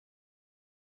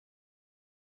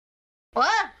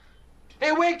What?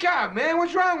 Hey, wake up, man.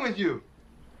 What's wrong with you?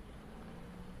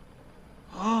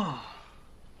 Oh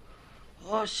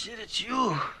shit, it's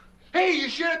you. Hey, you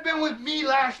should have been with me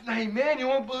last night, man. You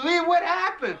won't believe what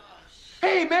happened.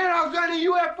 Hey, man, I was on a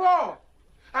UFO.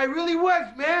 I really was,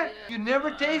 man. You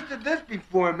never tasted this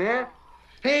before, man.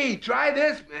 Hey, try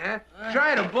this, man.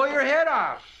 Try it to blow your head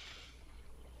off.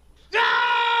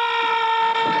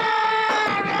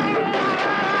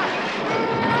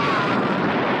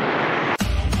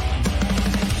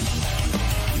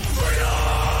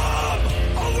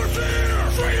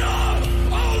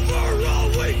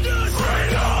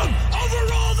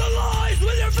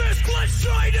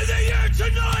 Straight in the air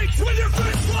tonight with your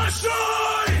fist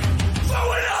flashing!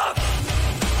 Throw it up!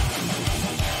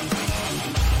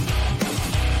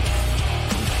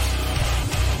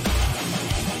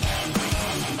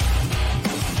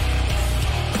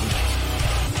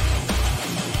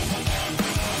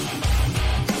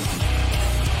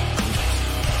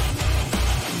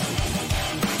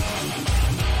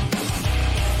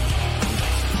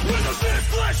 With a fist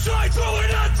flashing, throw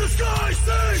it at the sky,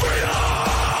 sing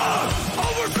freedom!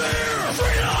 Over fear,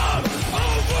 freedom,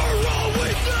 over all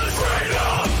weakness,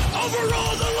 freedom, over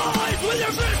all the lies, with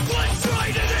your fist clenched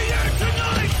straight in the air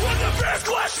tonight, with the fist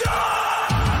question!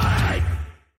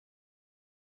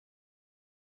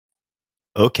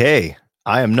 Okay,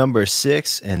 I am number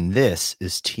 6, and this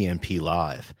is TNP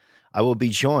Live. I will be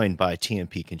joined by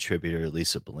TNP contributor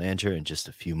Lisa Belanger in just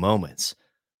a few moments.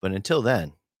 But until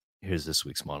then, here's this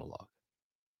week's monologue.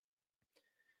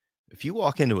 If you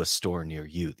walk into a store near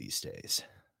you these days,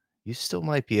 you still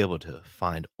might be able to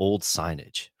find old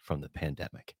signage from the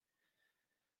pandemic.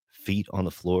 Feet on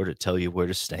the floor to tell you where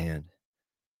to stand.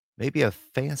 Maybe a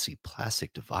fancy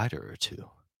plastic divider or two.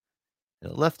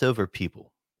 And leftover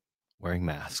people wearing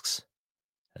masks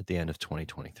at the end of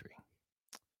 2023.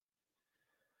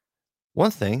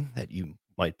 One thing that you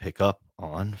might pick up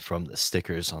on from the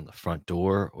stickers on the front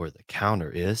door or the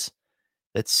counter is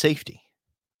that safety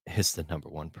is the number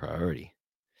one priority.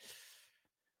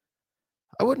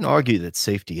 I wouldn't argue that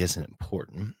safety isn't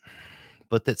important,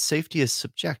 but that safety is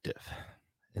subjective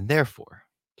and therefore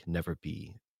can never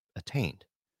be attained.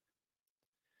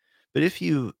 But if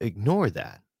you ignore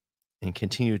that and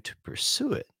continue to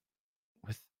pursue it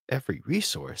with every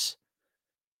resource,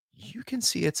 you can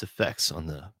see its effects on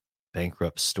the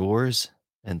bankrupt stores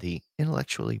and the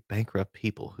intellectually bankrupt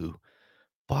people who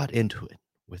bought into it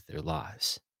with their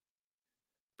lives.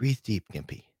 Breathe deep,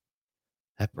 Gimpy.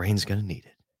 That brain's going to need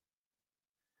it.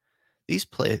 These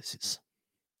places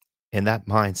and that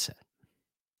mindset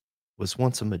was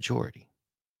once a majority.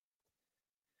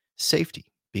 Safety,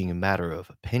 being a matter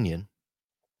of opinion,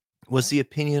 was the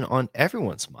opinion on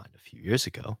everyone's mind a few years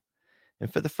ago.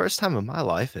 And for the first time in my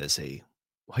life as a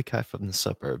white guy from the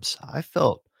suburbs, I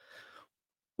felt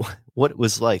what it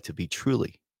was like to be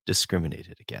truly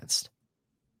discriminated against.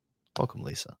 Welcome,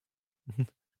 Lisa.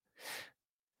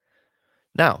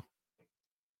 Now,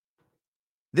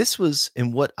 this was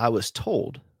in what I was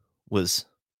told was,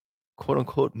 quote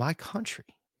unquote, my country.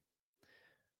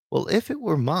 Well, if it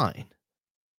were mine,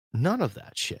 none of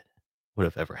that shit would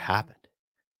have ever happened.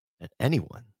 And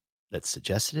anyone that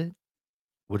suggested it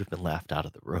would have been laughed out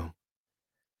of the room.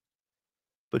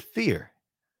 But fear,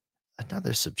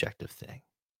 another subjective thing,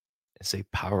 is a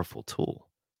powerful tool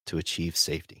to achieve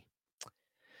safety.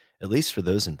 At least for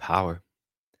those in power,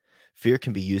 fear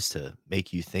can be used to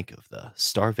make you think of the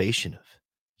starvation of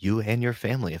you and your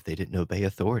family if they didn't obey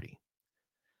authority.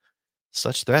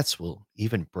 Such threats will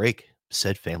even break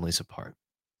said families apart,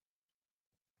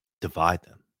 divide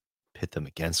them, pit them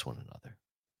against one another.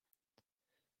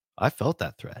 I felt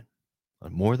that threat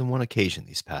on more than one occasion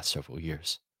these past several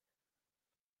years,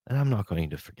 and I'm not going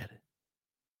to forget it.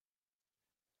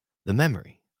 The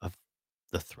memory of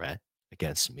the threat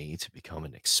against me to become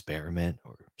an experiment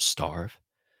or starve,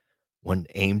 one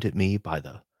aimed at me by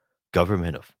the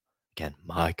government of, again,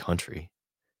 my country,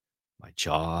 my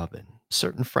job, and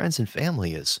certain friends and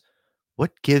family is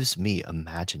what gives me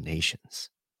imaginations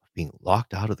of being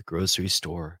locked out of the grocery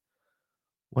store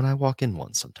when I walk in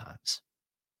one sometimes.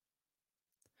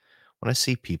 When I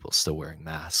see people still wearing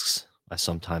masks, I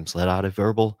sometimes let out a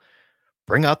verbal,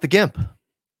 bring out the gimp,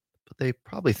 but they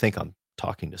probably think I'm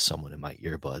talking to someone in my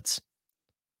earbuds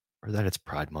or that it's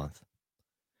Pride Month.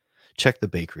 Check the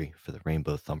bakery for the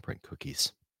rainbow thumbprint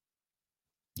cookies.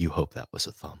 You hope that was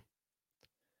a thumb.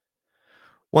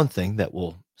 One thing that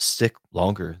will stick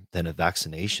longer than a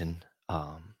vaccination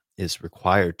is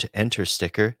required to enter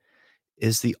sticker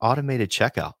is the automated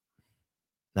checkout.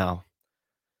 Now,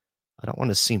 I don't want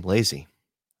to seem lazy.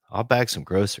 I'll bag some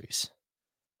groceries,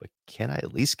 But can I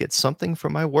at least get something for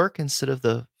my work instead of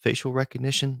the facial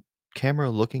recognition camera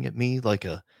looking at me like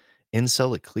a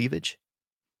incel at cleavage?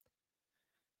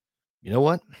 You know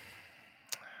what?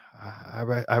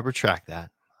 I retract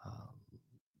that.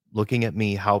 Looking at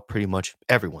me, how pretty much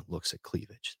everyone looks at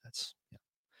cleavage. That's yeah.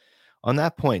 On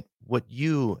that point, what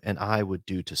you and I would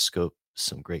do to scope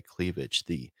some great cleavage,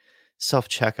 the self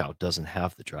checkout doesn't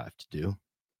have the drive to do,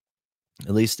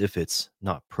 at least if it's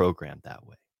not programmed that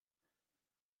way.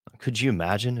 Could you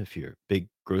imagine if your big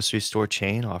grocery store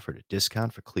chain offered a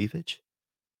discount for cleavage,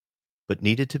 but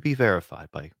needed to be verified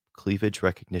by cleavage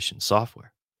recognition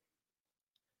software?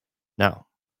 Now,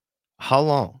 how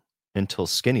long until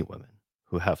skinny women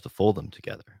who have to fold them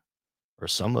together, or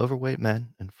some overweight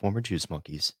men and former juice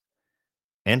monkeys,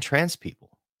 and trans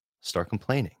people start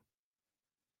complaining?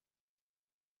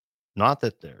 Not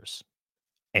that there's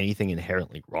anything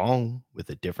inherently wrong with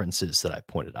the differences that I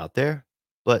pointed out there,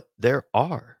 but there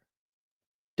are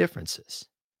differences.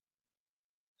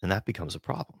 And that becomes a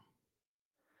problem.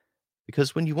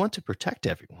 Because when you want to protect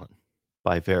everyone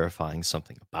by verifying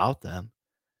something about them,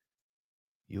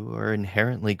 you are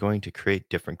inherently going to create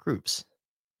different groups.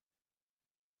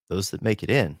 Those that make it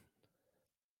in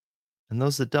and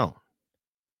those that don't.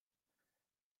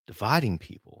 Dividing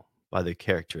people by their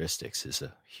characteristics is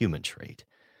a human trait.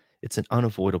 It's an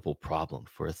unavoidable problem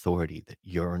for authority that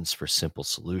yearns for simple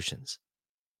solutions.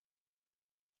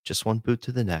 Just one boot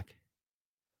to the neck,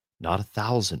 not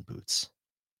 1,000 boots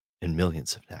and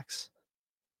millions of necks.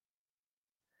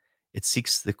 It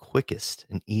seeks the quickest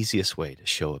and easiest way to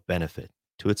show a benefit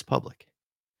to its public.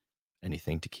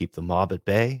 Anything to keep the mob at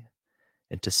bay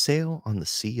and to sail on the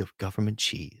sea of government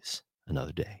cheese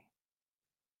another day.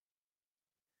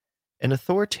 An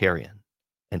authoritarian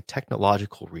and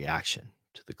technological reaction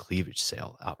to the cleavage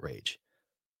sale outrage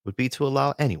would be to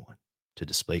allow anyone to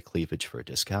display cleavage for a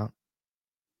discount,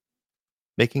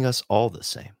 making us all the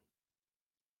same,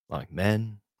 like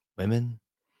men, women,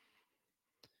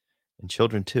 and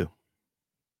children too.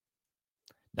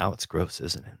 Now it's gross,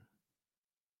 isn't it?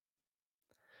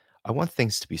 I want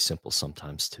things to be simple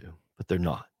sometimes too, but they're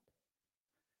not.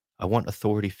 I want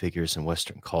authority figures in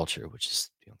Western culture, which is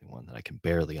the only one that I can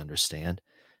barely understand,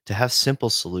 to have simple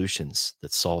solutions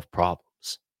that solve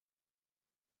problems.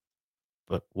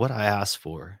 But what I ask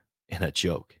for in a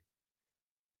joke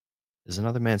is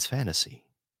another man's fantasy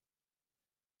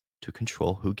to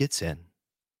control who gets in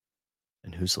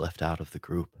and who's left out of the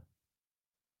group.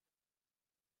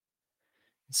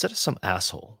 Instead of some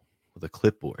asshole with a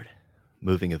clipboard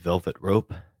moving a velvet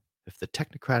rope, if the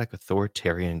technocratic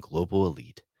authoritarian global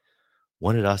elite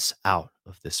wanted us out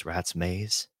of this rat's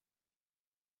maze,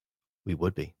 we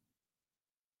would be.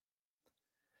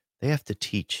 They have to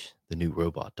teach the new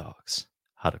robot dogs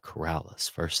how to corral us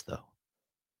first, though.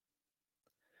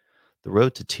 The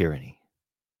road to tyranny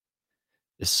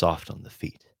is soft on the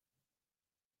feet.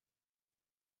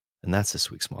 And that's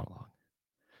this week's monologue.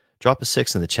 Drop a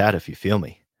 6 in the chat if you feel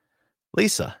me.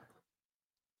 Lisa,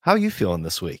 how are you feeling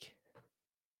this week?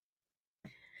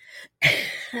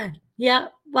 Yeah,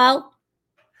 well,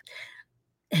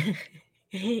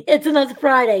 it's another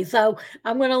Friday, so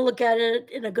I'm going to look at it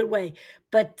in a good way.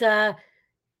 But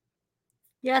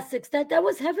yeah, 6, that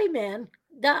was heavy, man.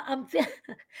 I'm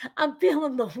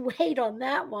feeling the weight on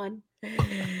that one.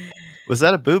 Was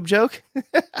that a boob joke?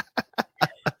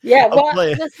 Yeah, I'll well,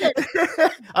 play it. listen,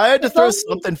 I had to if throw only-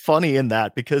 something funny in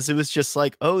that because it was just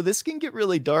like, oh, this can get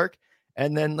really dark.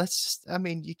 And then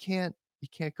you can't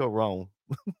go wrong.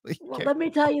 well, let me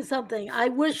tell you something. I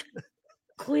wish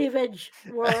cleavage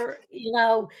were,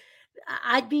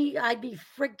 I'd be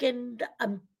freaking a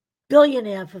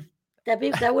billionaire.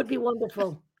 That would be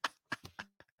wonderful.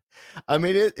 I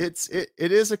mean, it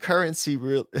is a currency,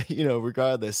 real,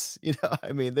 regardless,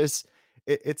 I mean, it's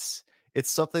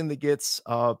something that gets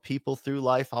people through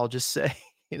life. I'll just say,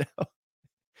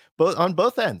 on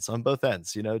both ends,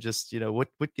 just, what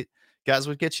guys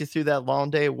would get you through that long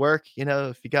day at work,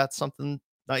 if you got something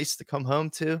nice to come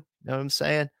home to, you know what I'm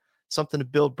saying? Something to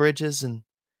build bridges and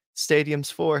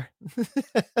stadiums for.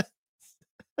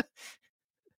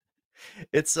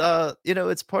 It's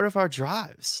it's part of our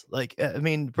drives. Like, I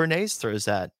mean, Bernays throws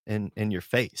that in your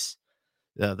face.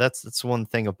 That's one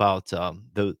thing about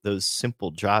those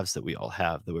simple drives that we all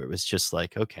have, where it was just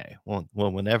like, okay, well,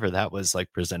 whenever that was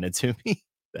like presented to me,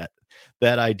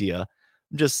 that idea,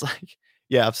 I'm just like,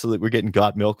 yeah, absolutely, we're getting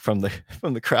got milk from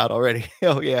the crowd already.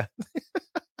 Oh yeah.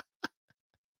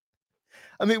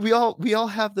 I mean, we all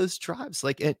have those drives,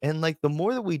 like, and like the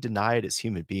more that we deny it as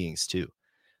human beings too,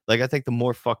 like I think the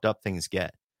more fucked up things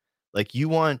get. Like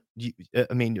I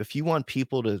mean, if you want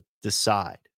people to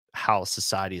decide how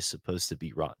society is supposed to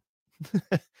be run,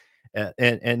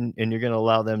 And you're going to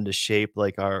allow them to shape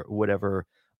like our whatever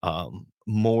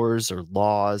mores or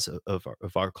laws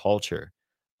of our culture.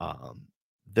 um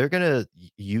they're going to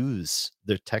use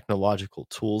their technological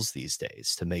tools these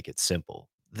days to make it simple.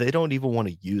 They don't even want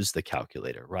to use the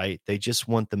calculator, right? They just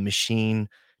want the machine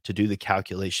to do the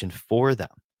calculation for them.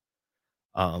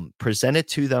 Present it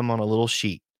to them on a little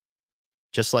sheet,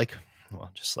 just like, well,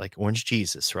 just like Orange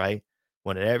Jesus, right?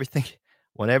 Wanted everything,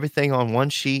 want everything on one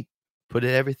sheet, put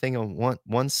it everything on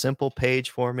one simple page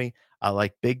for me. I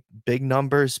like big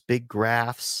numbers, big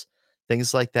graphs,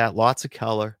 things like that, lots of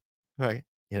color, right?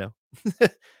 You know,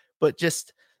 but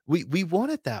just we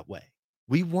want it that way.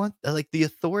 We want like the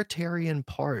authoritarian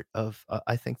part of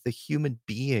I think the human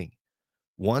being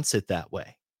wants it that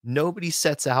way. Nobody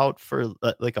sets out for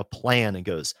like a plan and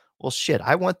goes, "Well, shit,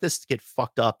 I want this to get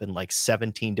fucked up in like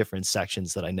 17 different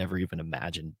sections that I never even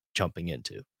imagined jumping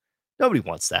into." Nobody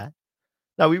wants that.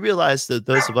 Now we realize that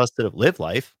those of us that have lived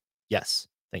life, yes,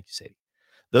 thank you, Sadie.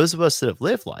 Those of us that have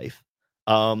lived life,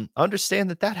 understand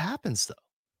that that happens though.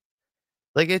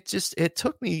 Like it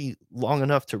took me long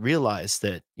enough to realize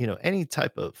that, any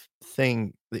type of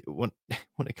thing when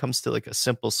when it comes to like a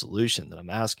simple solution that I'm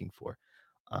asking for,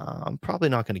 I'm probably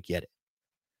not going to get it.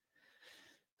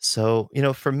 So,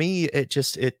 for me, it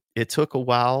took a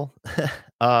while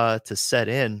to set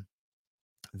in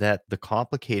that the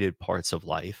complicated parts of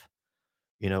life,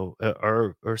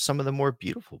 are some of the more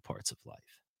beautiful parts of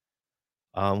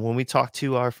life. When we talked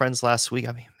to our friends last week,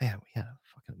 I mean, man, we had a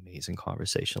fucking amazing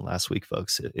conversation last week,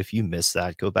 folks. If you missed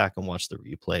that, go back and watch the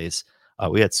replays.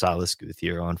 We had Silas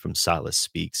Guthier on from Silas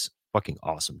Speaks, fucking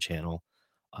awesome channel.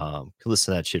 Could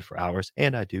listen to that shit for hours,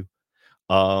 and I do.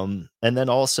 And then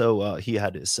also, he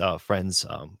had his friends.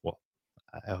 Well,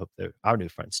 I hope they're our new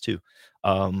friends too.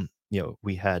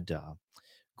 We had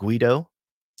Guido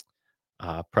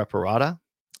Preparata,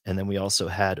 and then we also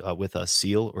had with us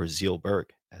Seal or Zealberg,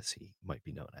 as he might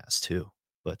be known as too.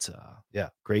 But yeah,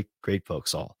 great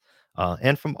folks all,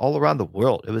 and from all around the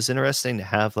world. It was interesting to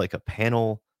have like a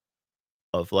panel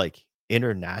of like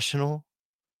international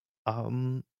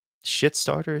um shit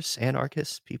starters,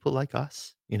 anarchists, people like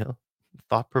us,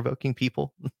 thought provoking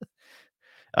people.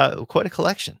 Quite a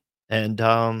collection. And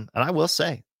I will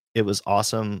say it was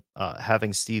awesome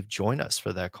having Steve join us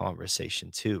for that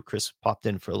conversation too. Chris popped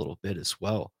in for a little bit as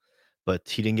well, but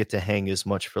he didn't get to hang as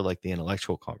much for like the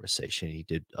intellectual conversation. He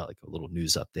did like a little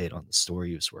news update on the story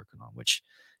he was working on, which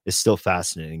is still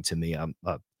fascinating to me. I'm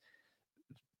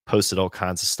posted all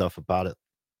kinds of stuff about it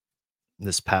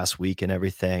this past week and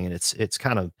everything, and it's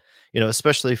kind of,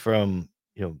 especially from,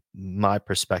 my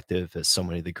perspective as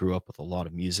somebody that grew up with a lot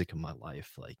of music in my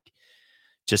life, like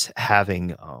just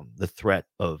having the threat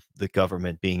of the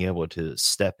government being able to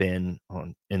step in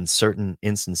on in certain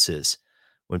instances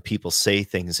when people say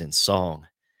things in song.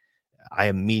 I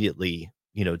immediately,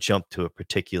 jump to a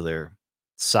particular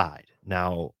side.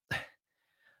 Now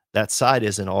that side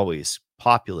isn't always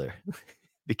popular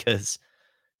because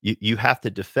you have to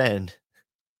defend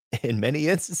in many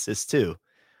instances too,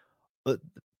 but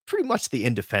pretty much the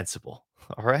indefensible.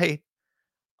 All right.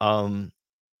 Um,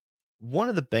 One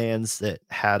of the bands that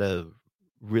had a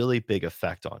really big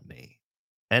effect on me,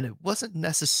 and it wasn't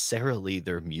necessarily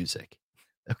their music.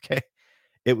 Okay.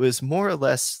 It was more or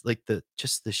less like the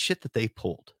shit that they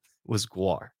pulled was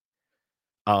Guar.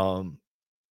 Um,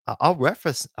 I'll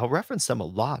reference them a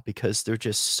lot because they're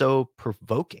just so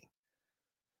provoking.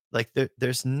 Like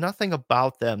there's nothing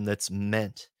about them that's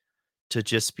meant to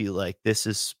just be like, this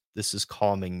is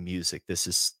calming music. This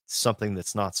is something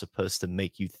that's not supposed to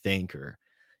make you think, or,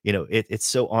 it's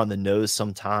so on the nose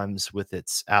sometimes with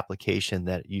its application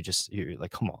that you're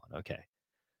like, come on, okay.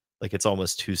 Like it's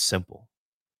almost too simple.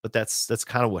 But that's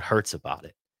kind of what hurts about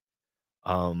it.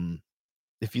 Um,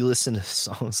 if you listen to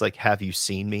songs like Have You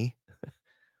Seen Me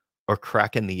or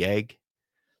Cracking the Egg,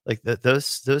 like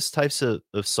those types of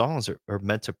songs are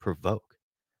meant to provoke.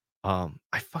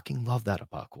 I fucking love that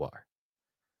about Guar.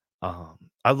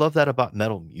 I love that about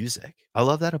metal music. I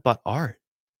love that about art.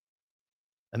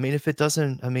 I mean, if it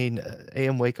doesn't, I mean,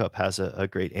 AM Wake Up has a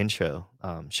great intro.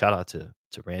 Shout out to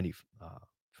Randy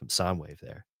from Soundwave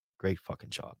there. Great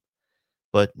fucking job.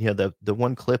 But the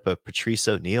one clip of Patrice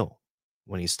O'Neill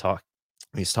when he's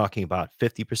talking about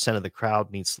 50% of the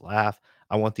crowd needs to laugh.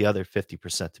 I want the other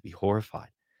 50% to be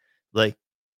horrified. Like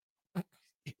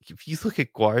if you look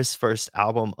at Guar's first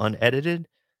album, Unedited,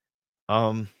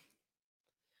 um,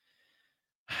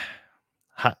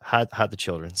 had the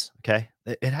children's, okay?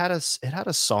 It had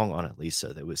a song on it,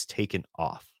 Lisa, that was taken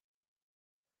off.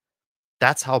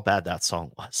 That's how bad that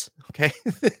song was, okay?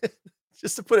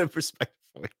 Just to put it in perspective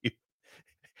for you.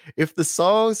 If the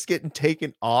song's getting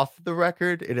taken off the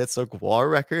record and it's a Gwar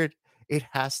record, it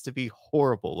has to be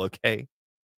horrible, okay?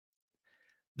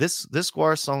 This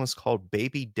Gwar song is called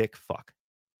Baby Dick Fuck.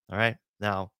 All right?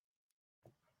 Now,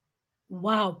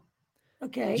 Wow. you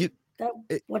Okay. That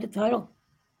it, what a title.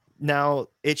 now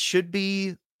it should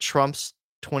be Trump's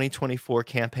 2024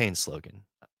 campaign slogan,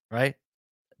 right?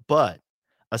 But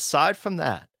aside from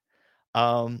that,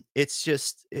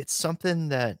 it's something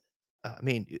that I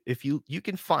mean, if you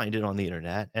can find it on the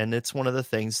internet, and it's one of the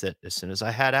things that as soon as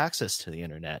I had access to the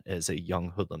internet as a young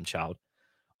hoodlum child,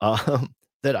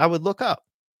 that I would look up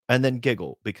and then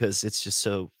giggle because it's just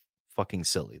so fucking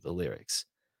silly, the lyrics.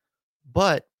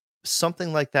 But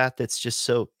something like that that's just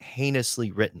so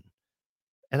heinously written,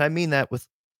 and I mean that with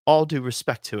all due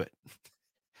respect to it,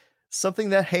 something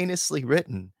that heinously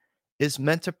written is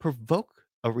meant to provoke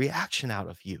a reaction out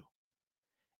of you.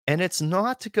 And it's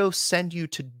not to go send you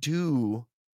to do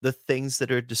the things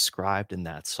that are described in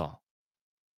that song.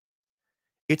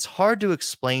 It's hard to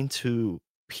explain to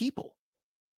people,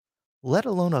 let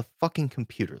alone a fucking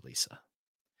computer, Lisa.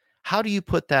 How do you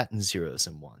put that in zeros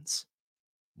and ones?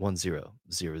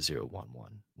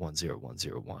 100011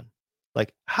 10101.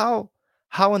 Like how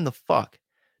in the fuck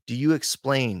do you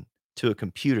explain to a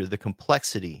computer the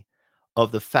complexity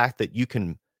of the fact that you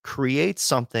can create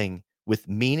something with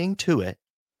meaning to it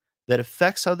that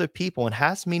affects other people and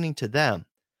has meaning to them,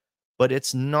 but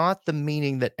it's not the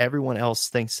meaning that everyone else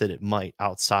thinks that it might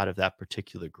outside of that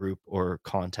particular group or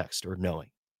context or knowing?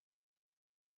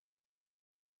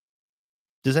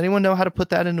 Does anyone know how to put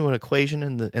that into an equation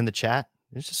in the chat?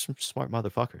 There's just some smart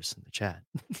motherfuckers in the chat.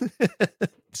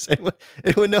 Does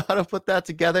anyone know how to put that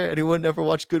together? Anyone ever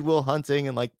watched Good Will Hunting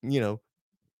and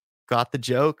got the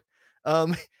joke?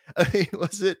 Um, I mean,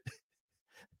 was it?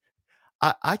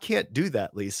 I can't do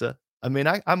that, Lisa. I mean,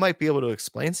 I might be able to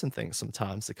explain some things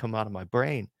sometimes that come out of my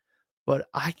brain, but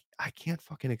I can't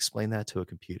fucking explain that to a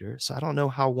computer. So I don't know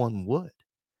how one would.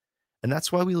 And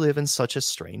that's why we live in such a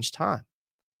strange time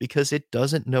because it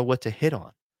doesn't know what to hit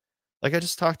on. Like I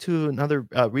just talked to another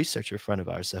researcher friend of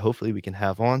ours that hopefully we can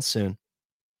have on soon.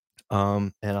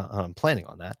 And I'm planning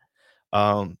on that.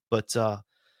 But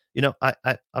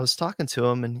I was talking to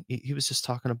him and he was just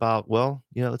talking about, well,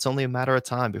 it's only a matter of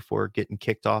time before getting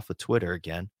kicked off of Twitter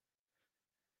again.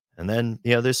 And then,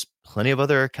 there's plenty of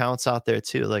other accounts out there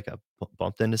too. Like I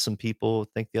bumped into some people,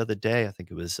 I think the other day, I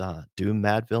think it was Doom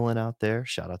Mad Villain out there.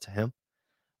 Shout out to him.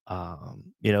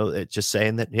 It just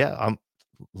saying that, yeah, I'm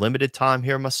limited time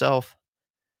here myself.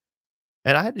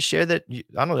 And I had to share that. I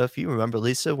don't know if you remember,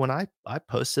 Lisa, when I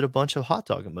posted a bunch of hot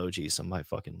dog emojis on my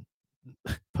fucking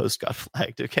post got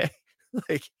flagged. Okay.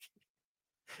 Like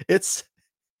it's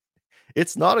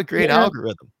it's not a great Yeah.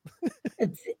 algorithm.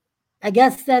 It's I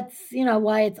guess that's,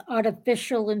 why it's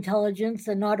artificial intelligence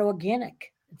and not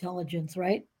organic intelligence,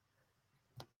 right?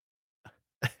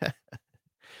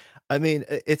 I mean,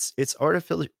 it's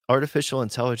artificial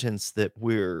intelligence that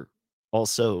we're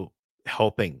also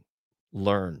helping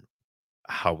learn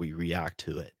how we react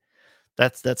to it.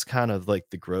 That's kind of like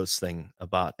the gross thing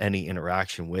about any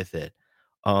interaction with it.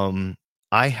 Um,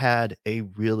 I had a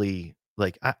really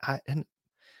like and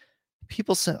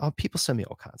people send me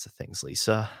all kinds of things,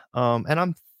 Lisa. And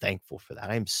I'm thankful for that.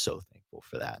 I'm so thankful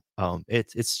for that.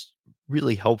 It's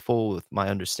really helpful with my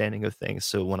understanding of things.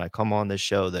 So when I come on this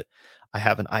show, that I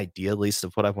have an idea, at least,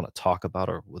 of what I want to talk about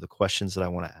or the questions that I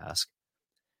want to ask.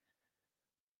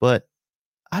 But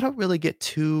I don't really get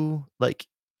too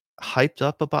hyped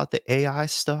up about the AI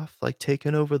stuff, like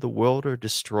taking over the world or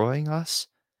destroying us.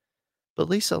 But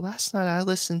Lisa, last night I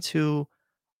listened to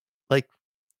like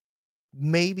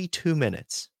maybe 2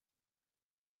 minutes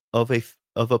of a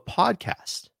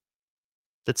podcast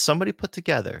that somebody put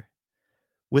together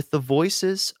with the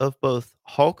voices of both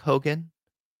Hulk Hogan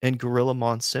and Gorilla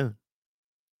Monsoon.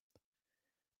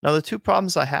 Now, the two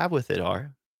problems I have with it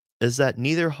is that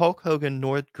neither Hulk Hogan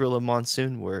nor Gorilla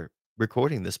Monsoon were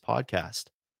recording this podcast.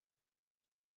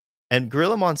 And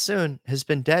Gorilla Monsoon has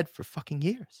been dead for fucking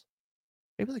years.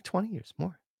 Maybe like 20 years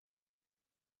more.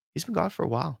 He's been gone for a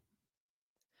while.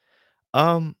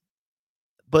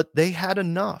 But they had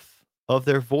enough of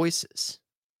their voices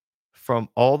from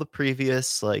all the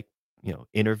previous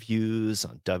interviews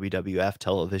on WWF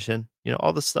television,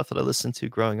 all the stuff that I listened to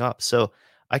growing up. So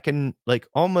I can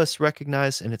almost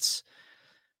recognize, and it's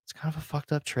kind of a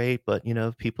fucked up trait, but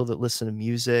people that listen to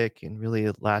music and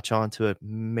really latch onto it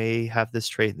may have this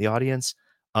trait in the audience,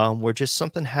 where just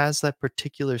something has that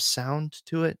particular sound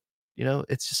to it.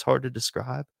 It's just hard to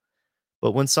describe.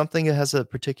 But when something has a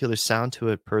particular sound to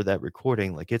it per that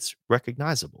recording, it's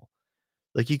recognizable.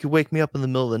 Like, you could wake me up in the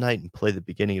middle of the night and play the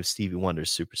beginning of Stevie Wonder's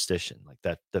Superstition, like,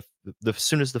 that the as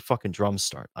soon as the fucking drums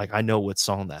start, like, I know what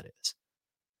song that is.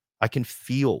 I can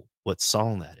feel what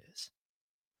song that is.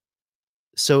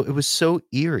 So, it was so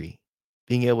eerie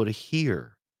being able to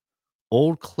hear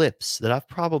old clips that I've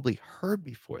probably heard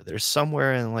before. There's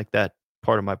somewhere in, like, that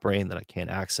part of my brain that I can't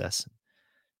access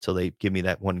till they give me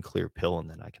that one clear pill, and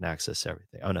then I can access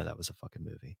everything. Oh, no, that was a fucking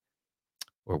movie.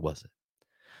 Or was it?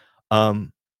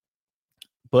 Um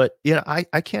But, yeah,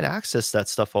 I can't access that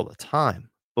stuff all the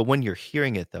time, but when you're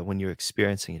hearing it, though, when you're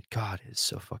experiencing it, God, it's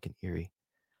so fucking eerie.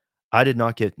 I did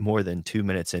not get more than 2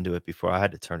 minutes into it before I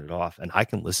had to turn it off, and I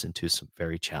can listen to some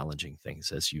very challenging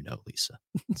things, as you know, Lisa.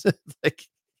 Like,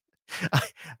 I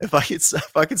if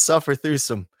I could suffer through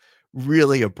some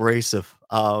really abrasive,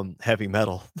 heavy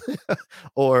metal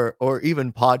or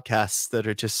even podcasts that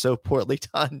are just so poorly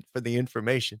done for the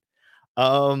information,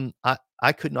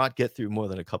 I could not get through more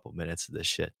than a couple minutes of this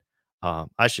shit.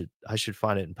 I should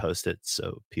find it and post it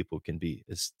so people can be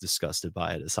as disgusted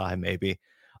by it as I may be.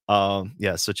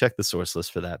 Yeah, so check the source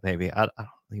list for that. Maybe I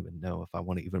don't even know if I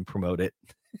want to even promote it.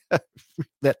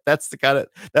 That's the kind of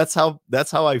that's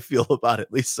how I feel about it,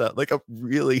 Lisa. Like, I'm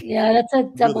really, Yeah, that's a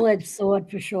really. double-edged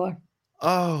sword for sure.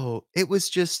 Oh, it was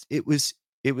just it was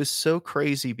so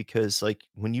crazy because, like,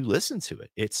 when you listen to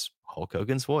it, it's Hulk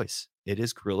Hogan's voice. It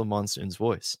is Gorilla Monsoon's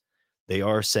voice. They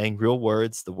are saying real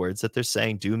words. The words that they're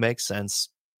saying do make sense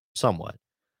somewhat.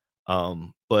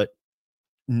 But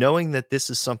knowing that this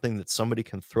is something that somebody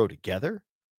can throw together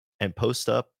and post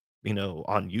up,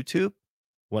 on YouTube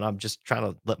when I'm just trying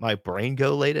to let my brain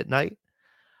go late at night,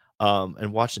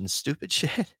 and watching stupid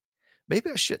shit,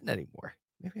 maybe I shouldn't anymore.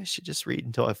 Maybe I should just read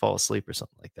until I fall asleep or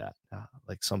something like that,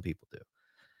 like some people do.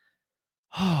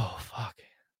 Oh, fuck.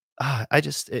 I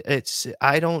just it's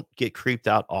I don't get creeped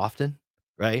out often,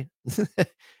 right?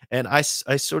 And I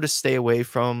sort of stay away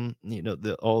from,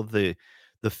 the all the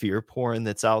fear porn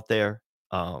that's out there,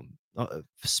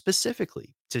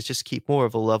 specifically to just keep more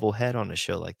of a level head on a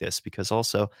show like this, because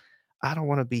also I don't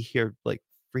wanna be here, like,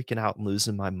 freaking out and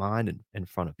losing my mind in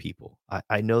front of people.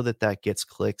 I know that that gets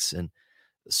clicks, and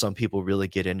some people really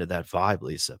get into that vibe,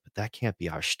 Lisa, but that can't be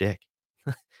our shtick.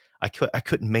 I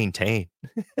couldn't maintain.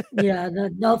 Yeah, no,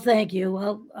 no, thank you.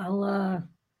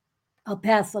 I'll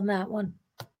pass on that one.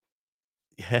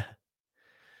 Yeah.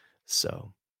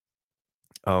 So,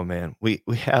 oh man, we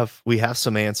have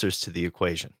some answers to the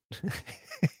equation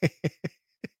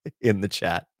in the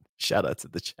chat. Shout out to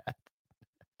the chat.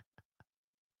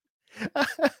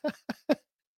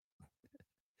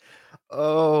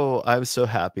 Oh, I'm so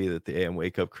happy that the AM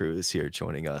Wake Up crew is here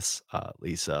joining us,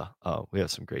 Lisa. We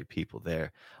have some great people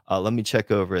there. Let me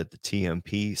check over at the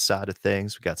TMP side of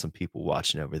things. We got some people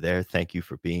watching over there. Thank you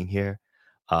for being here.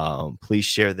 Please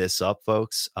share this up,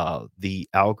 folks. The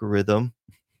algorithm,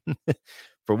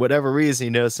 for whatever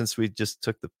reason, since we just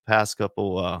took the past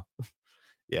couple,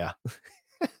 yeah,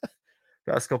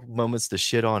 past couple moments to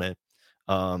shit on it.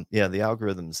 Yeah, the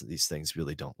algorithms of these things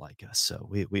really don't like us. So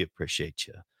we appreciate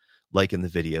you liking the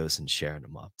videos and sharing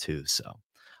them up too. So,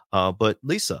 but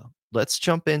Lisa, let's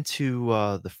jump into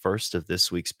the first of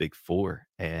this week's Big Four.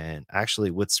 And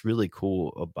actually, what's really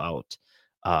cool about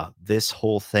this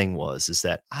whole thing is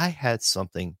that I had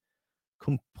something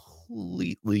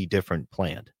completely different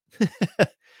planned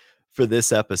for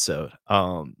this episode,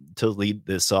 to lead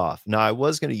this off. Now, I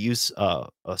was going to use a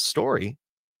story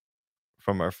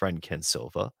from our friend Ken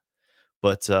Silva,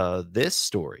 but this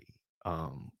story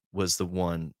was the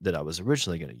one that I was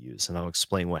originally going to use, and I'll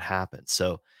explain what happened.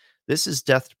 So, this is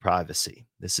death to privacy.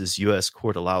 This is U.S.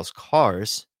 court allows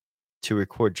cars to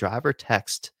record driver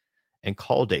text and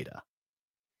call data.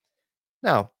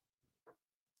 Now,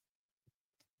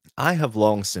 I have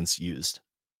long since used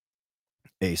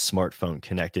a smartphone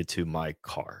connected to my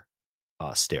car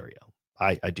stereo.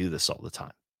 I do this all the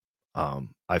time.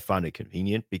 I find it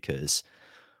convenient because,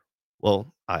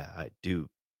 well, I do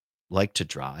like to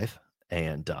drive,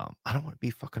 and I don't want to be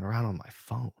fucking around on my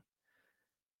phone.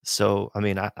 So, I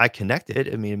mean, I connect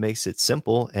it. I mean, it makes it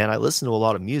simple, and I listen to a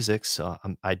lot of music, so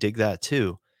I dig that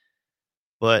too.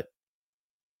 But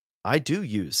I do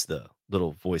use the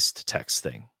little voice to text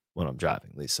thing when I'm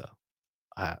driving, Lisa.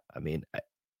 I mean,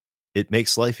 it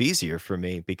makes life easier for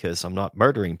me because I'm not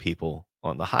murdering people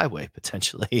on the highway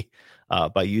potentially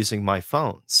by using my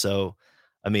phone. So,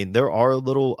 I mean, there are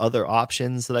little other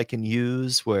options that I can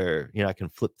use where, I can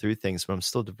flip through things, but I'm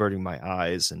still diverting my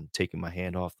eyes and taking my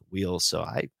hand off the wheel. So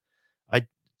I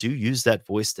do use that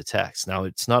voice to text. Now,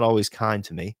 it's not always kind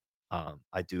to me.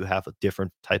 I do have a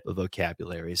different type of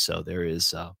vocabulary, so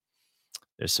there's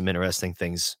some interesting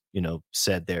things,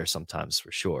 said there sometimes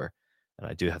for sure. And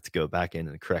I do have to go back in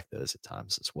and correct those at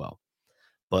times as well.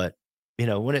 But, you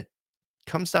know, when it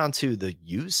comes down to the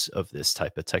use of this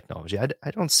type of technology,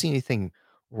 I don't see anything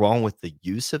wrong with the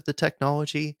use of the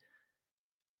technology.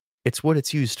 It's what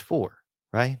it's used for,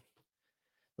 right?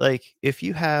 Like, if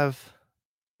you have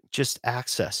just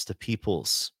access to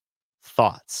people's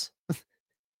thoughts,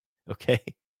 okay?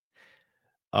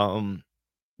 Um,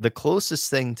 the closest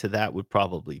thing to that would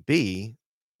probably be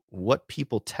what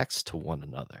people text to one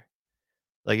another.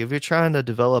 Like, if you're trying to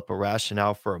develop a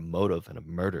rationale for a motive in a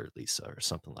murder, Lisa, or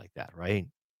something like that, right?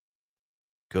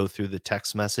 Go through the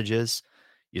text messages,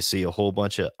 you see a whole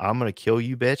bunch of "I'm gonna kill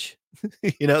you, bitch."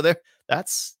 You know, there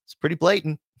it's pretty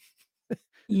blatant.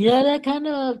 Yeah, that kind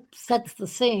of sets the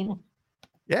scene.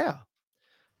 Yeah.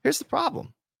 Here's the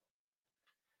problem.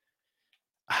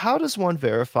 How does one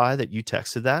verify that you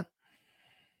texted that?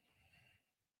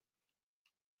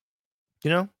 You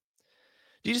know?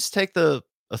 Do you just take the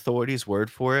authorities' word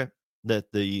for it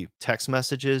that the text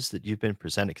messages that you've been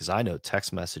presented, because I know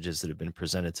text messages that have been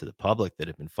presented to the public that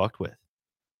have been fucked with.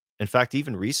 In fact,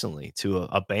 even recently to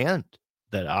a band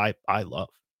that I love,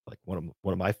 like one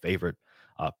of my favorite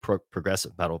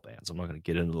progressive metal bands. I'm not going to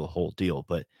get into the whole deal,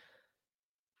 but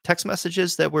text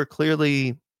messages that were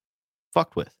clearly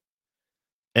fucked with,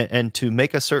 and to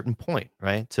make a certain point,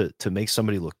 right? To make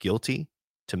somebody look guilty,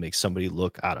 to make somebody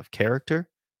look out of character,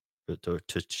 to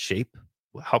shape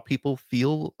how people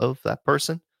feel of that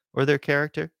person or their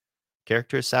character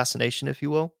assassination, if you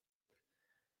will.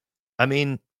 I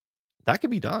mean, that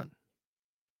could be done.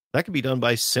 That could be done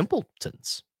by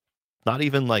simpletons, not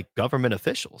even like government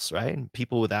officials, right? And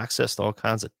people with access to all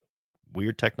kinds of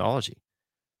weird technology.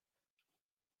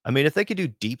 I mean, if they could do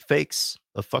deep fakes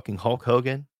of fucking Hulk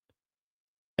Hogan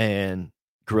and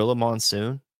Gorilla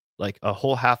Monsoon, like a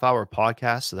whole half-hour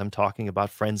podcast of them talking about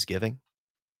Friendsgiving.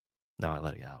 Now I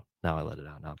let it out. Now I let it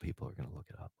out. Now people are going to look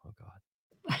it up. Oh, God.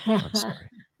 I'm sorry.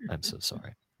 I'm so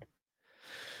sorry.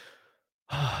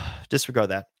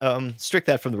 Disregard that. Strict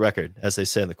that from the record, as they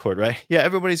say in the court, right? Yeah,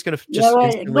 everybody's going to just right.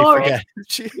 instantly Ignore forget.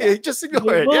 it. Yeah. Just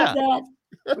ignore it. Yeah.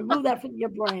 Remove that from your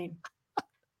brain.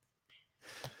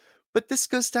 But this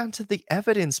goes down to the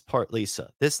evidence part, Lisa.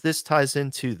 This ties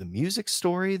into the music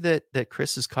story that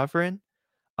Chris is covering.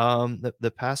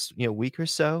 The past week or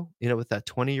so, with that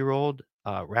 20-year-old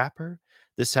rapper.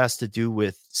 This has to do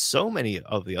with so many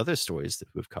of the other stories that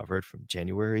we've covered, from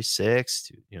January 6th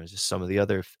to just some of the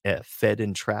other Fed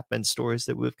entrapment stories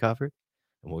that we've covered,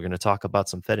 and we're going to talk about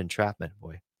some Fed entrapment,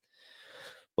 boy.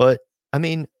 But I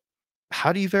mean,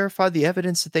 how do you verify the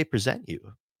evidence that they present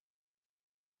you?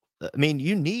 I mean,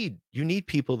 you need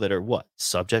people that are what?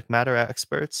 Subject matter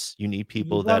experts. You need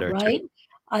people that are right.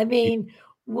 I mean,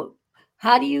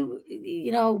 how do you,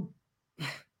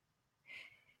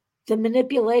 the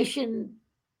manipulation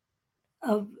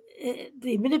of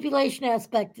the manipulation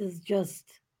aspect is just,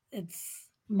 it's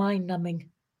mind numbing.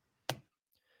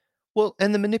 Well,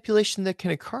 and the manipulation that can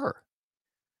occur.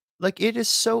 Like, it is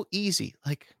so easy.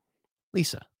 Like,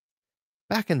 Lisa,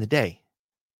 back in the day,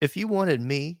 if you wanted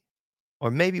me or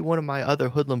maybe one of my other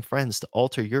hoodlum friends to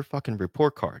alter your fucking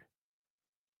report card,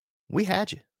 we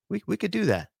had you. We could do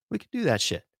that. We could do that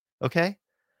shit. Okay?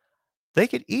 They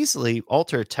could easily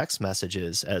alter text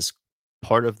messages as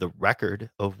part of the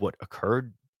record of what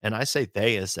occurred. And I say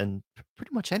they as in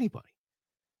pretty much anybody.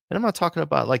 And I'm not talking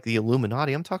about like the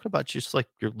Illuminati. I'm talking about just like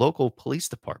your local police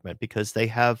department, because they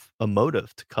have a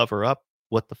motive to cover up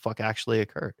what the fuck actually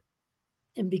occurred.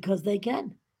 And because they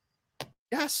can.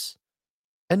 Yes.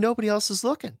 And nobody else is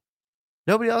looking.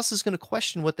 Nobody else is going to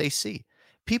question what they see.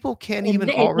 People can't even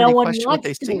already question what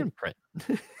they see in print.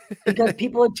 Because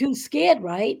people are too scared,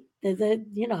 right?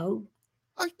 Nobody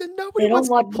wants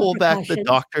to pull back the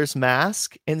doctor's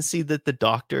mask and see that the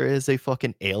doctor is a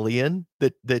fucking alien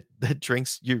that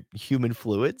drinks your human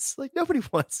fluids. Like, nobody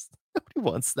wants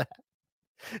that.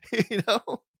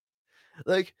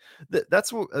 Like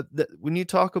that's what when you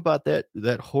talk about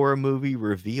that horror movie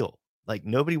reveal, like,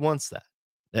 nobody wants that.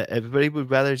 Everybody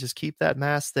would rather just keep that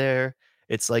mask there.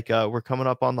 It's like we're coming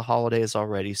up on the holidays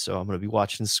already, so I'm going to be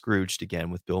watching Scrooged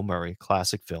again with Bill Murray,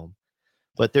 classic film.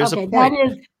 But there's a point.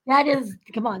 That is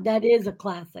come on, that is a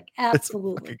classic.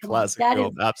 Absolutely. It's a classic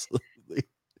film, absolutely.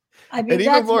 I mean, and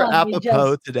even more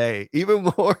apropos today.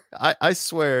 Even more, I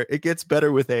swear, it gets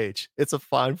better with age. It's a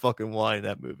fine fucking wine,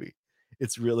 that movie.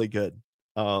 It's really good.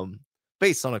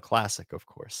 Based on a classic, of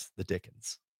course, the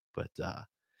Dickens. But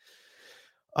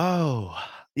oh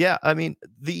yeah, I mean,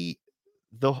 the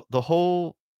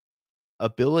whole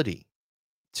ability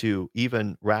to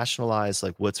even rationalize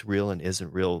like what's real and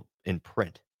isn't real in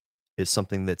print is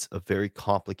something that's a very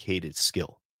complicated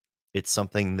skill. It's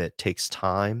something that takes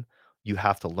time you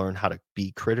have to learn how to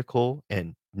be critical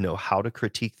and know how to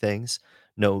critique things,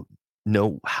 know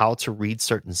know how to read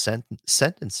certain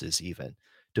sentences even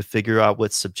to figure out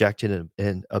what's subjective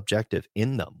and objective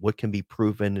in them, what can be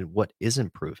proven and what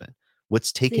isn't proven, what's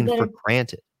See, taken but for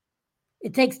granted.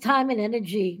 it takes time and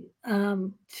energy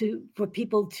to for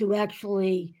people to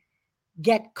actually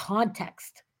get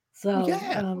context. Well, So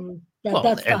yeah. Well,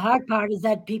 that's the and hard part is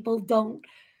that people don't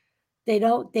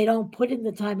put in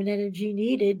the time and energy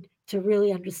needed to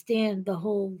really understand the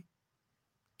whole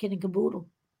kit and caboodle.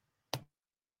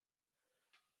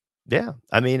 yeah,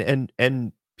 I mean,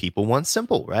 and people want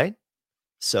simple, right?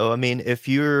 So I mean, if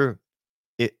you're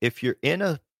in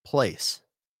a place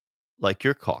like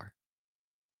your car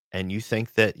and you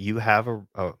think that you have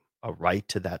a right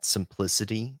to that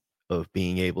simplicity of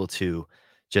being able to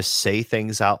just say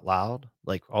things out loud,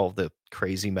 like all the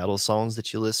crazy metal songs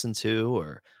that you listen to,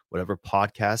 or whatever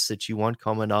podcasts that you want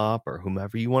coming up, or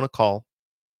whomever you want to call,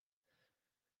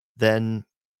 then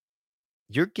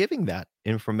you're giving that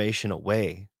information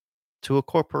away to a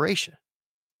corporation.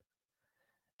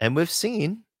 And we've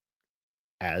seen,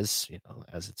 as you know,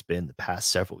 as it's been the past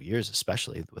several years,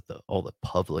 especially with all the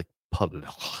public I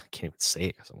can't even say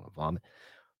it because I want to vomit,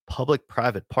 public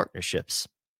private partnerships,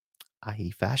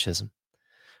 i.e. fascism,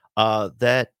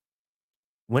 that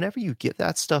whenever you give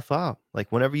that stuff up,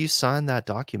 like whenever you sign that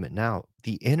document now,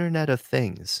 the Internet of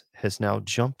Things has now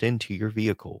jumped into your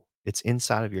vehicle. It's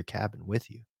inside of your cabin with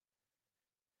you.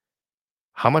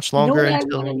 How much You know longer what I want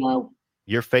to until know?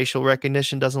 your facial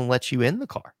recognition doesn't let you in the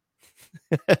car?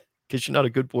 Because you're not a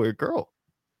good boy or girl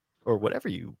or whatever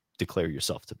you declare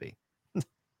yourself to be,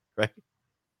 right?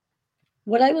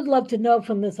 What I would love to know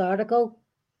from this article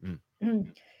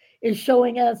Mm. is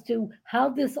showing as to how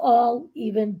this all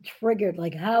even triggered,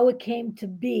 like how it came to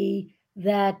be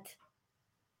that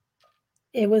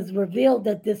it was revealed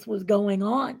that this was going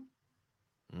on.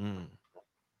 Mm.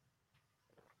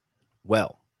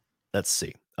 Well, let's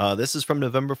see. This is from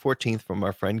November 14th from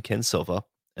our friend Ken Silva,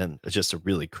 and it's just a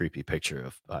really creepy picture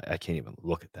of I can't even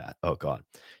look at that. Oh God.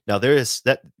 Now there is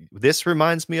that this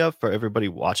reminds me of, for everybody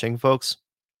watching, folks,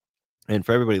 and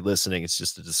for everybody listening, it's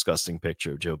just a disgusting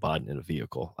picture of Joe Biden in a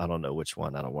vehicle. I don't know which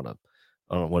one. I don't want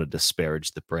to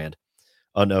disparage the brand.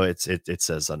 Oh no, it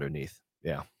says underneath.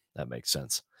 Yeah, that makes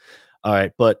sense. All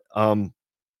right, but oh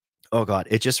god,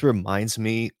 it just reminds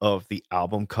me of the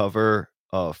album cover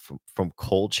from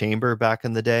Cold Chamber back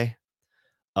in the day,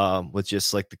 with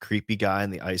just like the creepy guy in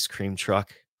the ice cream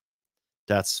truck.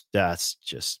 That's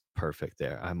just perfect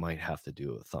there. I might have to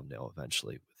do a thumbnail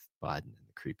eventually with Biden and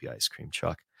the creepy ice cream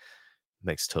truck.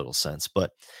 Makes total sense.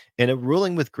 But in a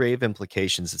ruling with grave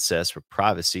implications, it says, for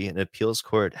privacy, an appeals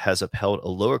court has upheld a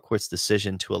lower court's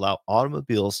decision to allow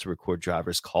automobiles to record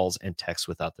drivers' calls and texts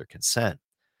without their consent.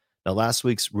 Now, last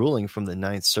week's ruling from the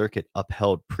Ninth Circuit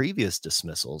upheld previous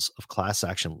dismissals of class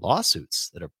action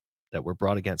lawsuits that were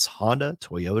brought against Honda,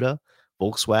 Toyota,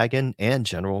 Volkswagen, and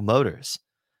General Motors.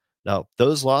 Now,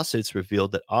 those lawsuits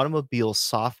revealed that automobile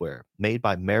software made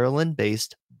by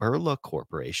Maryland-based Burla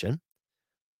Corporation,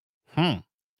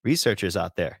 researchers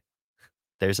out there,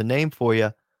 there's a name for you,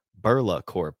 Burla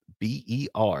Corp,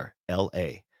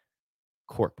 Berla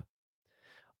Corp,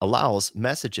 allows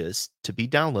messages to be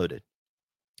downloaded,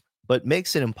 but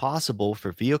makes it impossible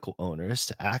for vehicle owners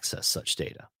to access such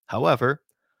data. However,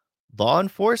 law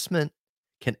enforcement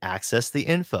can access the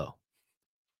info.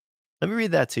 Let me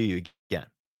read that to you again.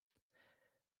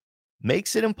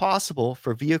 Makes it impossible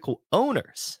for vehicle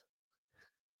owners.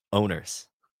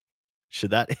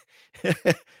 Should that,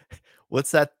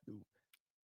 what's that?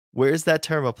 Where's that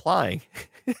term applying?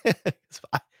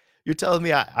 You're telling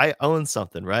me I own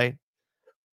something, right?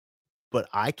 But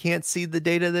I can't see the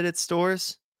data that it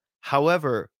stores.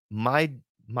 However, my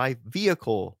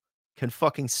vehicle can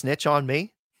fucking snitch on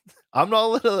me. I'm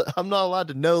not allowed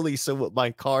to know, Lisa, what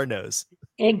my car knows,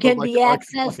 It but can my be car can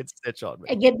accessed. fucking snitch on me.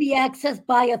 It can be accessed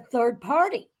by a third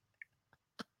party.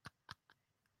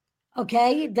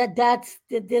 Okay,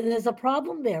 there's a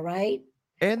problem there, right?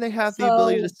 And they have the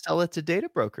ability to So, sell it to data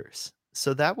brokers.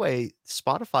 So that way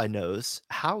Spotify knows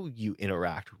how you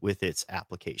interact with its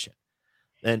application,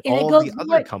 and and it all the goes other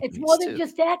more. It's companies more than too.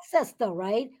 just access, though,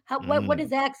 right? What Mm.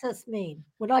 does access mean?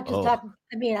 We're not just Oh, talking.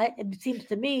 I mean, it seems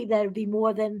to me that it'd be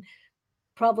more than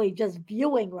probably just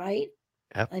viewing, right?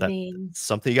 yep, I that's mean,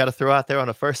 something you gotta throw out there on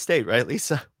a first date, right,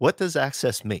 Lisa? What does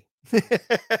access mean?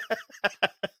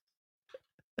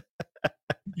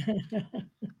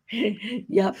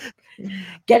 yep.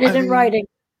 Get it I in mean, writing.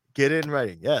 get it in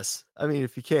writing, yes. I mean,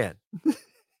 if you can.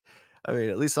 I mean,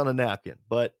 at least on a napkin.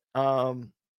 But,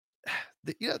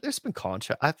 there's been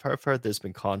contract I've heard there's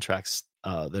been contracts,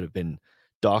 that have been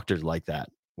doctored like that,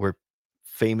 where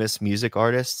famous music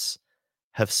artists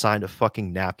have signed a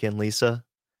fucking napkin, Lisa,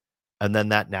 and then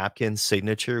that napkin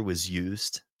signature was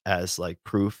used as like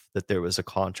proof that there was a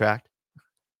contract.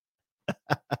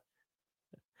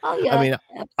 Oh, I yeah, mean,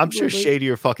 I'm sure absolutely.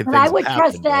 shadier fucking But I things have would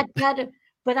trust happened, but that kind of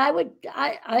but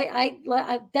I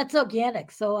that's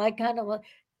organic, so I kinda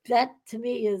that to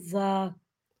me is,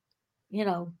 you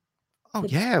know, oh the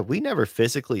yeah, we never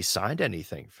physically signed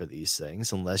anything for these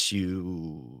things unless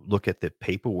you look at the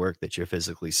paperwork that you're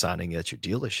physically signing at your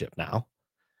dealership now.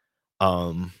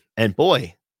 And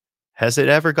boy, has it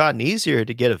ever gotten easier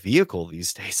to get a vehicle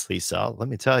these days, Lisa? Let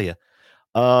me tell you.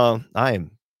 I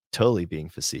am totally being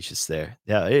facetious there.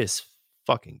 Yeah, it is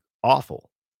fucking awful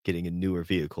getting a newer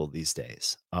vehicle these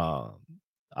days. I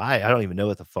don't even know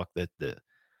what the fuck that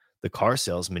the car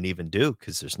salesmen even do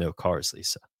because there's no cars,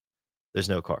 Lisa. There's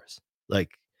no cars.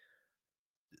 Like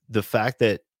the fact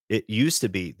that it used to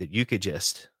be that you could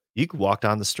walk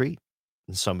down the street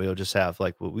and somebody will just have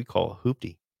like what we call a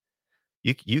hoopty.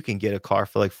 You can get a car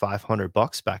for like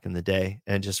 $500 back in the day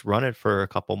and just run it for a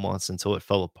couple months until it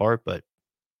fell apart, but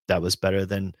that was better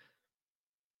than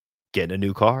getting a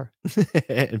new car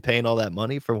and paying all that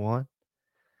money for one.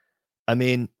 I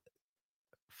mean,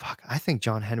 fuck, I think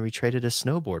John Henry traded a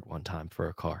snowboard one time for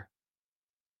a car.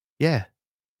 Yeah,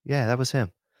 yeah, that was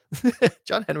him.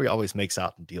 John Henry always makes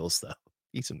out in deals, though.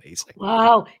 He's amazing.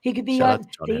 wow, he could be Shout out on to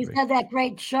John they used to Henry. have that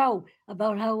great show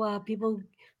about how, people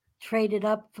traded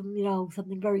up from,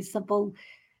 something very simple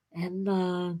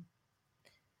and,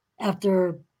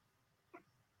 after,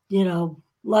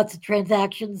 lots of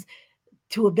transactions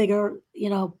to a bigger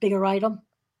item.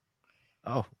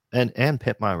 Oh, and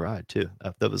Pimp My Ride too.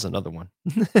 That was another one.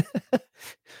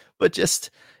 But just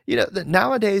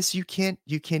nowadays you can't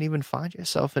even find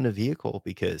yourself in a vehicle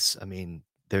because I mean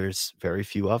there's very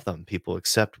few of them. People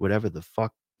accept whatever the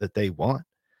fuck that they want.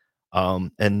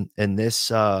 And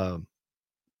this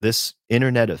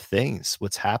Internet of Things,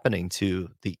 what's happening to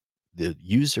the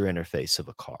user interface of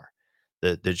a car,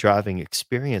 the driving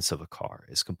experience of a car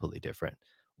is completely different.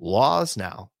 Laws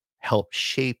now help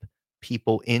shape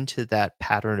people into that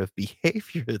pattern of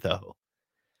behavior, though.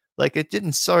 Like it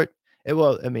didn't start.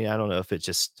 Well, I mean, I don't know if it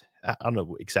just. I don't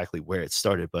know exactly where it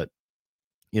started, but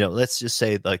let's just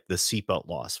say like the seatbelt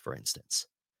laws, for instance.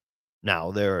 Now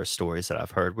there are stories that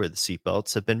I've heard where the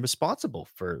seatbelts have been responsible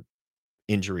for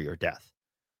injury or death.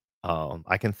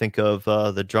 I can think of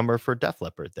the drummer for Def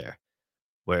Leppard there,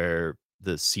 where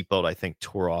the seatbelt I think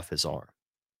tore off his arm,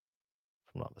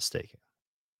 if I'm not mistaken.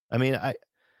 I mean, I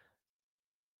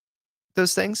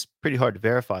those things pretty hard to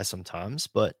verify sometimes,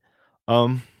 but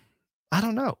um, I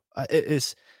don't know.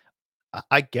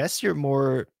 I guess you're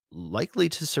more likely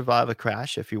to survive a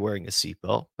crash if you're wearing a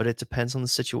seatbelt, but it depends on the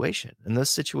situation, and those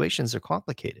situations are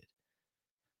complicated.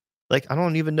 Like, I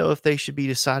don't even know if they should be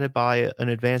decided by an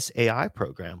advanced AI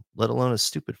program, let alone a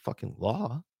stupid fucking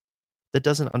law that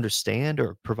doesn't understand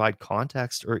or provide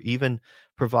context or even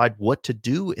provide what to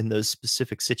do in those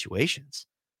specific situations.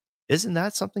 Isn't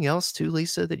that something else too,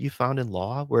 Lisa, that you found in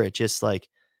law where it just like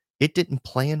it didn't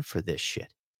plan for this shit?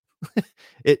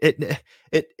 it,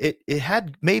 it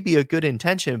had maybe a good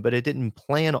intention, but it didn't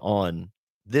plan on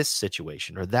this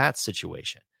situation or that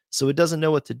situation. So it doesn't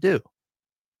know what to do.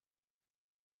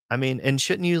 I mean, and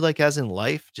shouldn't you like as in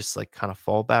life just like kind of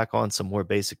fall back on some more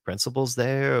basic principles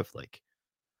there of like,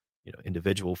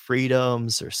 individual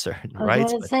freedoms or certain I was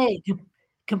rights, gonna but say,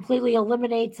 completely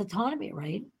eliminates autonomy,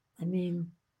 right? I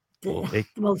mean, well, the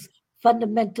the most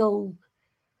fundamental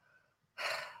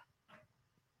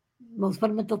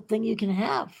thing you can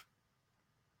have.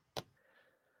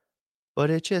 but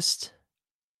it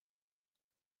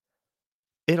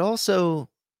also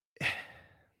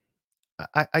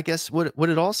I guess what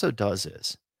it also does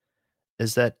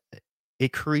is that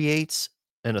it creates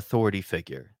an authority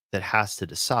figure that has to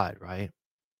decide, right?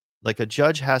 Like a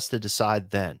judge has to decide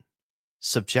then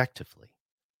subjectively,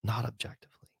 not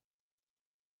objectively.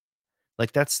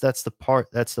 Like that's the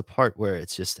part where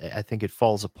it's just I think it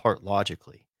falls apart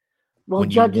logically Well, when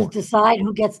you judges want decide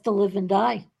who gets to live and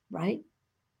die, right?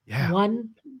 yeah.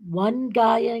 One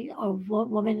guy, a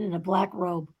woman in a black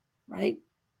robe, right?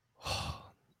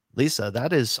 Lisa,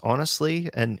 that is honestly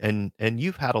and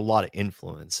you've had a lot of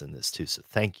influence in this too, so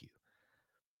thank you.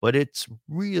 But it's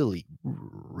really,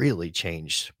 really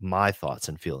changed my thoughts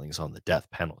and feelings on the death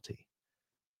penalty.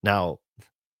 Now,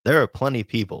 there are plenty of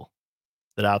people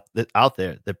that out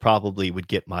there that probably would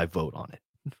get my vote on it,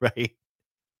 right?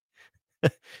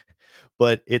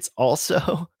 But it's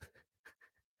also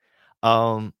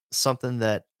something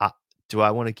that do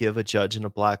I want to give a judge in a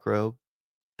black robe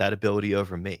that ability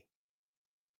over me?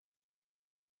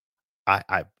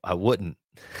 I wouldn't.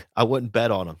 I wouldn't bet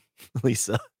on him.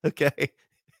 Lisa. Okay.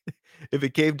 If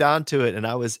it came down to it and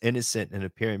I was innocent and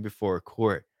appearing before a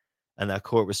court and that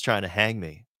court was trying to hang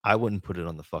me, I wouldn't put it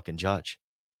on the fucking judge.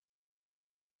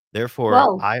 Therefore,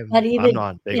 Well, but I'm even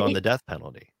not big on the death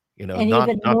penalty, and not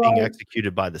even being more,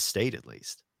 executed by the state at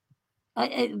least.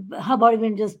 how about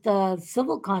even just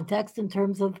civil context in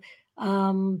terms of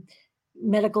um,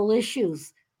 medical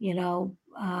issues?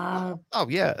 Oh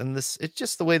yeah, and it's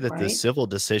just the way that the Right? civil You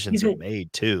decisions are could,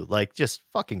 made too, like just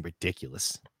fucking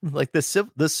ridiculous. Like the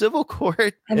civil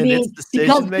court I and its mean,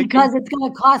 decision because making. it's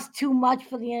going to cost too much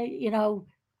for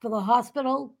for the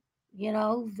hospital.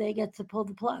 They get to pull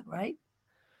the plug, right?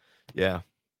 Yeah,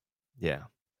 yeah.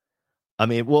 I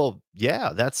mean, well,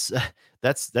 yeah, that's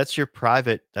your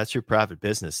private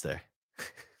business there.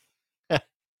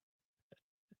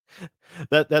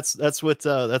 That's what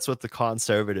the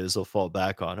conservatives will fall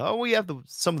back on. Oh, we have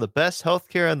some of the best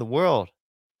healthcare in the world.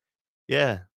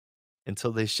 Yeah,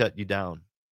 until they shut you down,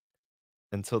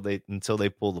 until they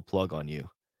pull the plug on you,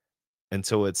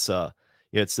 until yeah,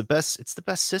 it's the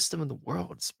best system in the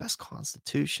world. It's the best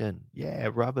constitution. Yeah,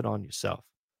 rub it on yourself.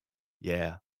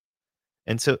 Yeah.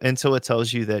 Until it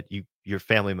tells you that your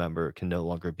family member can no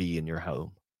longer be in your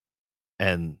home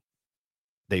and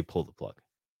they pull the plug.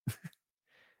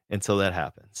 Until that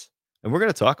happens. And we're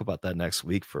gonna talk about that next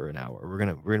week for an hour. We're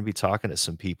gonna be talking to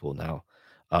some people now.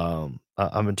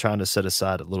 I've been trying to set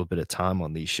aside a little bit of time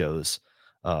on these shows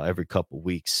every couple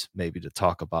weeks, maybe to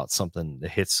talk about something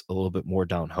that hits a little bit more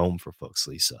down home for folks,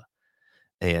 Lisa.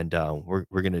 And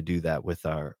we're gonna do that with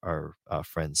our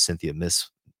friend Cynthia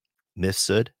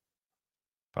Mifsud.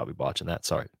 Probably watching that.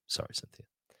 Sorry, Cynthia.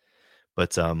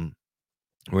 But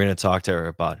we're gonna talk to her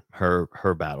about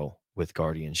her battle with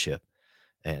guardianship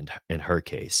and in her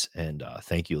case. And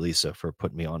thank you, Lisa, for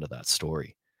putting me onto that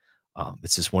story.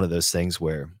 It's just one of those things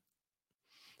where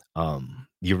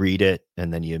you read it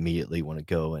and then you immediately want to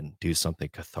go and do something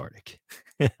cathartic.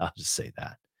 I'll just say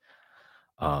that.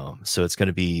 So it's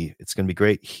gonna be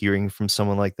great hearing from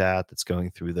someone like that that's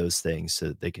going through those things so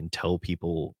that they can tell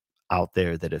people out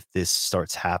there that if this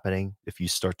starts happening, if you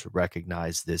start to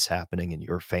recognize this happening in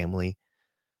your family,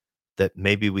 that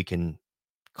maybe we can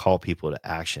call people to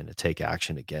action, to take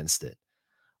action against it.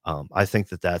 I think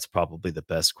that that's probably the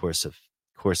best course of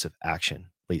action,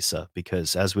 Lisa,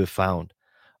 because as we've found,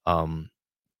 um,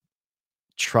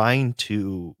 trying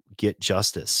to get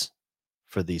justice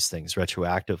for these things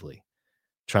retroactively,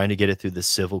 trying to get it through the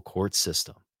civil court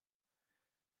system.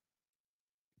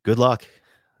 Good luck.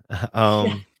 Yeah,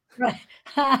 um, right.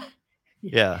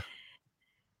 yeah,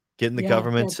 getting the Yeah,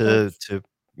 government to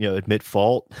admit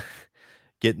fault,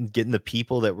 getting the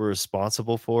people that were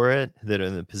responsible for it, that are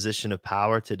in the position of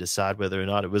power to decide whether or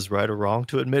not it was right or wrong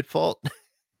to admit fault.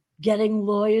 getting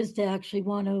lawyers to actually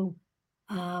want to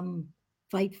um,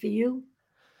 fight for you,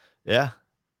 Yeah,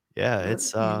 yeah,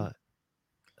 or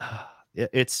yeah,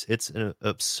 it's an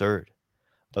absurd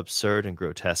and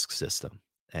grotesque system.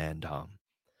 And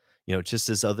just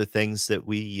as other things that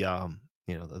we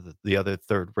the other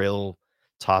third rail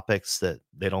topics that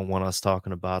they don't want us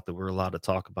talking about that we're allowed to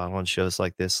talk about on shows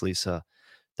like this, Lisa,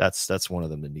 that's one of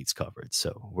them that needs covered.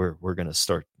 So we're going to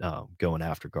start going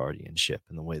after guardianship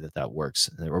and the way that that works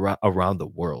and around the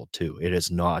world too. It is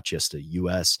not just a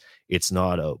US, it's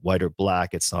not a white or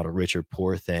black, it's not a rich or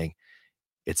poor thing.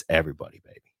 It's everybody,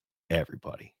 baby.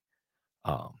 Everybody.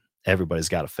 Everybody's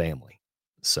got a family.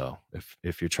 So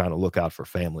if you're trying to look out for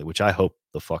family, which I hope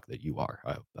the fuck that you are.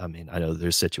 I mean, I know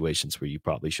there's situations where you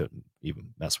probably shouldn't even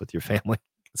mess with your family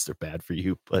because they're bad for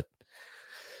you. But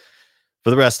for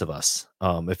the rest of us,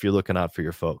 if you're looking out for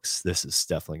your folks, this is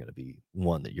definitely going to be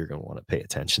one that you're going to want to pay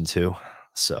attention to.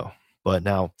 So, but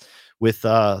now with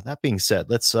that being said,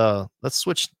 let's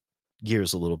switch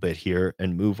gears a little bit here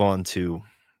and move on to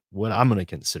what I'm going to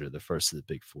consider the first of the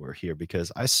big four here,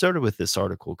 because I started with this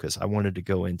article because I wanted to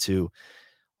go into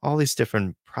all these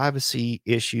different privacy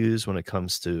issues when it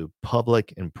comes to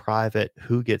public and private,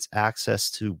 who gets access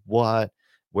to what,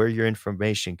 where your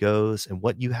information goes, and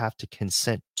what you have to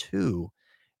consent to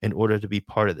in order to be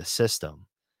part of the system.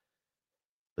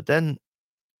 But then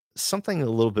something a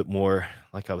little bit more,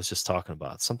 like I was just talking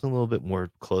about, something a little bit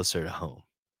more closer to home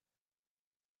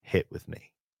hit with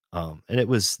me. And it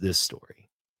was this story.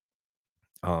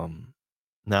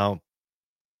 Now,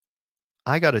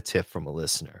 I got a tip from a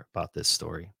listener about this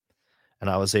story, and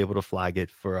I was able to flag it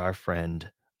for our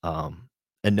friend.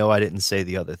 And no, I didn't say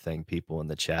the other thing, people in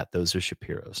the chat. Those are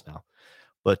Shapiro's now.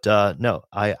 But no,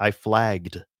 I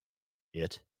flagged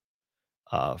it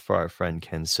for our friend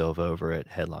Ken Silva over at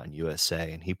Headline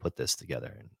USA, and he put this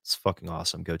together, and it's fucking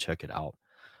awesome. Go check it out.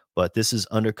 But this is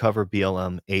undercover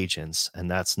BLM agents, and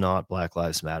that's not Black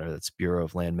Lives Matter. That's Bureau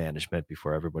of Land Management,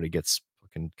 before everybody gets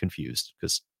fucking confused,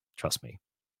 because trust me,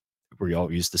 we're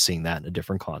all used to seeing that in a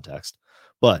different context.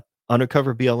 But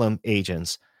undercover BLM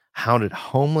agents hounded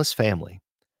homeless family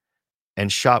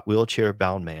and shot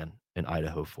wheelchair-bound man in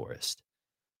Idaho forest.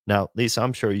 Now, Lisa,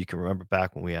 I'm sure you can remember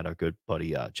back when we had our good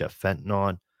buddy Jeff Fenton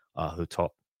on, who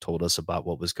told us about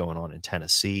what was going on in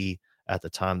Tennessee. At the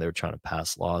time, they were trying to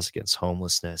pass laws against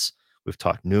homelessness. We've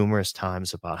talked numerous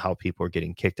times about how people are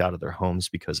getting kicked out of their homes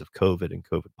because of COVID and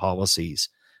COVID policies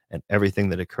and everything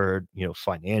that occurred,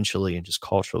 financially and just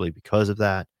culturally because of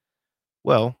that.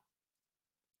 Well,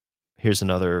 here's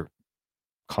another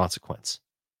consequence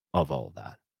of all of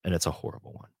that, and it's a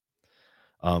horrible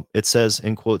one. It says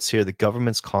in quotes here, the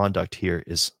government's conduct here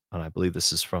is, and I believe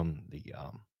this is from the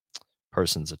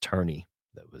person's attorney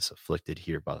that was afflicted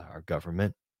here by our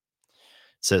government.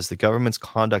 It says the government's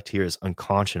conduct here is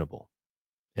unconscionable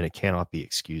and it cannot be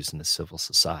excused in a civil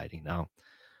society. Now,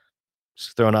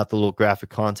 just throwing out the little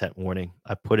graphic content warning.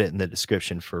 I put it in the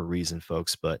description for a reason,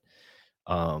 folks, but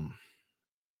there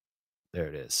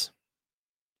it is.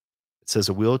 It says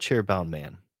a wheelchair-bound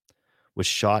man was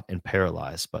shot and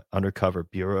paralyzed by undercover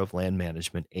Bureau of Land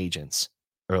Management agents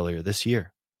earlier this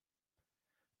year.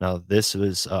 Now, this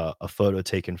was a photo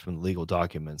taken from the legal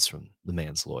documents from the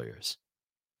man's lawyers.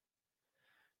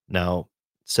 Now,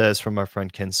 it says from our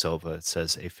friend Ken Silva, it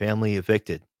says a family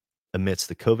evicted amidst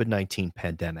the COVID-19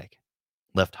 pandemic,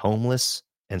 left homeless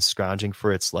and scrounging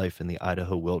for its life in the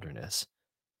Idaho wilderness,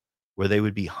 where they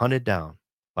would be hunted down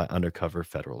by undercover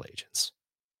federal agents.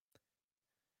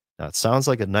 Now, it sounds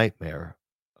like a nightmare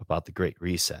about the Great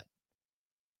Reset.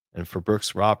 And for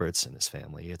Brooks Roberts and his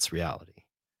family, it's reality.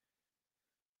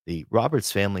 The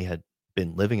Roberts family had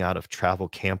been living out of travel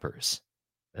campers.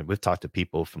 And we've talked to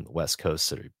people from the West Coast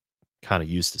that are kind of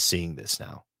used to seeing this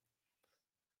now.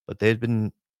 But they had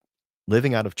been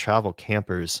living out of travel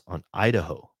campers on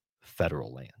Idaho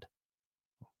federal land.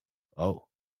 Oh,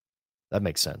 that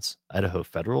makes sense. Idaho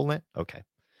federal land? Okay.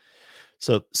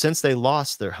 So since they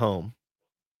lost their home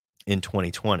in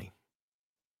 2020,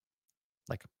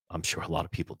 like I'm sure a lot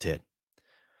of people did.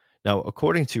 Now,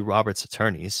 according to Roberts'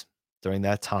 attorneys, during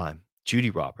that time, Judy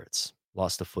Roberts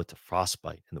lost a foot to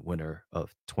frostbite in the winter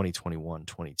of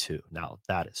 2021-22. Now,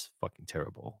 that is fucking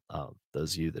terrible.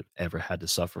 Those of you that have ever had to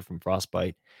suffer from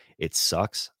frostbite, it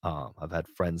sucks. I've had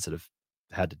friends that have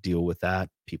had to deal with that.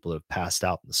 People that have passed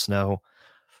out in the snow.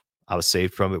 I was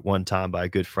saved from it one time by a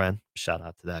good friend. Shout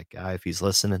out to that guy if he's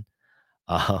listening.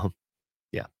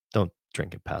 Yeah, don't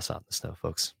drink and pass out in the snow,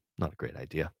 folks. Not a great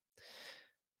idea.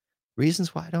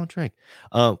 Reasons why I don't drink.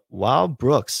 While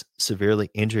Brooks severely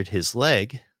injured his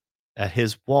leg at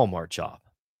his Walmart job.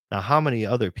 Now, how many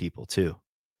other people, too,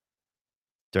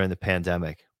 during the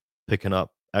pandemic, picking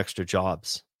up extra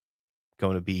jobs,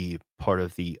 going to be part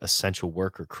of the essential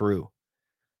worker crew?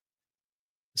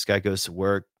 This guy goes to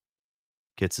work,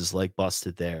 gets his leg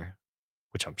busted there,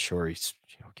 which I'm sure he's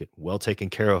getting well taken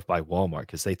care of by Walmart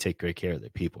because they take great care of their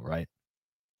people, right?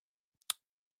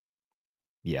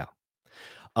 Yeah.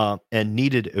 And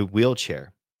needed a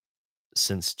wheelchair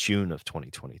since June of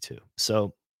 2022.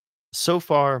 So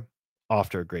far, off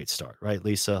to a great start, right,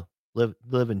 Lisa?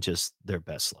 Living just their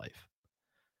best life.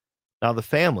 Now, the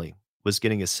family was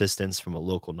getting assistance from a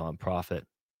local nonprofit.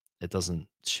 It doesn't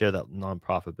share that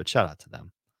nonprofit, but shout out to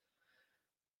them.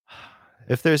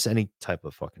 If there's any type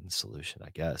of fucking solution, I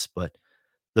guess. But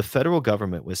the federal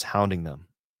government was hounding them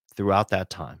throughout that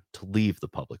time to leave the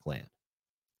public land.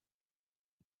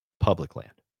 Public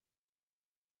land.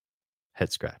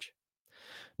 Head scratch.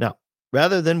 Now,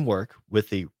 rather than work with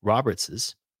the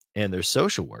Robertses and their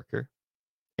social worker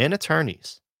and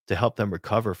attorneys to help them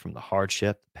recover from the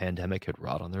hardship the pandemic had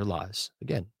wrought on their lives,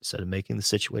 again, instead of making the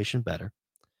situation better,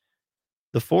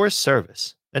 the Forest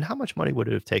Service, and how much money would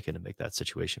it have taken to make that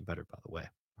situation better, by the way?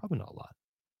 Probably not a lot.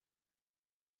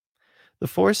 The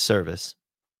Forest Service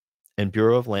and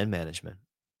Bureau of Land Management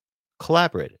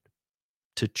collaborated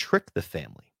to trick the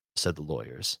family, said the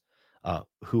lawyers,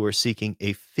 who are seeking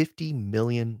a $50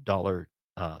 million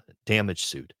damage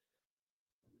suit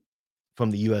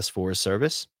from the U.S. Forest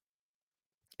Service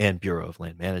and Bureau of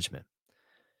Land Management.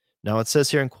 Now, it says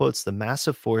here in quotes, the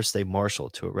massive force they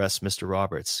marshaled to arrest Mr.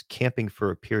 Roberts, camping for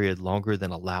a period longer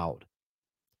than allowed,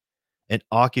 and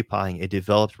occupying a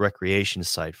developed recreation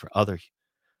site for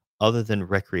other than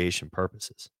recreation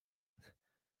purposes,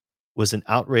 was an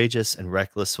outrageous and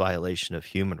reckless violation of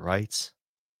human rights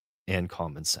and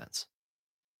common sense.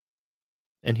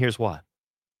 And here's why.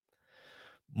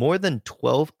 More than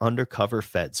 12 undercover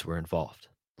feds were involved,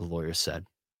 the lawyer said.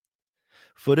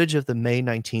 Footage of the May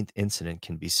 19th incident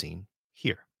can be seen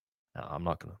here. Now, I'm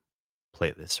not going to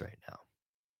play this right now,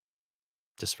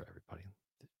 just for everybody.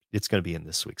 It's going to be in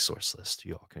this week's source list.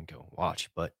 You all can go and watch.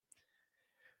 But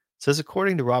it says,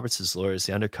 according to Roberts' lawyers,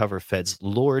 the undercover feds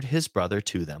lured his brother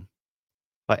to them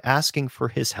by asking for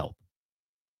his help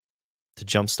to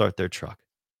jumpstart their truck.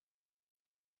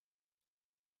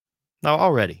 Now,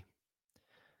 already,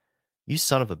 you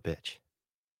son of a bitch,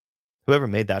 whoever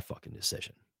made that fucking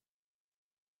decision.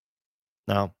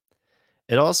 Now,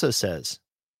 it also says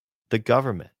the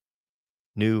government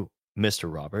knew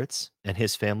Mr. Roberts and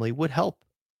his family would help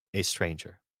a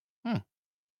stranger.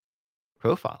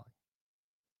 Profiling.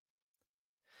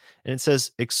 And it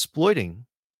says, exploiting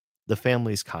the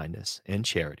family's kindness and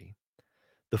charity,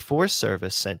 the Forest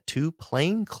Service sent 2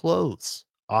 plainclothes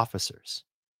officers,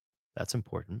 that's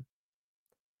important,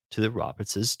 to the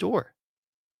Roberts' door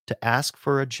to ask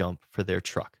for a jump for their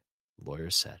truck,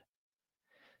 lawyers said.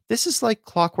 This is like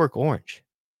Clockwork Orange.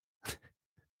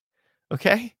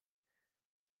 Okay?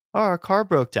 Oh, our car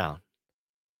broke down.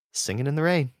 Singing in the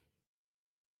rain.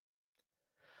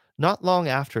 Not long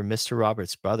after Mr.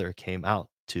 Roberts' brother came out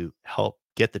to help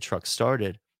get the truck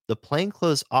started, the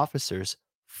plainclothes officers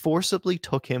forcibly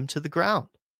took him to the ground.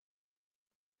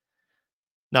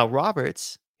 Now,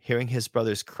 Roberts, hearing his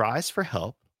brother's cries for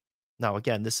help, now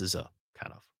again, this is a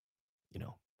kind of,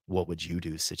 what would you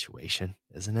do situation,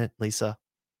 isn't it, Lisa?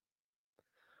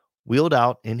 Wheeled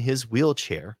out in his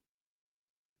wheelchair,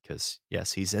 because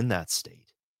yes, he's in that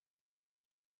state,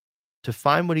 to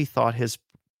find what he thought his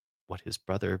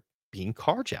brother being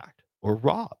carjacked or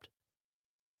robbed,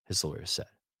 his lawyer said.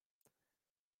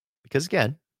 Because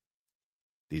again,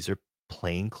 these are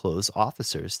plainclothes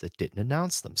officers that didn't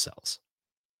announce themselves.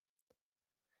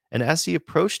 And as he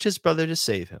approached his brother to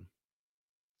save him,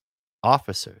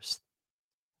 officers,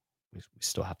 we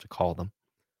still have to call them,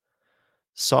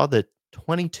 saw the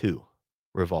 .22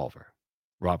 revolver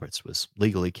Roberts was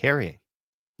legally carrying.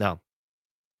 Now,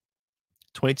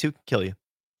 22 can kill you.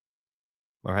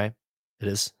 All right? It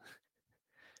is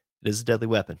a deadly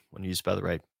weapon when used by the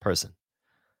right person.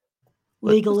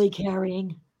 Legally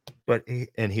carrying. But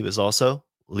he was also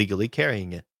legally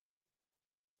carrying it.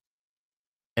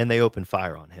 And they opened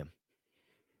fire on him.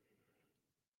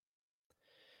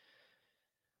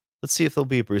 Let's see if there'll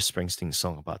be a Bruce Springsteen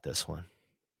song about this one.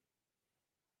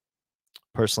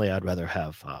 Personally, I'd rather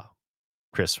have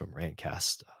Chris from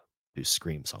Randcast do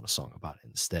screams on a song about it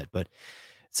instead. But it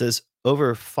says,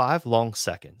 over 5 long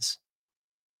seconds,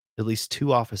 at least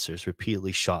 2 officers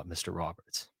repeatedly shot Mr.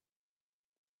 Roberts.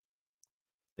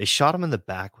 They shot him in the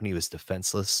back when he was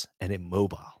defenseless and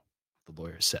immobile, the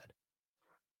lawyer said.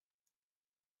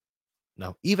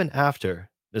 Now, even after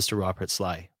Mr. Roberts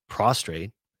lay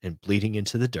prostrate and bleeding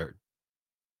into the dirt,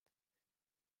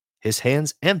 his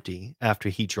hands empty after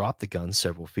he dropped the gun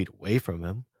several feet away from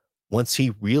him, once he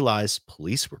realized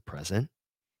police were present,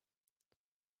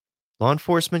 law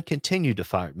enforcement continued to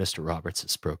fire at Mr.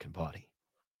 Roberts' broken body.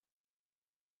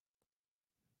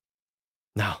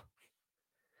 Now,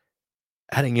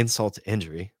 adding insult to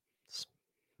injury,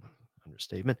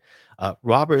 understatement,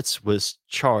 Roberts was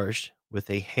charged with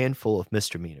a handful of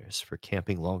misdemeanors for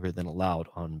camping longer than allowed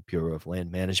on Bureau of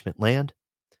Land Management land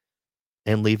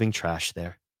and leaving trash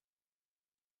there.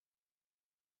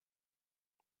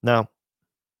 Now,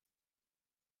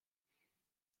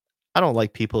 I don't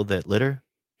like people that litter.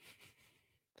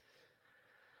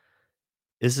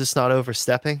 Is this not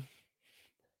overstepping?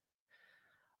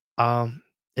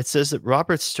 It says that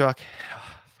Roberts struck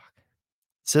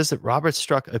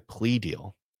a plea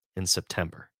deal in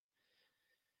September.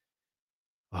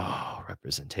 Oh,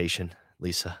 representation,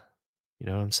 Lisa. You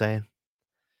know what I'm saying?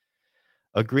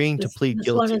 Agreeing to plead This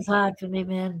guilty. one is hard for me,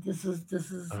 man. This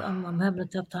is. I'm having a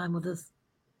tough time with this.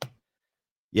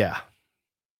 Yeah.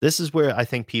 This is where I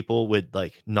think people would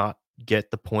not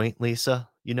get the point, Lisa,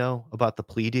 about the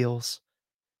plea deals.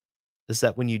 Is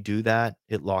that when you do that,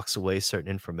 it locks away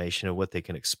certain information of what they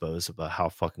can expose about how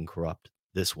fucking corrupt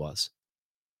this was.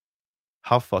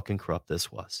 How fucking corrupt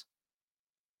this was.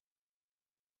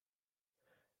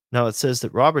 Now, it says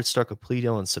that Roberts struck a plea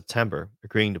deal in September,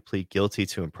 agreeing to plead guilty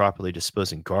to improperly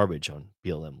disposing garbage on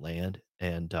BLM land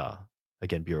and,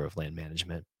 again, Bureau of Land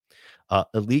Management,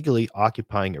 illegally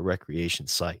occupying a recreation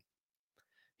site.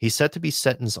 He's set to be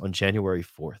sentenced on January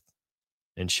 4th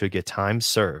and should get time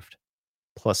served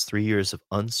plus 3 years of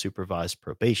unsupervised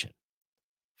probation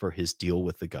for his deal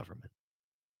with the government.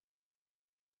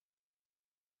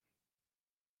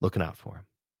 Looking out for him.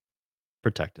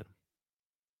 Protecting him.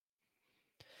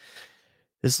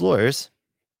 His lawyers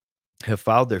have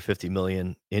filed their $50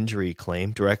 million injury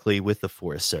claim directly with the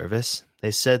Forest Service.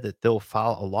 They said that they'll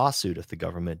file a lawsuit if the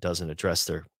government doesn't address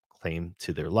their claim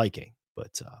to their liking.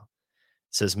 But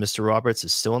says Mr. Roberts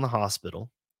is still in the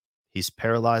hospital. He's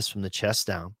paralyzed from the chest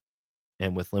down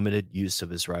and with limited use of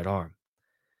his right arm.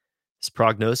 His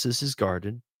prognosis is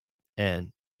guarded,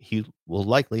 and he will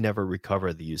likely never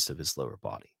recover the use of his lower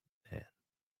body,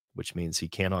 which means he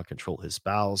cannot control his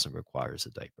bowels and requires a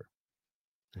diaper.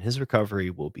 And his recovery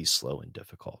will be slow and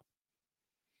difficult.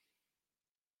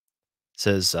 It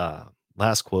says,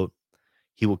 last quote,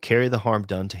 he will carry the harm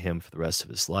done to him for the rest of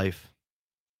his life.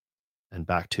 And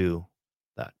back to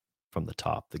that from the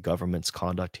top, the government's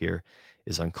conduct here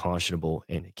is unconscionable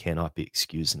and it cannot be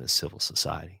excused in a civil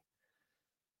society.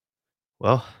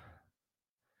 Well,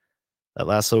 that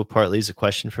last little part leaves a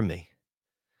question for me.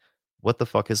 What the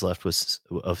fuck is left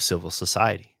of civil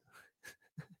society?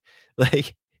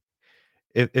 Like,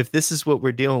 if this is what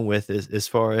we're dealing with as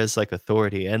far as like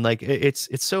authority, and like it's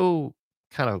so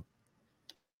kind of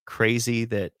crazy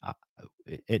that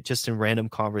it just in random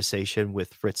conversation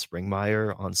with Fritz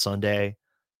Springmeier on Sunday,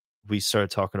 we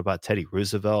started talking about Teddy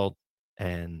Roosevelt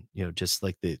and, you know, just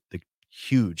like the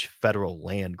huge federal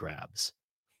land grabs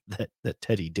that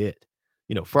Teddy did,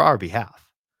 you know, for our behalf.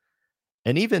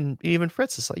 And even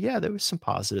Fritz is like, yeah, there was some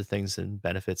positive things and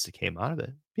benefits that came out of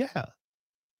it. Yeah.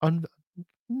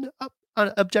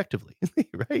 Objectively,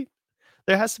 right?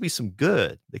 There has to be some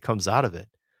good that comes out of it.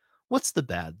 What's the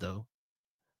bad, though?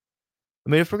 I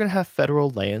mean, if we're going to have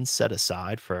federal land set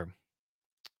aside for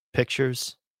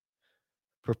pictures,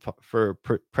 for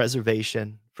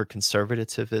preservation, for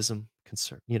conservatism,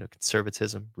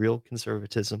 conservatism, real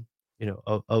conservatism, you know,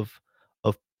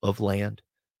 of land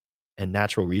and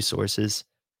natural resources,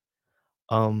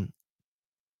 does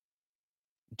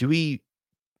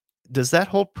that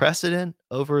hold precedent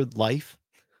over life?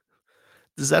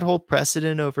 Does that hold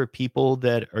precedent over people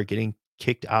that are getting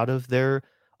kicked out of their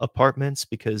apartments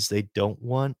because they don't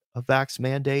want a vax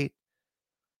mandate?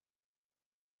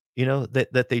 You know,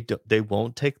 that they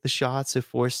won't take the shots if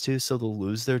forced to, so they'll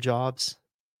lose their jobs.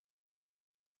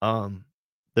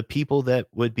 The people that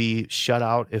would be shut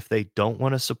out if they don't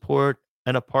want to support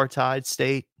an apartheid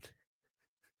state,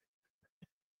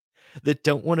 that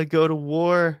don't want to go to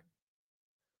war.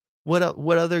 What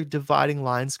other dividing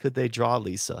lines could they draw,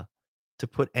 Lisa, to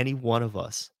put any one of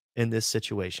us in this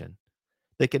situation?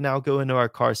 They can now go into our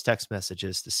car's text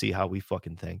messages to see how we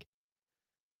fucking think.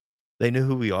 They know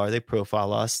who we are. They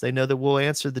profile us. They know that we'll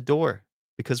answer the door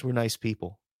because we're nice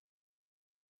people.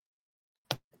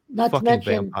 Not to Fucking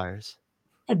mention vampires.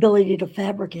 ability to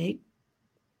fabricate.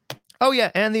 Oh,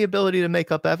 yeah, and the ability to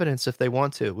make up evidence if they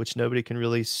want to, which nobody can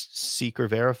really seek or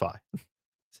verify.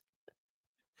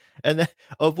 And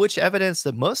of which evidence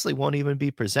that mostly won't even be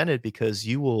presented because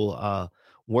you will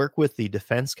work with the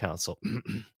defense counsel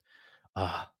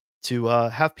to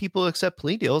have people accept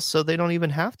plea deals so they don't even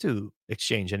have to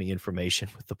exchange any information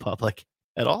with the public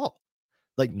at all.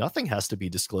 Like, nothing has to be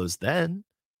disclosed then.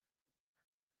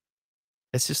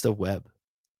 It's just a web.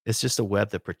 It's just a web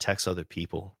that protects other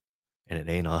people, and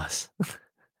it ain't us.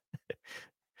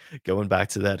 Going back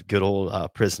to that good old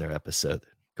prisoner episode that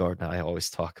Gard and I always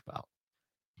talk about.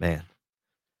 Man,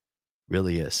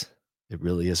 really is. It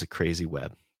really is a crazy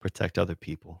web. Protect other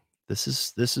people. This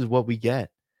is what we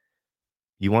get.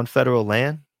 You want federal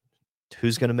land?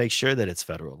 Who's going to make sure that it's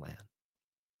federal land?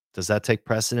 Does that take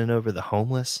precedent over the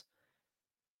homeless?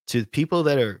 To people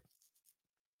that are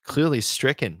clearly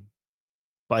stricken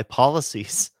by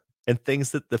policies and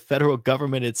things that the federal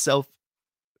government itself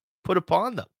put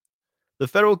upon them. The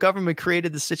federal government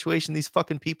created the situation these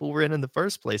fucking people were in the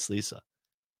first place, Lisa.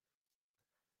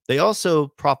 They also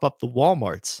prop up the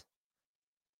Walmarts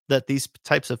that these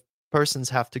types of persons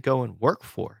have to go and work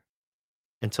for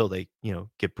until they, you know,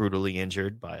 get brutally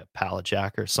injured by a pallet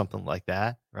jack or something like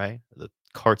that, right? The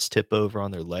carts tip over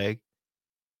on their leg.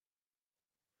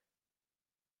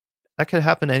 That could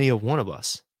happen to any of one of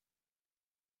us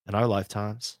in our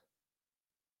lifetimes.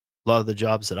 A lot of the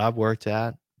jobs that I've worked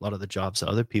at, a lot of the jobs that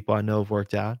other people I know have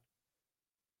worked at.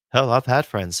 Hell, I've had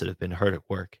friends that have been hurt at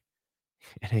work.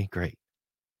 It ain't great.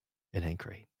 It ain't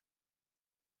great.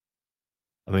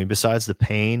 I mean, besides the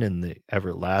pain and the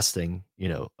everlasting, you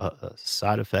know,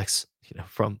 side effects, you know,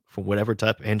 from whatever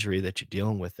type of injury that you're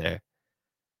dealing with there,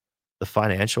 the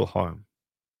financial harm,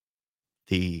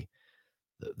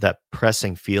 that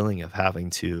pressing feeling of having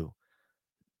to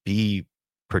be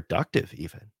productive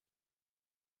even,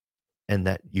 and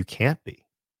that you can't be.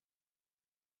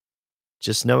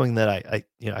 Just knowing that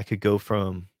I could go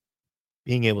from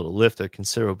being able to lift a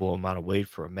considerable amount of weight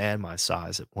for a man my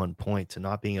size at one point to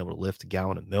not being able to lift a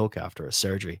gallon of milk after a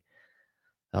surgery.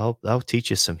 That'll teach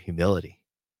you some humility.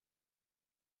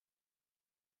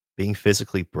 Being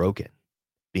physically broken,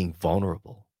 being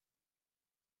vulnerable.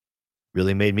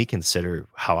 really made me consider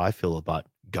how I feel about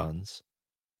guns.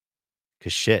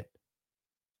 Cause shit,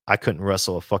 I couldn't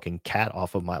wrestle a fucking cat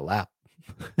off of my lap,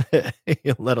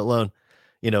 let alone,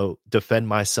 defend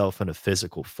myself in a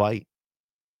physical fight.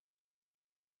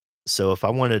 So if I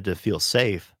wanted to feel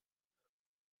safe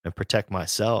and protect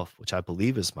myself, which I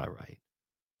believe is my right,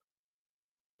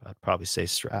 I'd probably say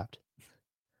strapped.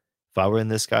 If I were in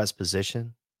this guy's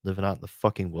position, living out in the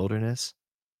fucking wilderness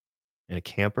in a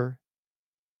camper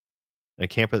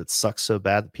that sucks so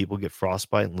bad that people get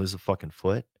frostbite and lose a fucking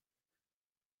foot,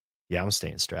 yeah, I'm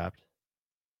staying strapped.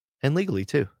 And legally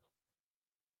too.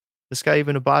 This guy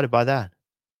even abided by that.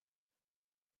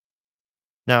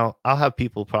 Now, I'll have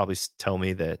people probably tell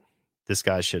me that this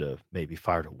guy should have maybe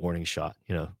fired a warning shot,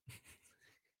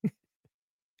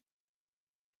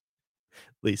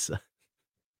 Lisa.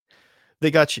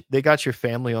 They got your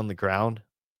family on the ground.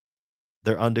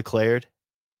 They're undeclared.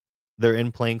 They're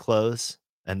in plain clothes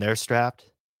and they're strapped.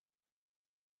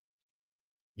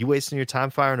 You wasting your time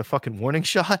firing a fucking warning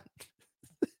shot?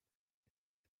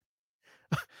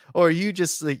 Or are you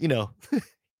just like,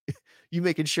 you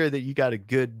making sure that you got a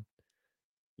good,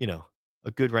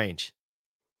 a good range,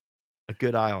 a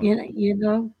good eye on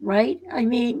them? Right? I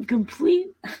mean, complete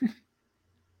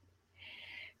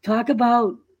talk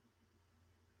about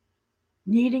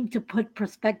needing to put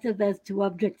perspective as to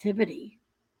objectivity.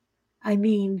 I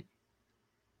mean,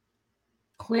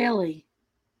 clearly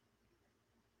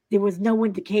there was no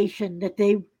indication that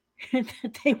they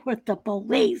that they were the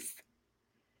police.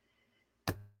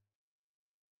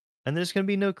 And there's going to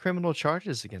be no criminal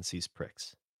charges against these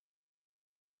pricks.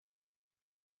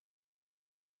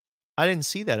 I didn't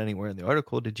see that anywhere in the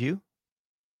article. Did you?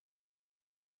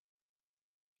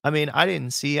 I mean, I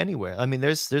didn't see anywhere. I mean,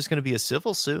 there's going to be a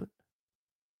civil suit.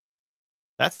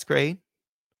 That's great.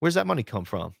 Where's that money come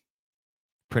from?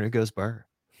 Printer goes burr.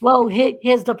 Well,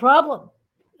 here's the problem,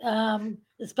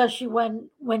 especially when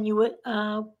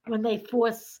they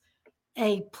force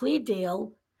a plea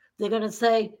deal, they're going to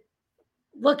say,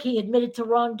 "Look, he admitted to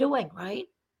wrongdoing," right?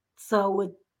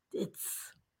 So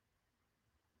it's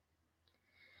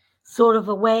sort of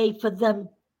a way for them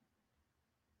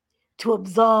to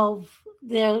absolve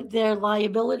their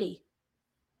liability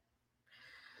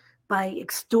by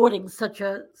extorting such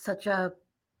a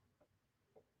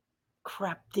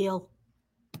crap deal.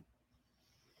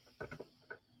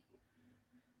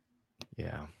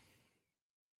 Yeah.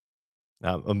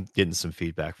 I'm getting some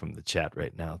feedback from the chat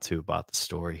right now too about the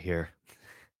story here.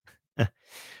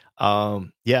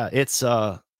 Yeah,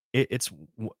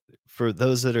 for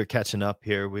those that are catching up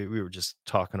here, we were just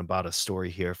talking about a story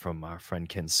here from our friend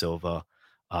Ken Silva.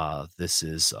 This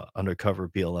is undercover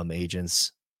BLM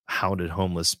agents hounded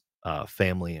homeless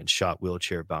family and shot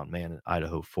wheelchair bound man in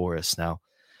Idaho forest. Now,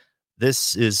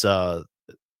 this is a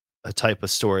type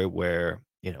of story where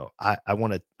I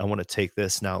want to take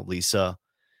this now, Lisa,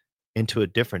 into a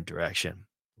different direction.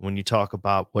 When you talk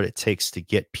about what it takes to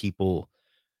get people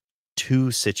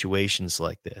to situations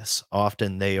like this,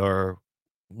 often they are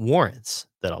warrants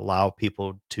that allow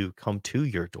people to come to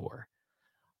your door.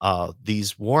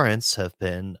 These warrants have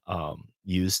been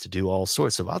used to do all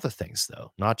sorts of other things,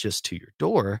 though, not just to your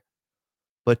door,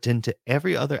 but into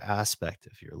every other aspect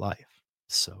of your life.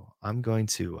 So I'm going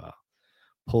to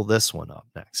pull this one up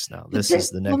next. Now, this is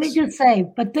the Let me next. just say,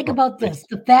 but think Oh, about please. this: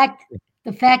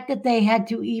 the fact that they had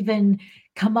to even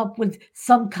come up with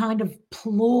some kind of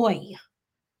ploy,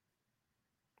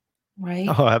 right?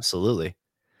 Oh, absolutely.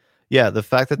 Yeah, the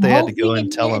fact that The they had to whole go thing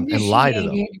and tell them and lie to them.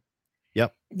 initiated.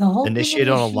 Yep. The whole thing Initiated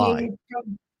on a lie. initiated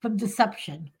from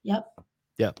deception. Yep.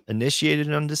 Yep.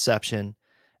 Initiated on deception.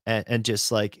 And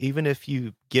just like, even if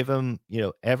you give them,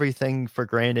 everything for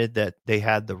granted that they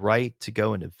had the right to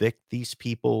go and evict these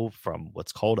people from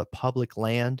what's called a public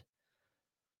land,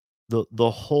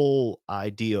 the whole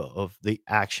idea of the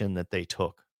action that they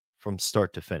took from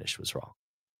start to finish was wrong.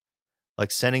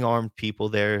 Like sending armed people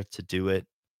there to do it,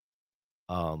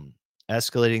 um,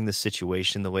 escalating the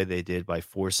situation the way they did by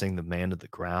forcing the man to the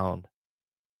ground.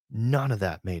 None of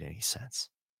that made any sense.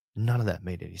 None of that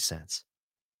made any sense.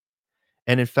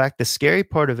 And in fact, the scary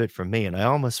part of it for me, and I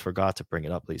almost forgot to bring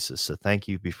it up, Lisa. So thank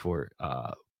you before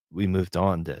we moved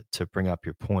on to bring up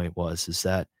your point is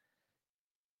that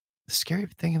the scary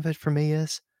thing of it for me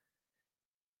is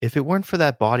if it weren't for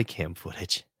that body cam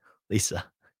footage, Lisa,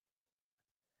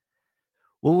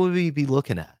 what would we be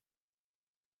looking at?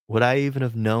 Would I even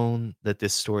have known that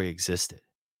this story existed?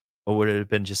 Or would it have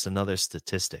been just another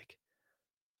statistic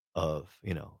of,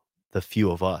 the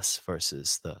few of us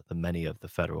versus the many of the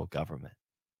federal government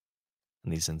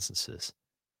in these instances?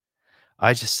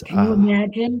 I just, Can you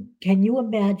imagine? Can you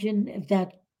imagine if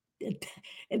that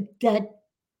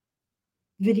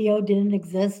video didn't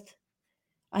exist.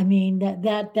 I mean,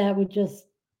 that would just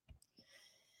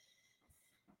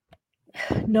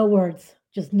no words,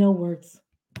 just no words.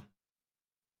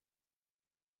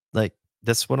 Like,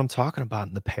 that's what I'm talking about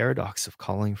in the paradox of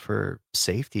calling for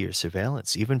safety or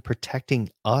surveillance, even protecting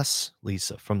us,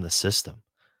 Lisa, from the system.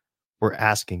 We're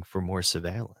asking for more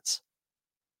surveillance.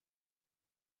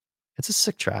 It's a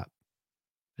sick trap.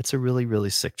 It's a really,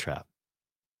 really sick trap.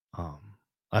 Um,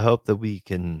 I hope that we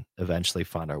can eventually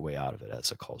find our way out of it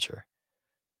as a culture.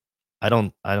 I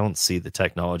don't see the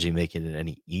technology making it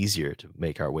any easier to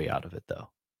make our way out of it though.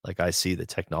 Like I see the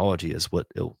technology as what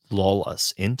will lull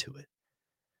us into it.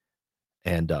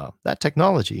 And that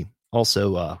technology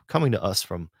also coming to us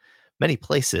from many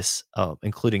places,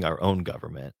 including our own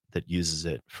government that uses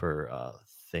it for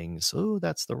things. Oh,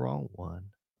 that's the wrong one.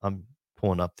 I'm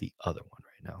pulling up the other one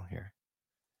right now here.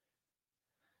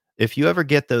 If you ever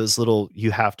get those little, you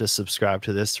have to subscribe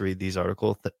to this to read these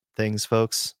article things,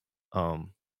 folks.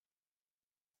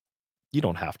 You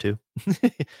don't have to.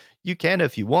 You can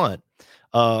if you want.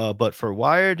 But for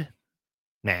Wired,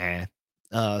 nah.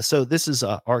 So this is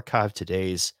archive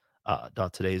today's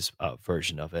not today's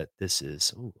version of it. This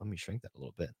is let me shrink that a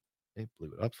little bit. They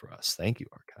blew it up for us. Thank you,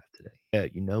 archive today. Yeah,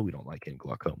 you know we don't like in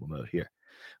glaucoma mode here.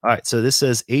 All right, so this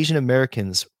says Asian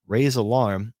Americans raise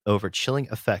alarm over chilling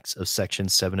effects of Section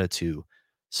 702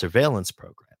 surveillance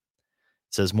program.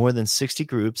 It says more than 60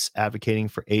 groups advocating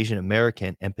for Asian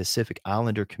American and Pacific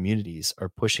Islander communities are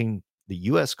pushing the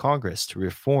U.S. Congress to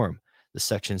reform the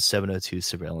Section 702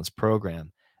 surveillance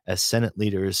program as Senate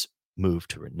leaders move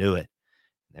to renew it.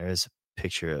 There is a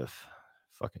picture of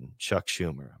fucking Chuck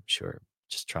Schumer, I'm sure,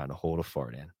 just trying to hold a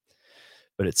fart in.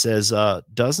 But it says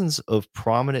dozens of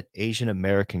prominent Asian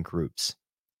American groups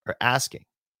are asking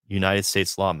United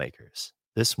States lawmakers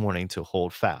this morning to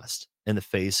hold fast in the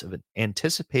face of an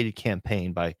anticipated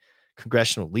campaign by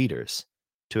congressional leaders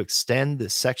to extend the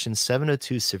Section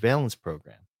 702 surveillance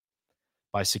program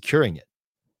by securing it,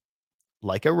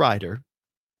 like a rider,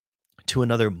 to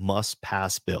another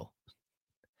must-pass bill.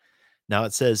 Now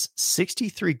it says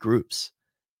 63 groups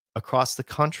across the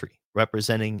country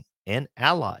representing and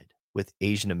allied with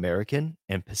Asian American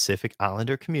and Pacific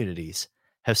Islander communities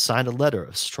have signed a letter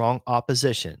of strong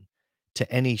opposition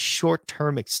to any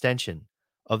short-term extension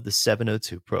of the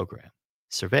 702 program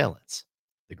surveillance,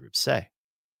 the groups say.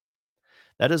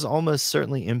 That is almost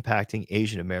certainly impacting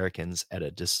Asian Americans at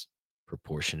a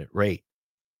disproportionate rate.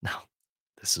 Now,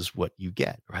 this is what you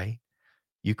get, right?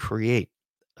 You create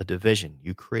a division,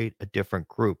 you create a different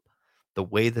group. The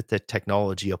way that the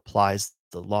technology applies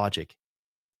the logic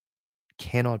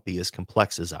cannot be as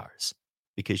complex as ours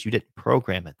because you didn't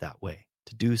program it that way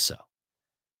to do so.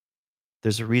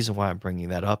 There's a reason why I'm bringing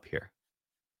that up here.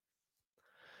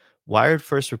 Wired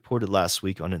first reported last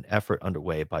week on an effort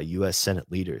underway by U.S.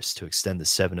 Senate leaders to extend the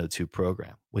 702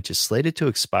 program, which is slated to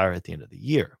expire at the end of the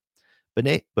year,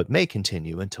 but may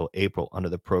continue until April under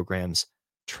the program's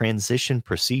transition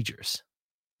procedures.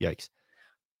 Yikes.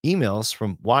 Emails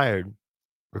from Wired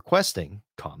requesting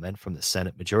comment from the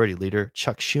Senate Majority Leader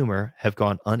Chuck Schumer have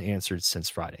gone unanswered since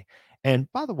Friday.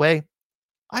 And by the way,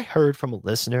 I heard from a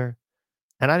listener,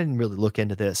 and I didn't really look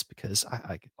into this because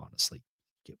I could honestly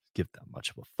give that much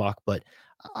of a fuck, but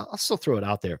I'll still throw it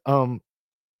out there. I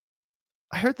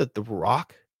heard that The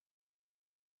Rock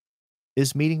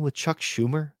is meeting with Chuck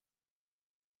Schumer.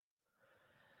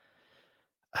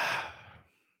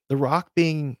 The Rock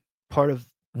being part of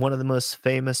one of the most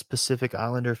famous Pacific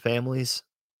Islander families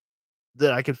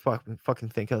that I could fucking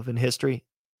think of in history.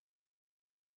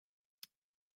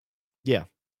 Yeah,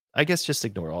 I guess just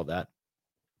ignore all that.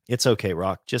 It's okay,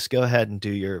 Rock. Just go ahead and do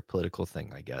your political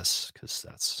thing, I guess, because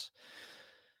that's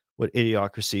what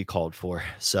idiocracy called for.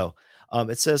 So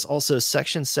it says also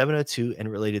Section 702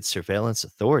 and related surveillance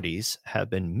authorities have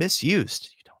been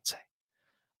misused, you don't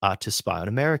say, to spy on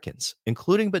Americans,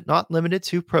 including but not limited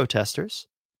to protesters,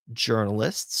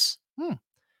 journalists,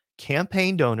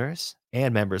 campaign donors,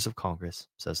 and members of Congress,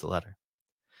 says the letter.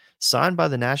 Signed by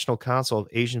the National Council of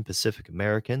Asian Pacific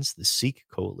Americans, the Sikh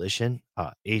Coalition,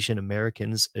 Asian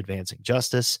Americans Advancing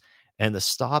Justice, and the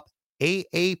Stop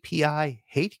AAPI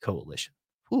Hate Coalition,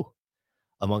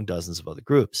 among dozens of other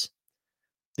groups.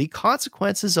 The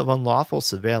consequences of unlawful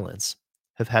surveillance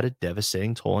have had a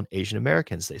devastating toll on Asian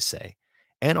Americans, they say,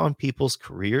 and on people's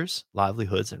careers,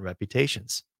 livelihoods, and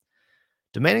reputations.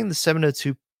 Demanding the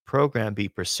 702 program be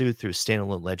pursued through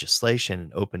standalone legislation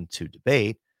and open to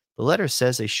debate, the letter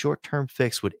says a short-term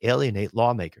fix would alienate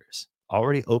lawmakers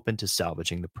already open to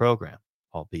salvaging the program,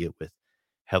 albeit with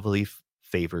heavily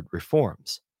favored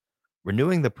reforms.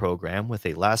 Renewing the program with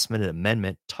a last-minute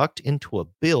amendment tucked into a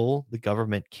bill the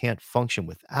government can't function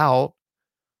without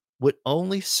would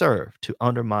only serve to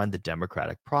undermine the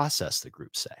democratic process, the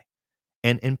group say,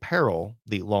 and imperil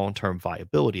the long-term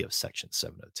viability of Section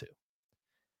 702.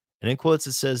 And in quotes,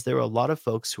 it says, there are a lot of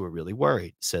folks who are really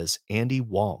worried, says Andy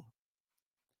Wong.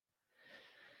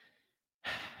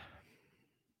 They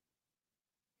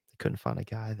couldn't find a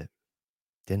guy that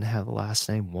didn't have the last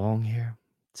name Wong here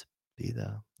to be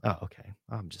the... Oh, okay.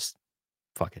 I'm just...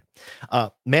 Fuck it.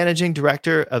 Managing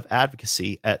Director of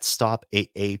Advocacy at Stop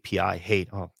API Hate.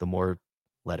 Oh, the more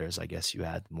letters I guess you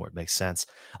add, the more it makes sense.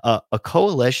 A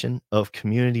coalition of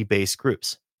community-based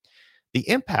groups. The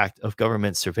impact of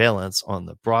government surveillance on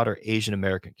the broader Asian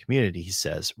American community, he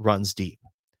says, runs deep.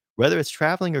 Whether it's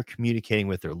traveling or communicating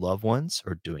with their loved ones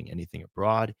or doing anything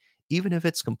abroad, even if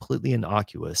it's completely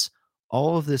innocuous,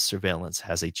 all of this surveillance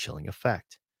has a chilling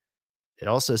effect. It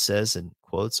also says, in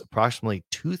quotes, approximately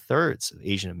 2/3 of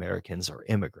Asian Americans are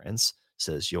immigrants,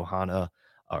 says Joanna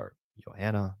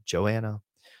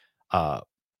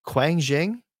Quang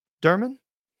Jing Derman,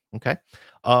 okay,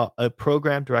 a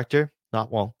program director,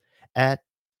 not Wong, at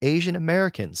Asian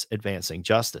Americans Advancing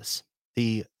Justice,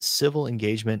 the civil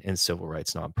engagement and civil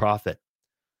rights nonprofit.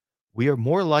 We are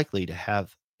more likely to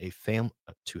have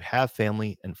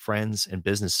family and friends and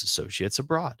business associates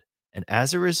abroad. And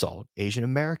as a result, Asian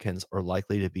Americans are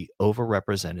likely to be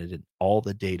overrepresented in all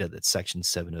the data that Section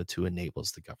 702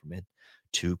 enables the government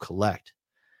to collect.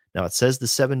 Now, it says the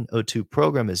 702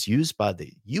 program is used by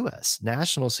the U.S.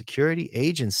 National Security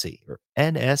Agency, or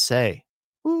NSA,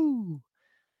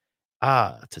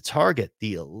 to target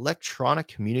the electronic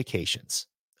communications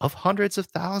of hundreds of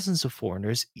thousands of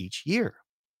foreigners each year.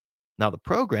 Now, the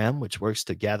program, which works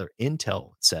to gather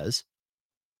intel, it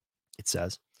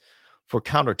says, for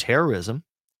counterterrorism,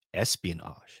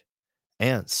 espionage,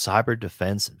 and cyber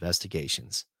defense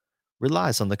investigations,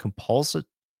 relies on the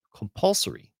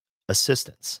compulsory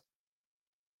assistance.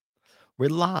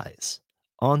 Relies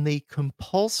on the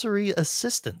compulsory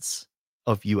assistance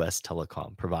of U.S.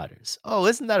 telecom providers. Oh,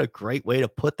 isn't that a great way to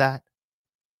put that?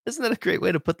 Isn't that a great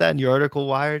way to put that in your article,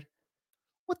 Wired?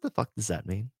 What the fuck does that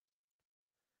mean?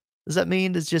 Does that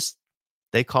mean it's just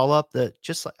they call up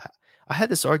just like I had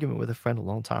this argument with a friend a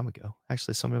long time ago.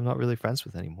 Actually, someone I'm not really friends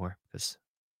with anymore because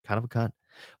kind of a cunt.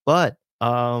 But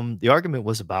the argument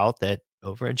was about that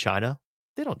over in China,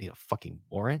 they don't need a fucking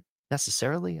warrant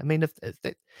necessarily. I mean,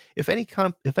 if any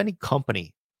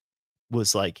company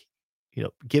was like,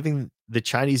 giving the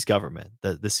Chinese government,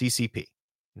 the CCP,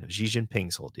 Xi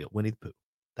Jinping's whole deal, Winnie the Pooh,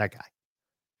 that guy,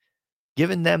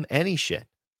 giving them any shit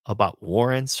about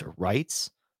warrants or rights,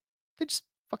 they just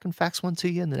fucking fax one to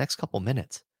you in the next couple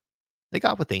minutes. They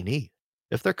got what they need.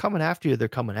 If they're coming after you, they're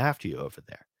coming after you over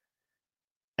there.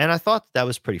 And I thought that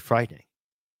was pretty frightening,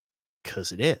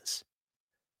 because it is.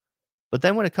 But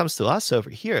then when it comes to us over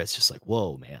here, it's just like,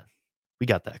 whoa, man, we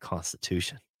got that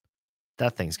Constitution.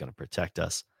 That thing's going to protect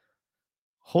us.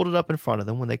 Hold it up in front of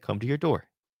them when they come to your door.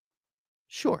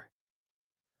 Sure.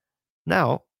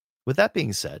 Now, with that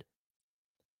being said,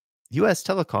 U.S.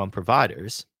 telecom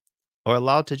providers are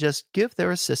allowed to just give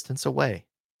their assistance away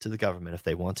to the government if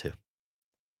they want to.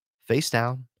 Face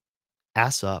down,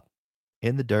 ass up,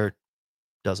 in the dirt,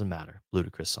 doesn't matter.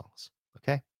 Ludicrous songs.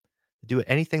 Okay? They do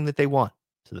anything that they want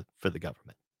for the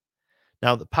government.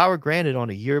 Now, the power granted on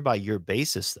a year-by-year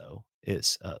basis, though,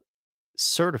 is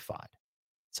certified,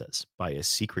 it says, by a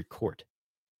secret court.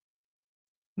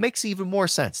 Makes even more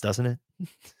sense, doesn't it?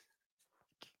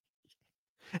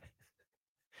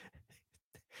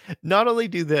 Not only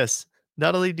do this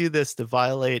to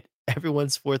violate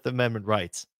everyone's Fourth Amendment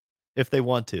rights, if they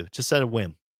want to, just at a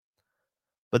whim.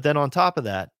 But then on top of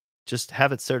that, just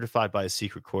have it certified by a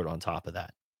secret court on top of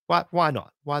that. Why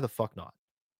not? Why the fuck not?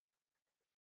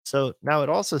 So now it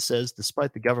also says,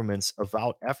 despite the government's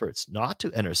avowed efforts not to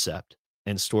intercept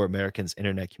and store Americans'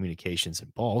 internet communications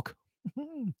in bulk,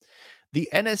 the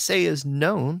NSA is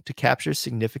known to capture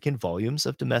significant volumes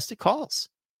of domestic calls,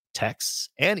 texts,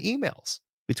 and emails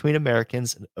between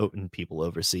Americans and people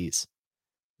overseas.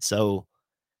 So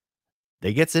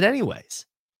they gets it anyways.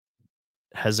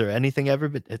 Has there anything ever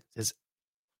been, if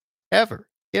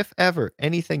ever,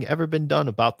 anything ever been done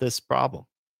about this problem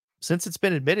since it's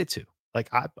been admitted to? Like,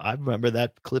 I remember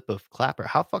that clip of Clapper.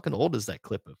 How fucking old is that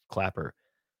clip of Clapper?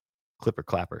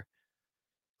 Clapper.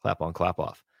 Clap on, clap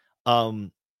off.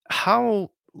 How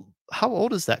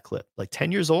old is that clip? Like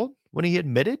 10 years old when he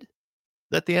admitted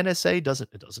that the NSA doesn't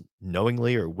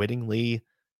knowingly or wittingly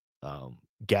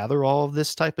gather all of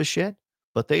this type of shit,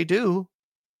 but they do.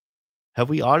 Have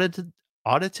we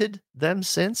audited them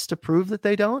since to prove that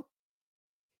they don't?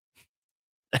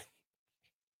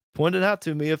 Point it out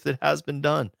to me if it has been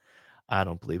done. I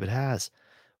don't believe it has.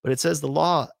 But it says the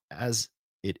law as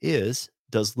it is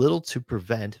does little to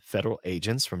prevent federal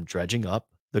agents from dredging up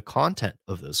the content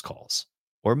of those calls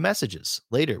or messages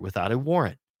later without a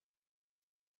warrant.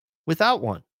 Without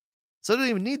one. So they don't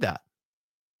even need that.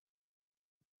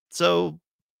 So,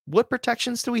 what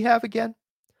protections do we have again?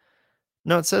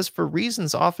 No, it says for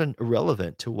reasons often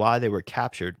irrelevant to why they were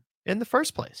captured in the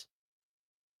first place.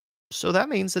 So that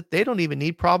means that they don't even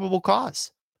need probable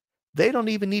cause. They don't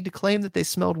even need to claim that they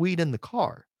smelled weed in the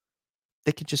car.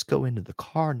 They can just go into the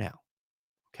car now.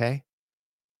 Okay?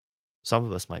 Some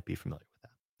of us might be familiar with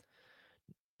that.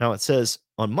 Now, it says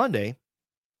on Monday,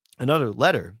 another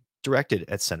letter directed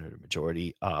at Senator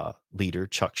Majority Leader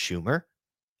Chuck Schumer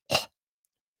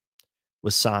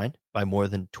was signed by more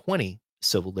than 20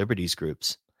 civil liberties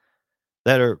groups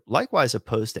that are likewise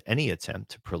opposed to any attempt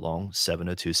to prolong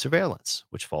 702 surveillance,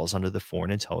 which falls under the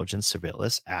Foreign Intelligence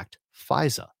Surveillance Act,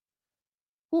 FISA.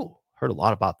 Ooh, heard a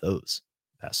lot about those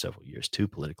the past several years too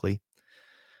politically.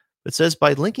 It says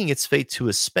by linking its fate to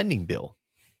a spending bill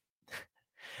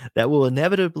that will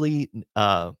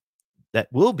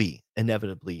be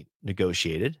inevitably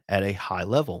negotiated at a high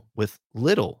level with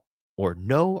little or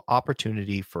no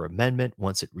opportunity for amendment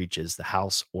once it reaches the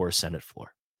House or Senate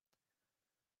floor.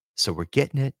 So we're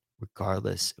getting it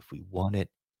regardless if we want it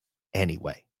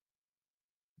anyway.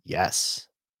 Yes.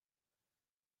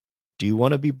 Do you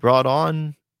want to be brought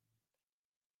on?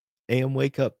 AM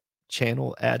Wake Up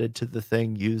channel added to the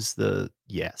thing. Use the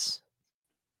yes.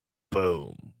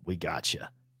 Boom. We got you.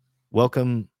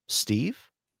 Welcome, Steve.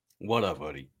 What up,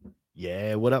 buddy?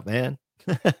 Yeah, what up, man?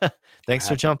 Thanks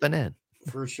for jumping in.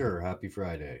 For sure. Happy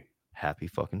Friday. Happy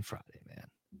fucking Friday, man.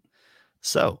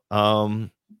 So,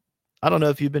 I don't know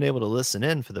if you've been able to listen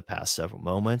in for the past several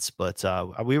moments, but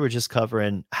we were just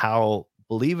covering how,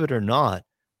 believe it or not,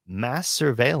 mass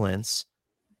surveillance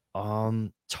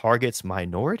targets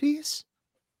minorities.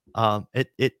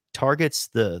 It targets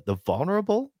the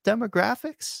vulnerable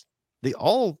demographics, the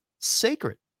all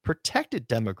sacred, protected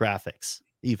demographics,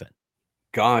 even.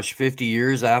 Gosh, 50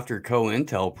 years after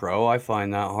COINTELPRO, I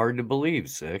find that hard to believe,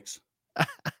 Six.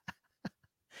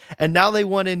 And now they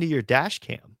want into your dash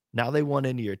cam. Now they want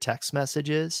into your text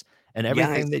messages and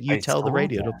everything that you tell the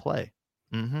radio to play.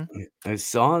 Mm-hmm. I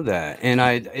saw that, and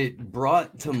it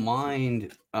brought to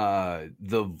mind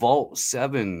the Vault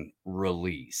 7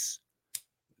 release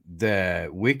that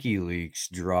WikiLeaks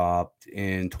dropped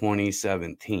in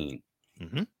 2017,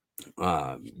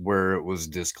 where it was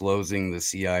disclosing the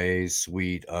CIA's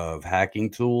suite of hacking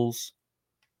tools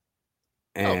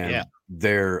and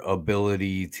their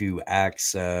ability to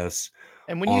access.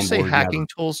 And when you say hacking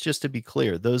tools, just to be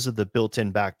clear, those are the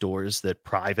built-in backdoors that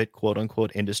private quote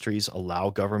unquote industries allow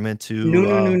government to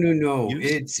No.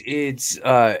 use? It's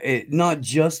not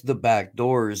just the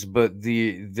backdoors, but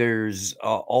there's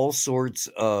all sorts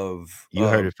of You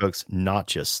heard it, folks, not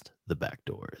just the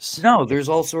backdoors. No, there's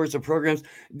all sorts of programs.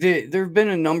 There have been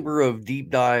a number of deep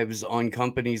dives on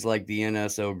companies like the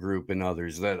NSO Group and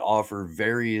others that offer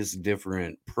various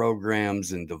different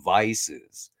programs and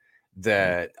devices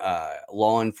that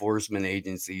law enforcement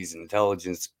agencies,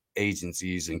 intelligence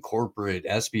agencies, and corporate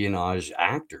espionage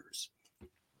actors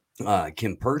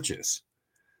can purchase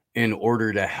in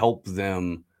order to help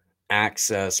them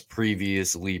access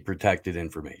previously protected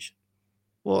information.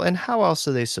 Well, and how else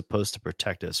are they supposed to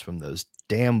protect us from those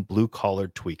damn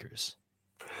blue-collared tweakers?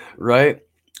 Right?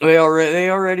 They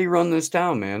already run this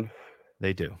town, man.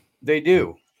 They do. They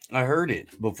do. I heard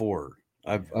it before.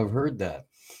 I've heard that.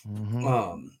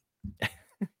 Mm-hmm.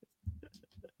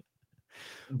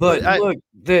 But look,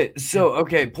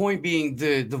 point being,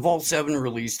 the Vault 7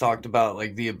 release talked about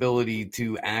like the ability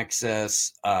to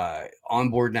access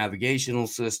onboard navigational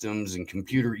systems and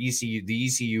computer ECU, the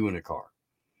ECU in a car.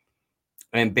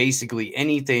 And basically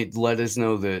anything, let us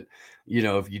know that,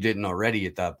 if you didn't already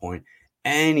at that point,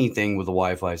 anything with a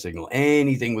Wi-Fi signal,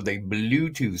 anything with a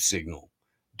Bluetooth signal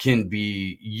can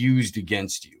be used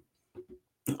against you.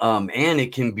 And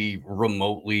it can be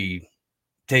remotely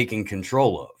taken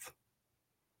control of.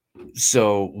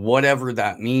 So whatever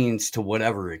that means, to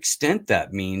whatever extent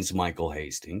that means, Michael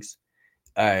Hastings,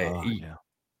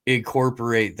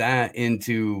 incorporate that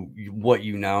into what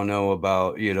you now know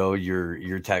about,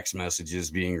 your text messages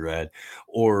being read,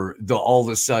 or all of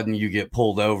a sudden you get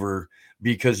pulled over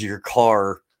because your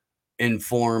car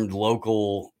informed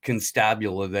local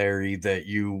constabulary that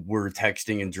you were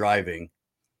texting and driving.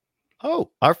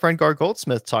 Oh, our friend Gar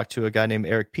Goldsmith talked to a guy named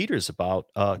Eric Peters about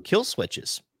kill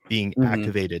switches being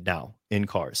activated now in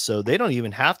cars. So they don't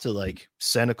even have to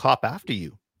send a cop after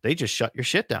you. They just shut your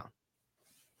shit down.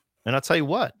 And I'll tell you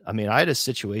what, I mean, I had a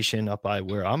situation up by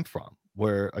where I'm from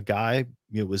where a guy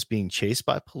was being chased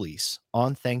by police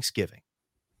on Thanksgiving.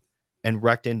 and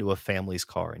wrecked into a family's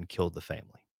car and killed the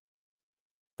family.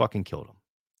 Fucking killed them.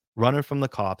 Running from the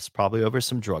cops, probably over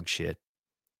some drug shit.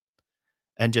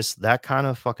 And just that kind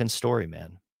of fucking story,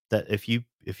 man. That if you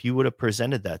would have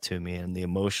presented that to me in the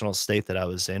emotional state that I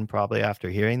was in probably after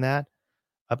hearing that,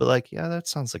 I'd be like, yeah, that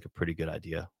sounds like a pretty good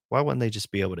idea. Why wouldn't they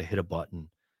just be able to hit a button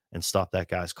and stop that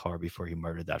guy's car before he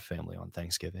murdered that family on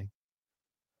Thanksgiving?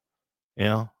 You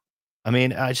know? I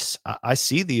mean, I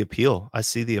see the appeal. I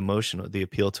see the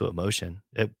appeal to emotion.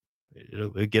 It'll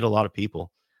get a lot of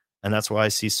people. And that's why I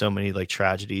see so many like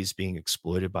tragedies being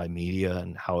exploited by media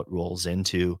and how it rolls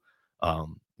into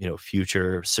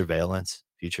future surveillance,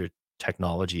 future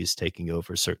technologies taking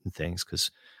over certain things because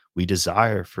we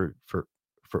desire for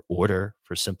order,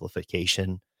 for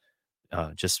simplification,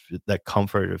 just that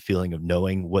comfort or feeling of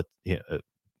knowing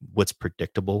what's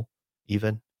predictable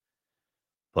even.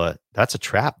 But that's a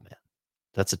trap, man.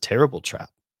 That's a terrible trap.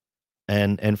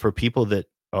 And for people that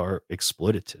are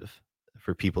exploitative,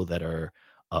 for people that are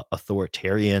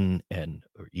authoritarian and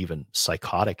or even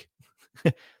psychotic,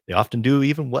 they often do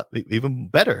even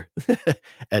better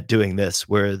at doing this,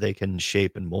 where they can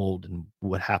shape and mold and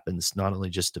what happens not only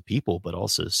just to people but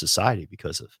also society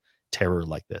because of terror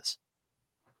like this.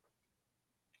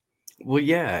 Well,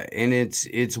 yeah, and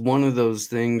it's one of those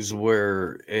things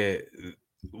where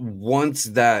once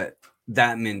that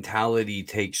mentality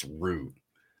takes root,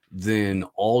 then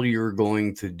all you're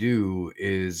going to do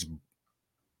is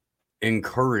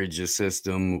encourage a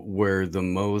system where the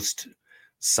most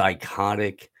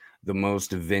psychotic, the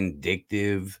most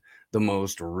vindictive, the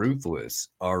most ruthless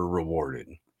are rewarded.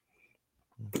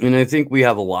 And I think we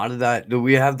have a lot of that.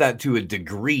 We have that to a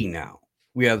degree now.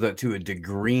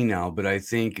 But I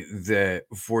think that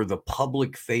for the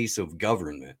public face of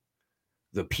government,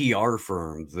 the PR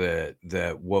firm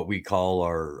that what we call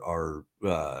our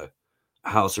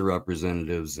House of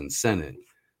Representatives and Senate,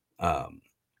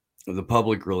 the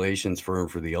public relations firm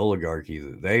for the oligarchy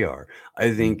that they are,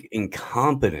 I think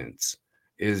incompetence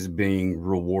is being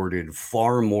rewarded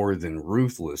far more than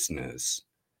ruthlessness,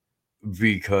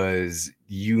 because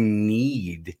you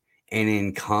need an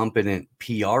incompetent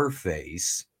PR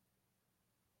face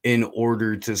in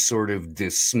order to sort of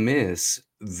dismiss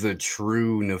the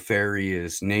true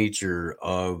nefarious nature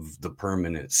of the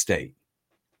permanent state.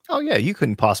 Oh yeah, you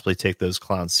couldn't possibly take those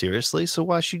clowns seriously, so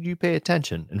why should you pay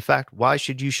attention? In fact, why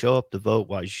should you show up to vote?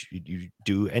 Why should you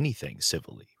do anything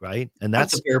civilly, right? And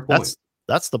That's a fair point.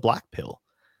 that's the black pill.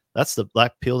 That's the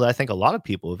black pill that I think a lot of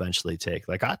people eventually take.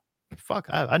 Like I fuck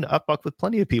with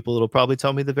plenty of people that'll probably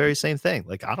tell me the very same thing.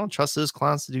 Like I don't trust those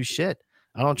clowns to do shit.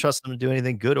 I don't trust them to do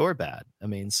anything good or bad. I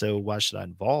mean, so why should I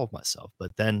involve myself?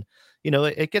 But then,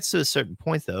 it gets to a certain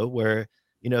point though, where,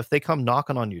 if they come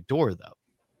knocking on your door though,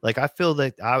 like I feel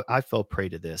that I fell prey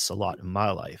to this a lot in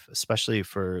my life, especially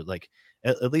for like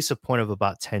at least a point of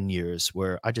about 10 years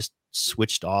where I just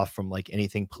switched off from like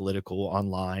anything political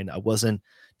online. I wasn't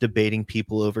debating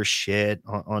people over shit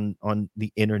on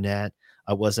the internet.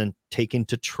 I wasn't taking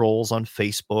to trolls on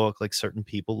Facebook like certain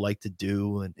people like to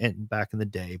do and back in the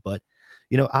day. But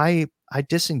I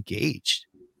disengaged,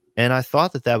 and I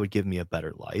thought that would give me a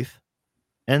better life.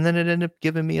 And then it ended up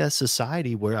giving me a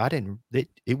society where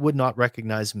it would not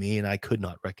recognize me and I could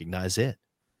not recognize it.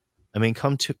 I mean,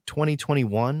 come to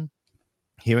 2021,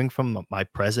 hearing from my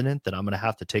president that I'm going to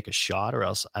have to take a shot or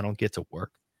else I don't get to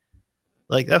work.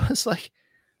 Like that was like,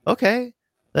 okay,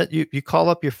 that you call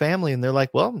up your family and they're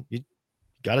like, well, you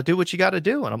got to do what you got to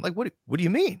do. And I'm like, what do you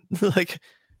mean? Like,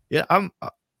 yeah, I'm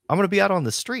going to be out on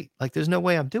the street. Like, there's no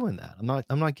way I'm doing that.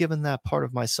 I'm not giving that part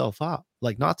of myself up.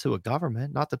 Like, not to a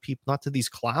government, not to people, not to these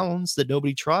clowns that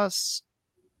nobody trusts.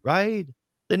 Right.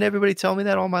 Didn't everybody tell me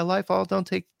that all my life? Oh, don't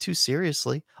take it too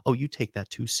seriously. Oh, you take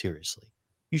that too seriously.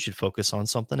 You should focus on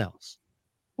something else.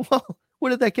 Well, what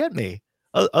did that get me?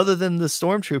 Other than the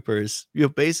stormtroopers,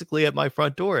 basically at my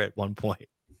front door at one point,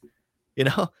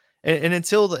 and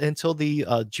until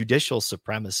the judicial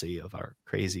supremacy of our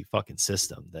crazy fucking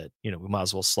system that, we might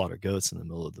as well slaughter goats in the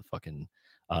middle of the fucking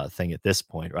thing at this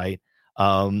point. Right.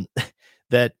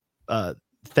 That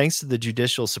thanks to the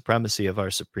judicial supremacy of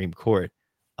our Supreme Court,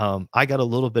 I got a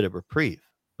little bit of reprieve.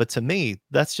 But to me,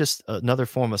 that's just another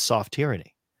form of soft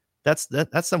tyranny. That's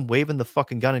them waving the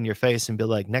fucking gun in your face and be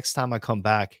like, next time I come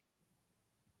back,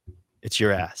 it's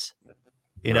your ass,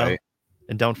 Right.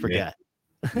 and don't forget.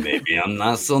 Maybe I'm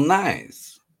not so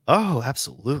nice. Oh,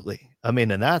 absolutely. I mean,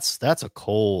 and that's a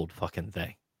cold fucking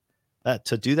thing.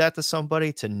 To do that to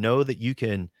somebody, to know that you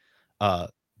can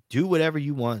do whatever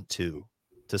you want to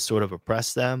sort of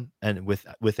oppress them and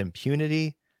with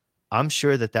impunity, I'm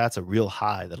sure that that's a real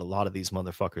high that a lot of these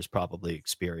motherfuckers probably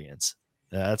experience.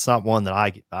 That's not one that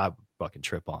I fucking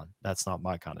trip on. That's not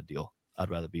my kind of deal.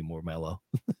 I'd rather be more mellow.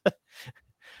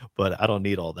 But I don't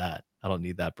need all that. I don't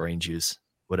need that brain juice.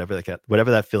 Whatever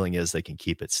that feeling is, they can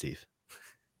keep it, Steve.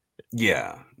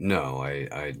 Yeah, no,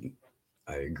 I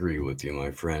agree with you,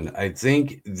 my friend. I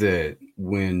think that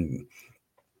when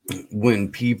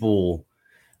people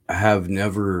have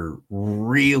never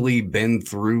really been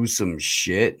through some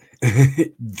shit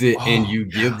and you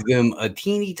give them a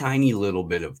teeny tiny little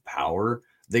bit of power,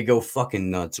 they go fucking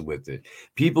nuts with it.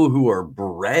 People who are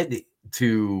bred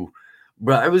to,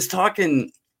 but I was talking,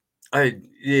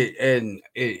 and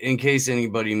in case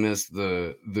anybody missed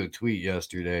the tweet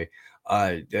yesterday,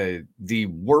 the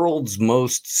world's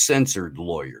most censored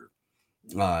lawyer,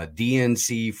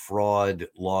 DNC fraud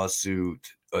lawsuit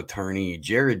attorney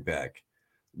Jared Beck,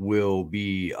 will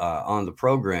be on the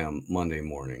program Monday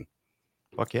morning.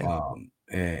 Fuck yeah.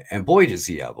 And boy, does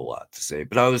he have a lot to say.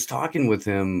 But I was talking with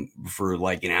him for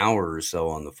like an hour or so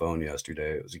on the phone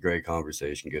yesterday. It was a great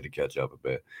conversation. Good to catch up a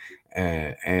bit.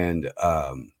 And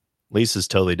Lisa's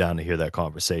totally down to hear that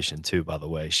conversation too, by the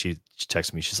way. She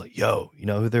texted me. She's like, yo, you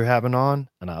know who they're having on?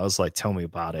 And I was like, tell me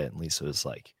about it. And Lisa was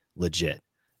like, legit.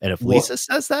 And if Lisa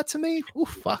says that to me, oh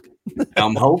fuck.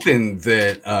 I'm hoping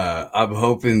that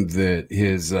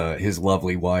his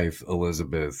lovely wife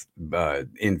Elizabeth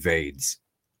invades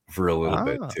for a little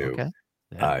bit too. Okay.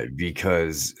 Yeah.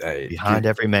 Because behind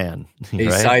every man, a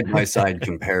side-by-side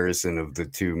comparison of the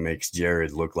two makes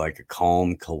Jared look like a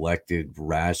calm, collected,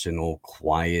 rational,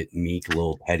 quiet, meek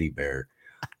little teddy bear.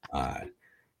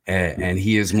 And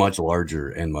he is much larger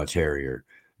and much hairier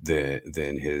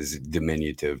than his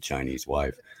diminutive Chinese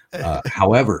wife.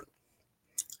 However,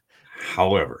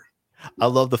 I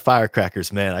love the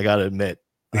firecrackers, man. I gotta admit,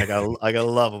 I gotta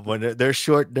love them when they're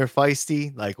short, they're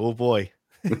feisty. Like, oh boy.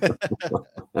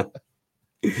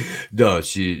 No,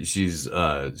 she's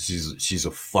a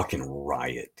fucking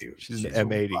riot, dude. She's an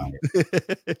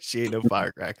M80. She ain't no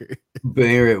firecracker. But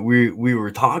anyway, we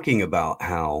were talking about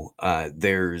how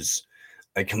there's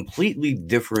a completely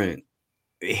different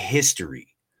history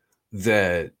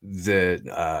that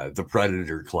the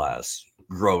predator class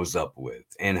grows up with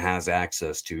and has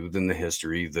access to than the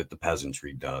history that the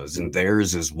peasantry does. And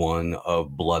theirs is one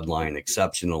of bloodline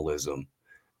exceptionalism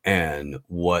and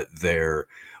what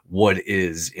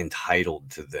is entitled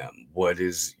to them, what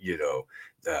is,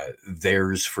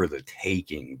 theirs for the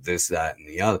taking, this, that, and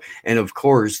the other. And of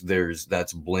course,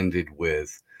 that's blended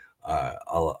with a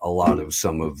lot of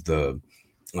some of the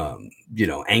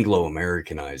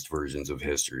Anglo-Americanized versions of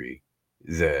history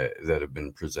that have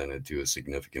been presented to a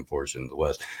significant portion of the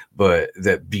West, but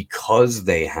that because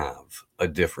they have a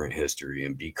different history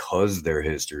and because their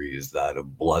history is that of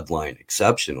bloodline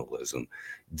exceptionalism,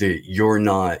 that you're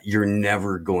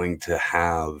never going to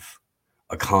have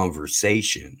a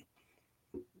conversation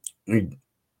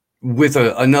with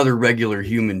another regular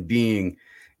human being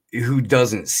who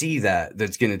doesn't see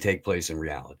that's going to take place in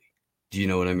reality. Do you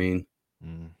know what I mean?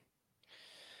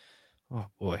 Oh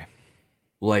boy.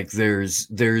 Like there's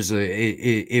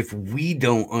if we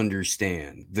don't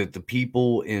understand that the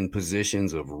people in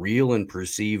positions of real and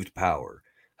perceived power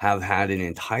have had an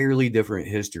entirely different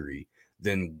history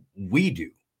than we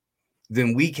do,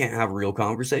 then we can't have a real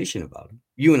conversation about it.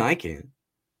 You and I can't.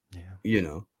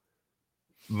 Yeah.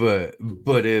 But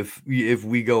if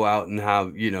we go out and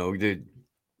have,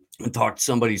 talk to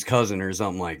somebody's cousin or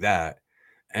something like that,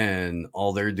 and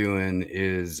all they're doing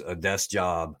is a desk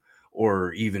job,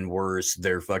 or even worse,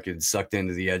 they're fucking sucked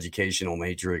into the educational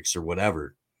matrix or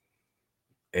whatever.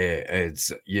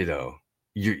 It's,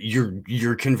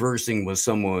 you're conversing with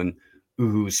someone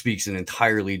who speaks an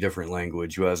entirely different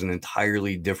language, who has an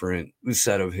entirely different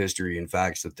set of history and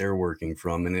facts that they're working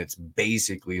from. And it's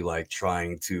basically like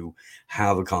trying to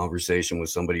have a conversation with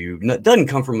somebody who doesn't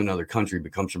come from another country,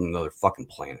 but comes from another fucking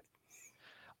planet.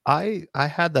 I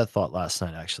had that thought last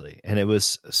night, actually, and it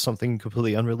was something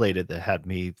completely unrelated that had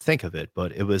me think of it,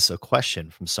 but it was a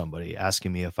question from somebody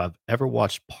asking me if I've ever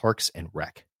watched Parks and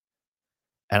Rec.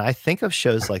 And I think of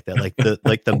shows like that, like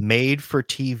the made for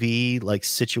TV, like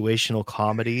situational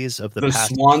comedies of the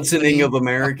past Swansoning of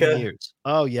America years.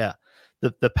 Oh yeah.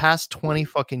 The past 20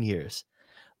 fucking years.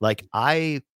 Like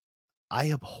I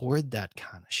abhorred that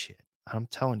kind of shit. I'm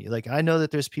telling you, like, I know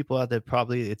that there's people out there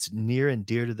probably it's near and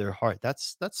dear to their heart.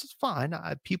 That's fine.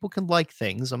 People can like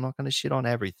things. I'm not going to shit on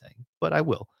everything, but I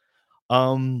will.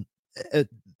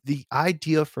 The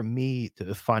idea for me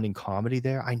to finding comedy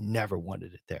there, I never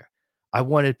wanted it there. I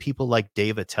wanted people like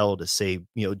Dave Attell to say,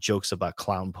 jokes about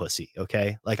clown pussy.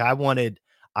 Okay. Like I wanted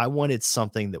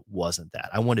something that wasn't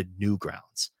that. I wanted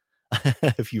Newgrounds.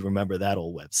 If you remember that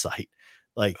old website,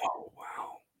 like, oh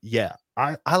wow. Yeah.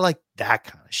 I like that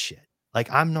kind of shit. Like,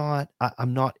 I'm not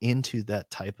into that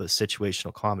type of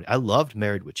situational comedy. I loved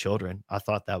Married with Children. I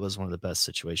thought that was one of the best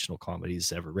situational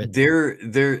comedies ever written.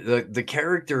 The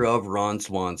character of Ron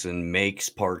Swanson makes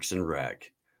Parks and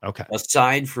Rec. Okay.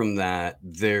 Aside from that,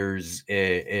 there's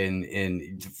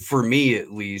and for me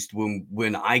at least,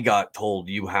 when I got told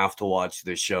you have to watch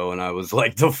this show, and I was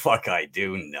like, the fuck I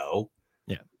do, no.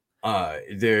 Yeah.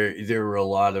 There were a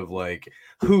lot of like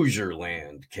Hoosier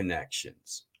Land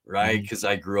connections, right? Because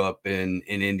I grew up in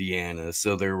Indiana,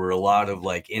 so there were a lot of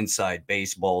like inside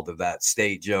baseball to that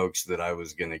state jokes that I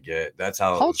was gonna get. That's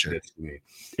how Culture. it was pitched to me.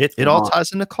 It all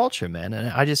ties into culture, man. And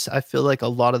I feel like a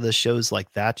lot of the shows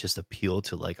like that just appeal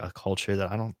to like a culture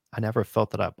that I never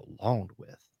felt that I belonged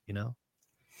with, you know?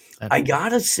 And I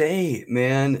gotta say,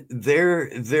 man, there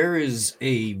is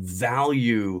a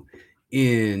value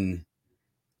in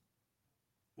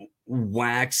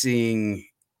waxing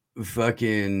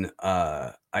fucking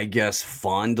I guess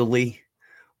fondly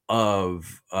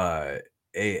of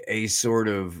a sort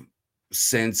of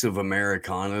sense of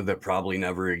Americana that probably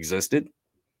never existed.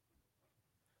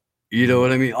 You know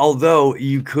what I mean? Although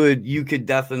you could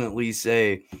definitely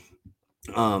say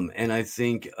and I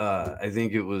think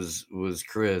it was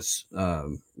Chris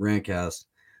Rancast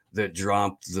that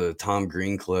dropped the Tom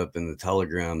Green clip in the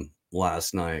Telegram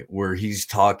last night where he's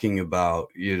talking about,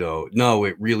 you know, no,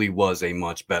 it really was a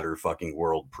much better fucking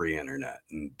world pre-internet,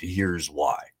 and here's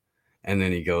why. And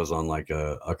then he goes on like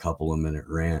a couple of minute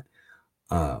rant.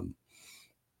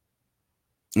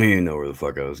 You know where the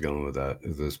fuck I was going with that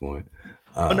at this point.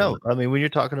 oh no, I mean, when you're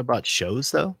talking about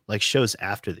shows though, like shows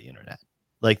after the internet,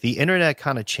 like the internet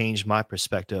kind of changed my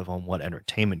perspective on what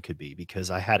entertainment could be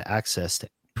because I had access to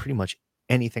pretty much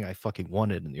anything I fucking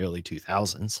wanted in the early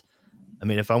 2000s. I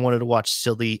mean, if I wanted to watch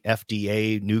silly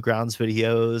FDA Newgrounds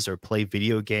videos or play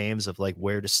video games of like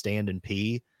where to stand and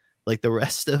pee, like the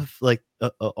rest of like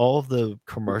all of the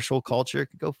commercial culture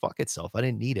could go fuck itself. I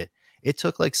didn't need it. It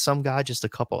took like some guy just a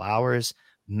couple hours,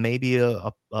 maybe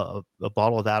a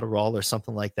bottle of Adderall or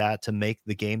something like that to make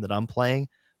the game that I'm playing.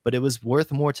 But it was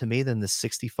worth more to me than the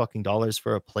 60 fucking dollars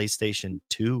for a PlayStation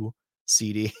 2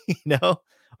 CD, you know,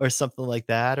 or something like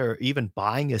that, or even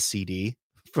buying a CD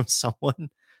from someone.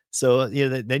 So, you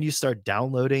know, then you start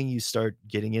downloading, you start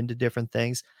getting into different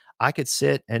things. I could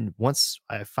sit and once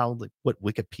I found like what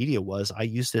Wikipedia was, I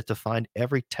used it to find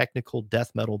every technical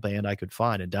death metal band I could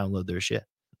find and download their shit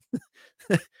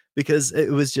because it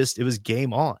was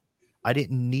game on. I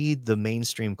didn't need the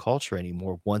mainstream culture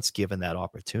anymore once given that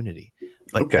opportunity.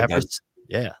 But Okay,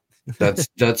 yeah,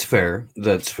 that's fair.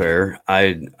 That's fair.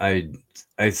 I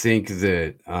think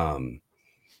that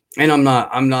and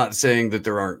I'm not saying that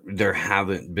there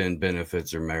haven't been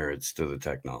benefits or merits to the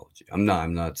technology. I'm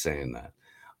not saying that.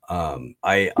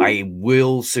 I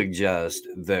will suggest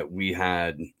that we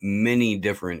had many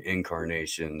different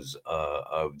incarnations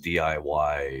of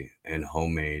DIY and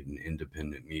homemade and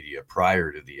independent media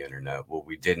prior to the internet. What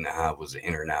we didn't have was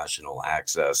international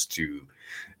access to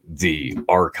the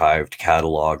archived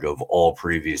catalog of all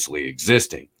previously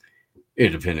existing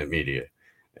independent media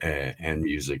and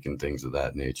music and things of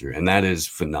that nature. And that is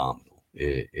phenomenal.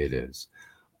 It is.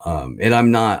 And I'm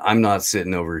not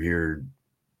sitting over here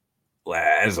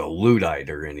as a Luddite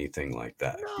or anything like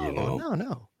that. no, You know?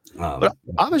 no. But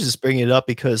I was just bringing it up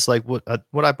because like what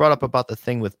I brought up about the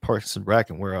thing with Parks and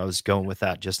Rec and where I was going with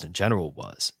that just in general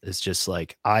is just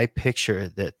like I picture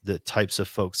that the types of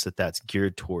folks that's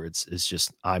geared towards is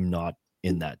just I'm not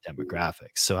in that demographic.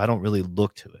 So I don't really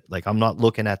look to it. Like I'm not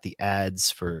looking at the ads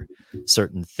for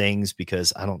certain things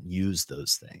because I don't use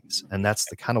those things. And that's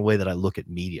the kind of way that I look at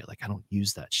media. Like I don't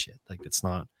use that shit. Like it's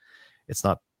not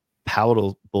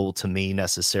palatable to me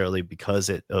necessarily because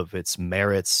of its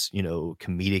merits, you know,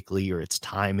 comedically or its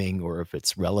timing or if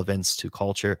its relevance to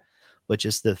culture, but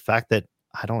just the fact that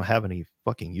I don't have any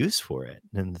fucking use for it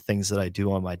and the things that I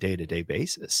do on my day-to-day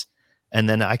basis. And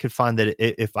then I could find that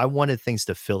if I wanted things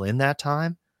to fill in that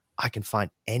time, I can find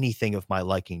anything of my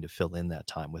liking to fill in that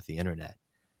time with the internet.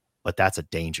 But that's a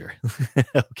danger.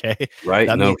 Okay. Right.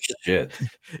 I No mean, shit.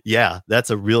 yeah, that's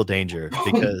a real danger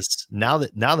because now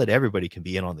that everybody can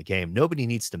be in on the game, nobody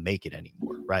needs to make it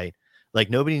anymore, right? Like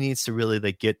nobody needs to really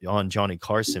like get on Johnny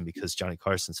Carson because Johnny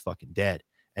Carson's fucking dead,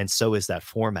 and so is that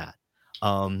format.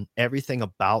 Everything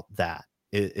about that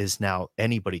is now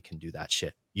anybody can do that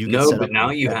shit. You can No, set but up now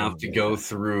a you web have and to do go that.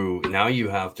 through. Now you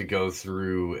have to go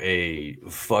through a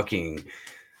fucking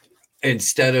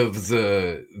instead of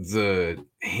the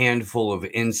handful of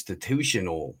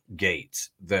institutional gates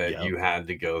that Yep. you had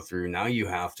to go through. Now you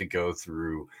have to go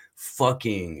through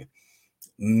fucking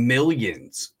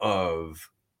millions of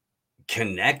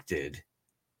connected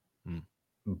Mm.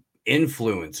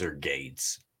 influencer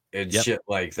gates and Yep. shit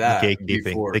like The that gatekeeping.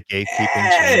 before The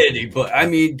gatekeeping changes. anybody. I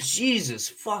Yep. mean, Jesus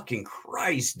fucking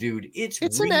Christ, dude. It's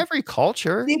It's in every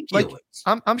culture. Like ridiculous.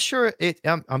 I'm sure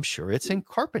I'm sure it's in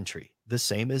carpentry, the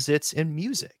same as it's in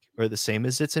music, or the same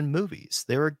as it's in movies.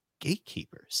 There are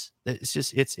gatekeepers. It's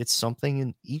just it's something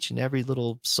in each and every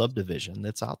little subdivision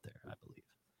that's out there, I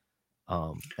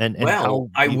believe. And Well,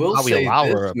 I will how we say allow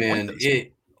this, or appoint man. those It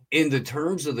people. in the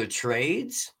terms of the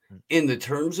trades, Mm, in the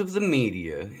terms of the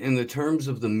media, in the terms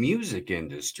of the music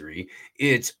industry,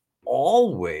 it's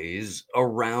always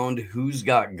around who's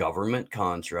got government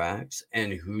contracts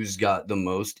and who's got the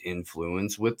most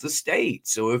influence with the state.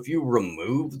 So if you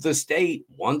remove the state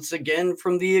once again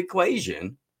from the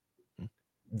equation, mm,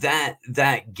 that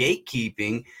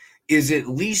gatekeeping is at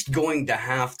least going to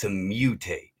have to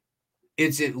mutate.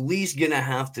 It's at least going to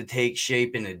have to take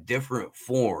shape in a different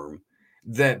form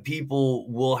that people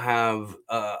will have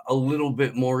a little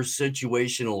bit more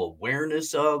situational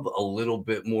awareness of, a little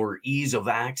bit more ease of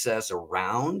access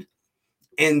around,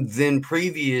 and then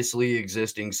previously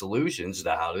existing solutions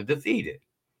to how to defeat it.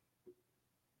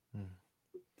 mm.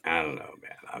 I don't know,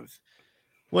 man.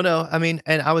 Well, no, I mean,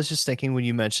 and I was just thinking when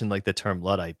you mentioned like the term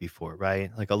Luddite before,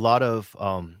 right? Like a lot of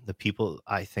the people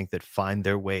I think that find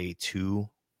their way to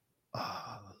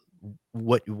uh,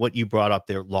 what you brought up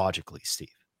there logically,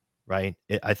 Steve, right?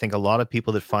 I think a lot of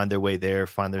people that find their way there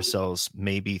find themselves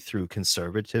maybe through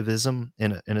conservatism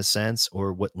in a sense,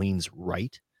 or what leans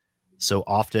right. So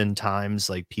oftentimes,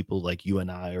 like people like you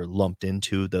and I are lumped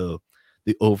into the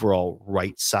overall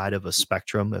right side of a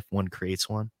spectrum if one creates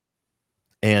one.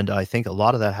 And I think a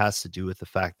lot of that has to do with the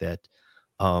fact that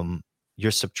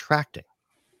you're subtracting.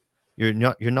 You're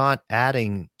not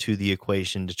adding to the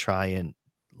equation to try and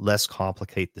less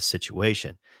complicate the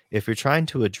situation. If you're trying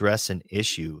to address an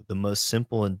issue, the most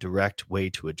simple and direct way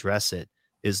to address it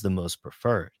is the most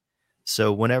preferred.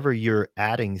 So whenever you're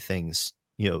adding things,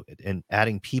 and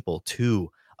adding people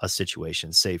to a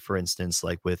situation, say for instance,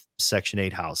 like with Section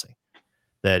 8 housing,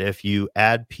 that if you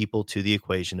add people to the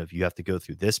equation of you have to go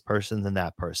through this person, then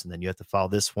that person, then you have to file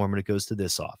this form and it goes to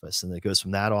this office, and it goes from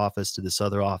that office to this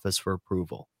other office for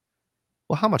approval.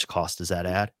 Well, how much cost does that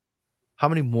add? How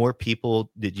many more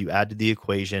people did you add to the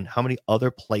equation? How many other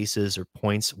places or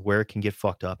points where it can get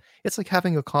fucked up? It's like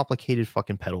having a complicated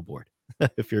fucking pedal board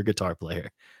if you're a guitar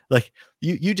player. Like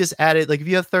you just added, like if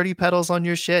you have 30 pedals on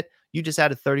your shit, you just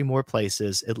added 30 more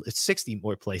places. It's 60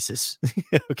 more places.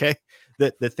 Okay.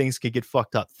 That things could get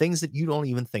fucked up. Things that you don't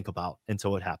even think about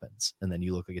until it happens. And then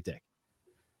you look like a dick.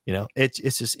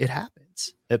 It's just it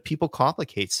happens. People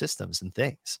complicate systems and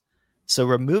things. So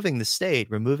removing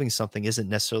something isn't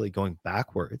necessarily going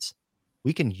backwards.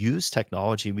 We can use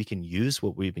technology. We can use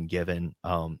what we've been given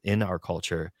in our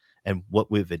culture and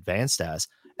what we've advanced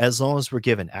as long as we're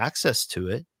given access to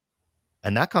it.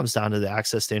 And that comes down to the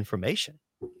access to information.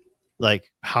 Like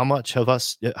how much of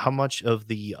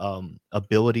the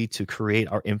ability to create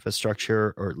our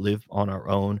infrastructure or live on our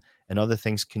own and other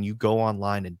things can you go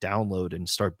online and download and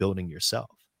start building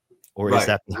yourself? Or is Right.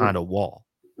 that behind a wall?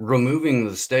 Removing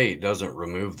the state doesn't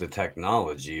remove the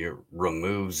technology. It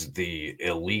removes the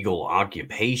illegal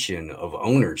occupation of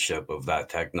ownership of that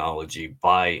technology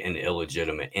by an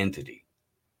illegitimate entity.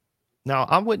 Now,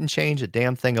 I wouldn't change a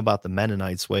damn thing about the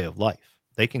Mennonites' way of life.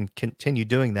 They can continue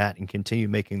doing that and continue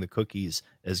making the cookies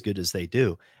as good as they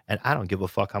do. And I don't give a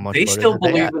fuck how much They butter still that they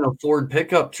believe add. in a Ford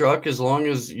pickup truck as long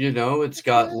as, it's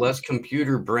got less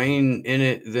computer brain in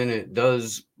it than it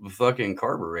does the fucking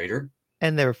carburetor.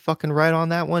 And they're fucking right on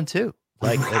that one too.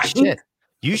 Like Right? shit.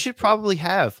 You should probably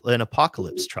have an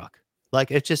apocalypse truck. Like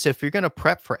it's just if you're gonna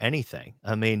prep for anything,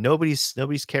 I mean, nobody's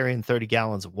carrying 30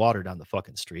 gallons of water down the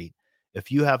fucking street. If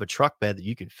you have a truck bed that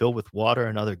you can fill with water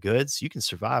and other goods, you can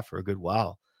survive for a good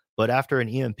while. But after an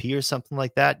EMP or something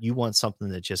like that, you want something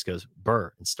that just goes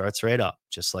burr and starts right up,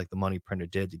 just like the money printer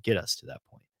did to get us to that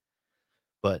point.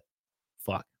 But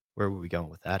fuck, where were we going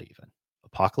with that even?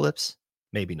 Apocalypse?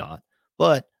 Maybe not.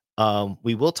 But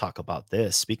we will talk about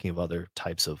this. Speaking of other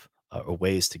types of or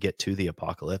ways to get to the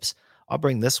apocalypse, I'll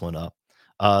bring this one up.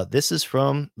 This is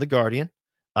from The Guardian.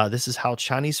 This is how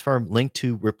Chinese firm linked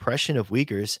to repression of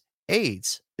Uyghurs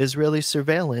aids Israeli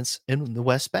surveillance in the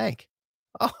West Bank.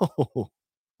 Oh,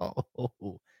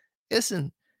 oh,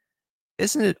 isn't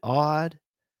it odd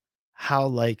how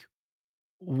like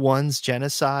one's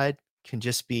genocide can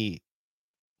just be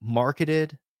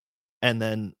marketed and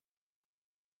then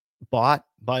bought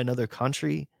by another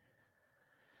country?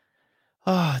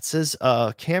 Oh, it says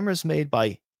cameras made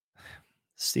by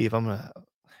Steve. I'm gonna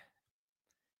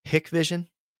Hikvision.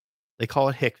 They call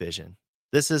it Hikvision.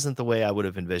 This isn't the way I would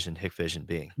have envisioned Hikvision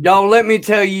being. Y'all, let me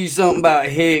tell you something about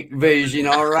Hikvision,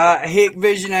 all right?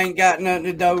 Hikvision ain't got nothing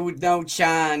to do with no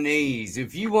Chinese.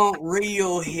 If you want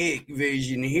real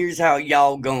Hikvision, here's how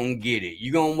y'all gonna get it.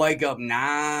 You're gonna wake up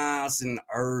nice and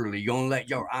early. You're gonna let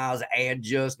your eyes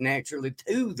adjust naturally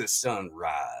to the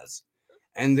sunrise.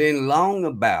 And then long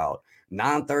about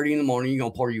 9:30 in the morning, you're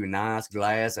gonna pour you a nice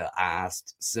glass of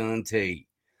iced sun tea.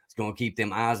 It's gonna keep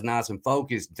them eyes nice and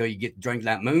focused until you get to drink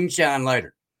that moonshine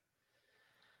later.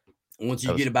 Once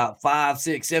you get about 5,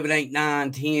 6, 7, 8,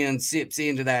 9, 10 sips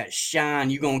into that shine,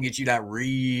 you're going to get you that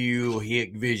real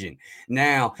Hikvision.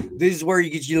 Now, this is where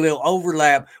you get your little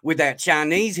overlap with that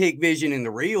Chinese Hikvision and the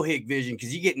real Hikvision,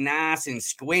 because you get nice and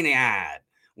squinty-eyed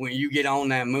when you get on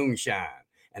that moonshine.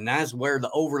 And that's where the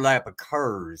overlap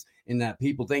occurs, in that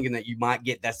people thinking that you might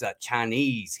get that's that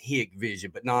Chinese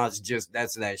Hikvision. But no, it's just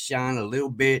that's that shine, a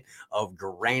little bit of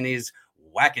granny's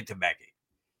wacky tobacco.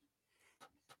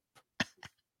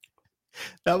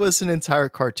 That was an entire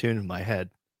cartoon in my head.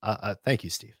 Thank you,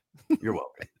 Steve. You're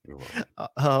welcome. You're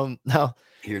welcome. Now,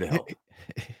 here to help.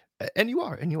 And you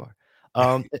are.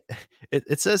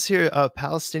 It says here,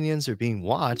 Palestinians are being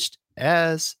watched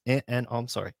and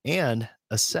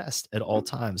assessed at all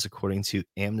times, according to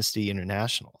Amnesty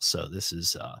International. So this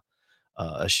is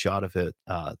a shot of it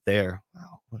there.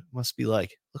 Wow, what it must be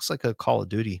like. Looks like a Call of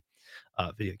Duty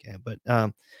video game. But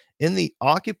in the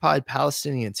occupied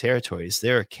Palestinian territories,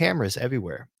 there are cameras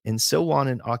everywhere. In Silwan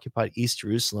and occupied East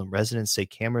Jerusalem, residents say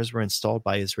cameras were installed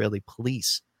by Israeli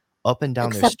police up and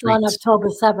down their streets. Except on October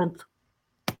 7th.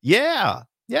 Yeah.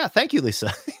 Thank you,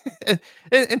 Lisa.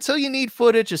 Until you need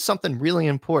footage of something really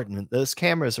important, those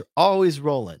cameras are always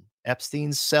rolling.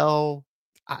 Epstein's cell,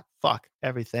 fuck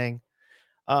everything.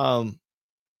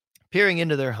 Peering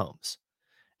into their homes.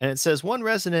 And it says one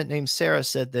resident named Sarah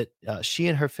said that she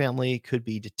and her family could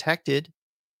be detected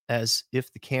as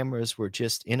if the cameras were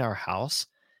just in our house,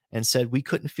 and said we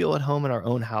couldn't feel at home in our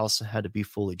own house and had to be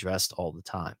fully dressed all the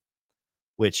time.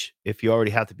 Which, if you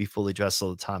already have to be fully dressed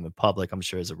all the time in public, I'm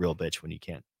sure is a real bitch when you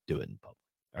can't do it in public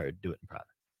or do it in private.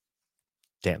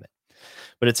 Damn it.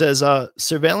 But it says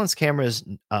surveillance cameras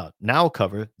now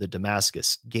cover the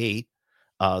Damascus Gate,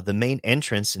 the main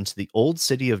entrance into the old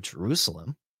city of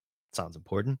Jerusalem. Sounds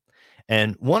important.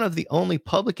 And one of the only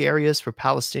public areas for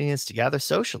Palestinians to gather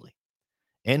socially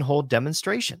and hold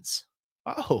demonstrations.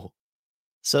 Oh,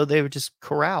 so they were just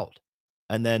corralled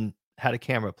and then had a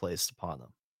camera placed upon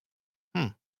them.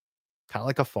 Kind of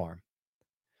like a farm.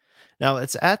 Now,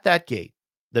 it's at that gate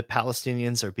that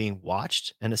Palestinians are being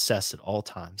watched and assessed at all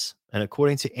times. And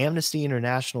according to Amnesty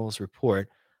International's report,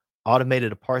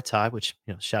 Automated Apartheid, which,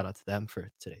 shout out to them for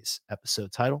today's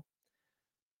episode title,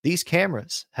 these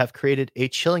cameras have created a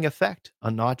chilling effect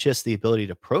on not just the ability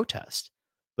to protest,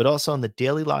 but also on the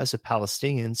daily lives of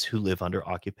Palestinians who live under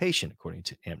occupation, according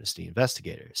to Amnesty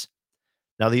investigators.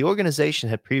 Now, the organization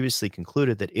had previously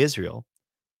concluded that Israel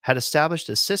had established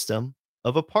a system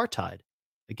of apartheid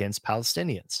against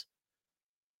Palestinians.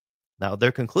 Now,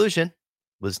 their conclusion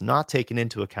was not taken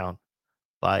into account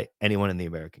by anyone in the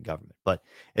American government, but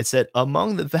it said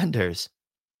among the vendors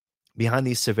behind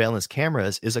these surveillance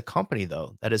cameras is a company,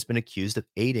 though, that has been accused of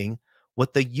aiding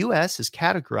what the U.S. has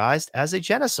categorized as a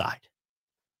genocide.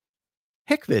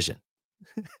 Hikvision.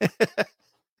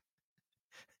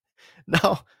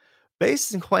 Now,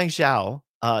 based in Guangzhou,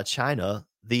 China,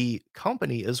 the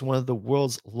company is one of the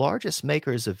world's largest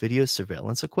makers of video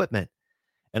surveillance equipment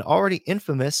and already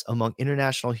infamous among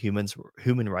international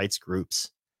human rights groups.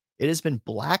 It has been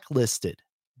blacklisted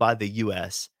by the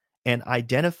U.S. and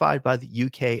identified by the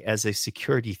UK as a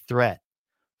security threat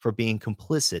for being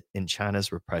complicit in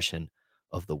China's repression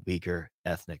of the Uyghur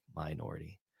ethnic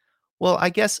minority. Well, I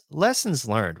guess lessons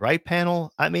learned, right,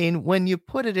 panel? I mean, when you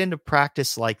put it into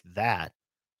practice like that,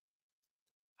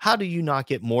 how do you not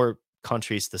get more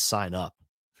countries to sign up?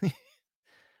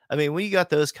 I mean, when you got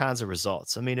those kinds of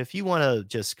results, I mean, if you want to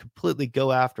just completely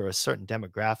go after a certain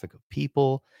demographic of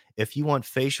people, if you want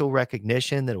facial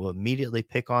recognition that will immediately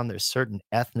pick on their certain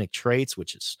ethnic traits,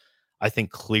 which is, I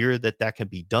think, clear that can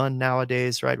be done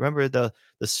nowadays, right? Remember the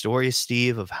story,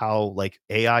 Steve, of how like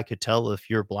AI could tell if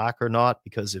you're black or not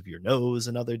because of your nose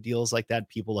and other deals like that.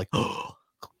 People like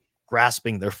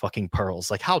grasping their fucking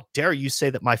pearls. Like, how dare you say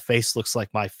that my face looks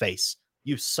like my face?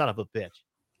 You son of a bitch.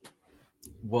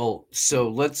 Well, so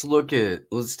let's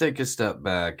take a step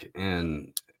back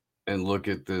and look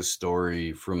at this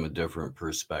story from a different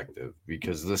perspective,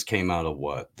 because this came out of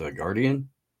what? The Guardian?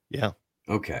 Yeah.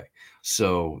 Okay.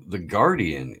 So the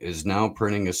Guardian is now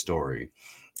printing a story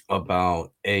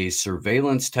about a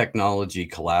surveillance technology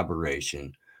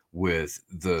collaboration with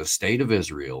the state of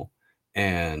Israel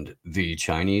and the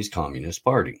Chinese Communist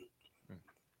Party.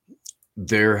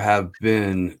 There have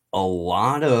been a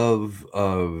lot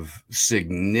of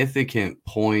significant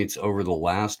points over the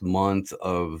last month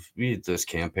of this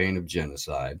campaign of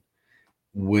genocide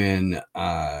when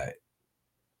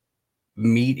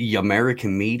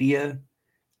American media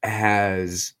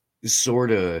has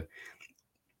sort of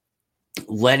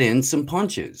let in some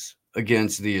punches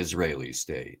against the Israeli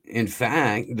state. In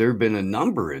fact, there have been a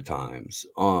number of times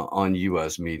on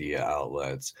U.S. media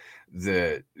outlets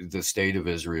that the state of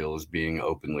Israel is being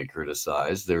openly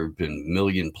criticized. There have been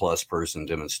million-plus person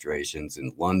demonstrations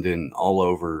in London, all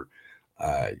over,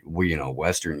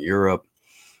 Western Europe,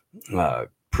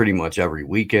 pretty much every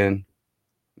weekend.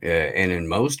 And in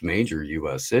most major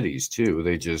U.S. cities, too.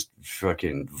 They just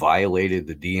fucking violated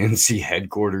the DNC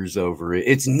headquarters over it.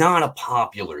 It's not a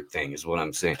popular thing, is what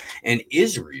I'm saying. And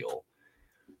Israel,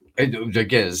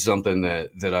 again, is something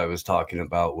that I was talking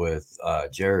about with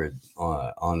Jared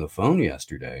on the phone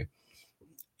yesterday.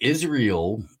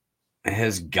 Israel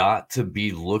has got to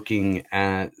be looking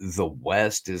at the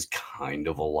West as kind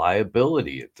of a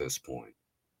liability at this point.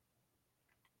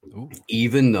 Ooh.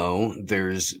 Even though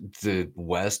the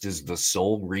West is the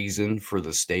sole reason for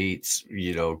the state's,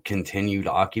 continued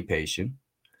occupation,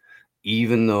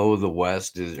 even though the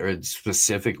West is, or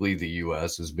specifically the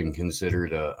U.S., has been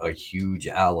considered a huge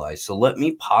ally. So let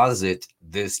me posit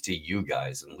this to you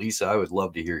guys. And Lisa, I would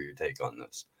love to hear your take on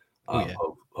this. Yeah.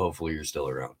 Hopefully you're still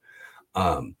around.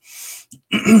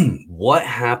 What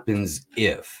happens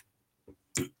if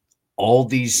all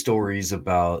these stories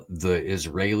about the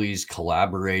Israelis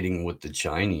collaborating with the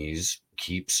Chinese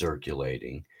keep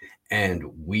circulating, and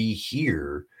we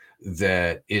hear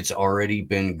that it's already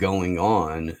been going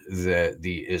on, that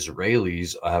the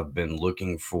Israelis have been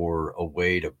looking for a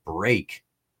way to break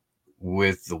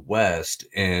with the West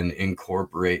and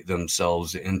incorporate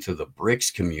themselves into the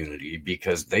BRICS community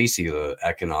because they see the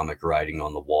economic writing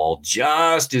on the wall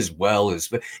just as well as,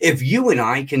 if you and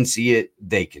I can see it,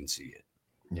 they can see it.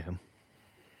 Yeah.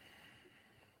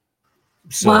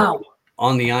 So Wow.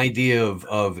 on the idea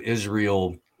of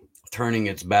Israel turning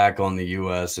its back on the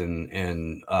U.S.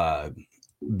 and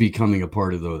becoming a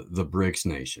part of the BRICS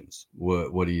nations,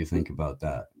 what do you think about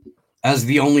that as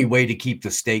the only way to keep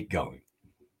the state going?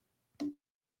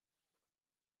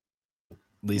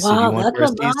 Lisa, do you Wow, want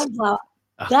that's a firsties? mind blow.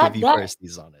 I'll That give you that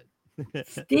firsties on it.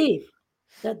 Steve,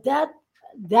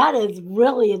 that is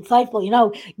really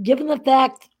insightful. Given the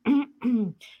fact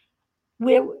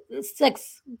we're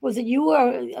was it you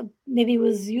or maybe it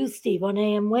was you, Steve, on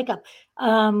AM Wake Up,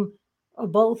 or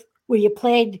both, where you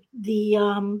played the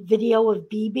video of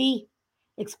BB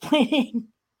explaining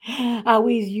how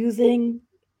he's using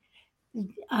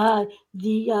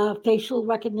the facial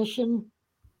recognition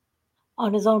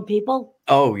on his own people,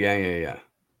 Oh, yeah.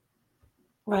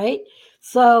 right?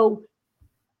 So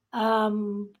I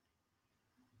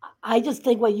just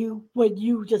think what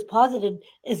you just posited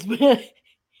is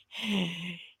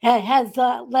has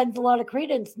lends a lot of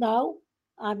credence. No,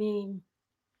 I mean,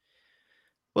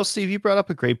 Well, Steve, you brought up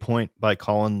a great point by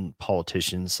calling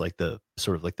politicians like the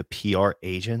sort of like the PR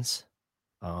agents.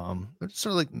 Sort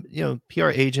of like, PR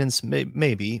agents,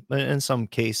 maybe, but in some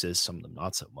cases, some of them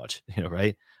not so much,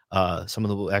 right? Some of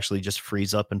them will actually just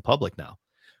freeze up in public now.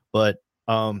 But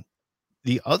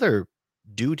the other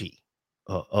duty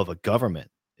of a government,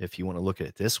 if you want to look at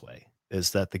it this way,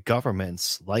 is that the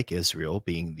governments like Israel,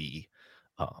 being the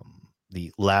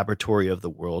laboratory of the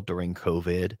world during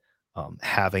COVID,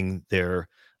 having their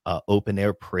open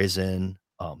air prison,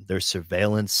 their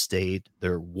surveillance state,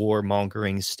 their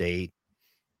warmongering state,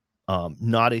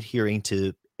 not adhering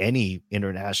to any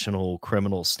international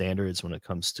criminal standards when it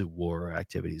comes to war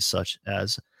activities, such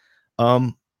as,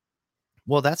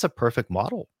 well, that's a perfect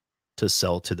model to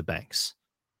sell to the banks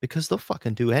because they'll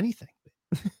fucking do anything.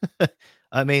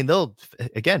 I mean, they'll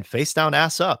again face down,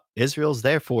 ass up. Israel's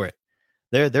there for it.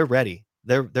 They're ready.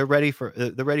 They're ready for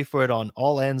it on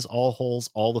all ends, all holes,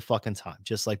 all the fucking time,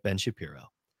 just like Ben Shapiro.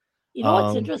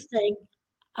 what's interesting?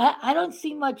 I don't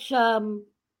see much a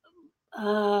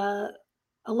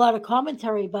lot of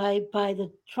commentary by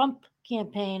the Trump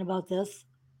campaign about this.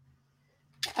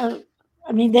 I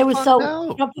mean,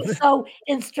 Trump was so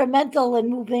instrumental in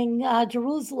moving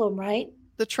Jerusalem, right?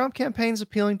 The Trump campaign's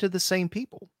appealing to the same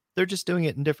people. They're just doing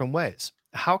it in different ways.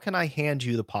 How can I hand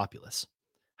you the populace?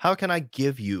 How can I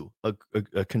give you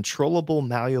a controllable,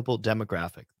 malleable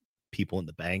demographic, people in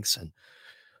the banks and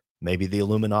maybe the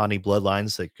Illuminati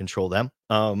bloodlines that control them?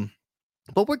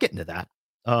 But we're getting to that.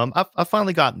 I've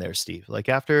finally gotten there, Steve. Like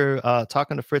after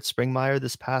talking to Fritz Springmeier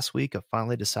this past week, I've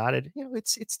finally decided,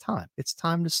 it's time. It's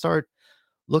time to start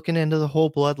looking into the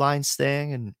whole bloodlines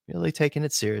thing and really taking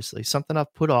it seriously. Something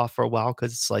I've put off for a while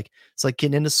because it's like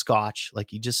getting into scotch.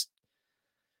 Like you just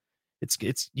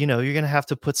it's you're gonna have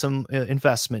to put some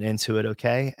investment into it,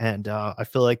 okay? And I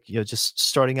feel like just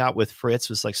starting out with Fritz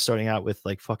was like starting out with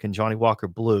like fucking Johnny Walker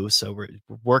Blue. So we're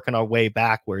working our way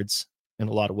backwards in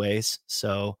a lot of ways.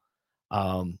 So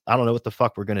I don't know what the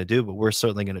fuck we're gonna do, but we're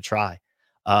certainly gonna try.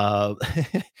 Uh,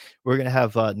 we're gonna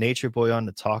have Natureboy on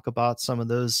to talk about some of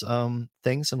those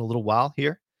things in a little while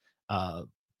here, uh,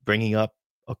 bringing up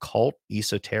occult,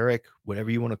 esoteric,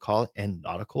 whatever you want to call it, and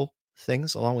nautical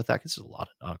things along with that, because there's a lot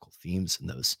of nautical themes in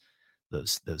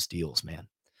those deals, man.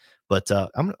 But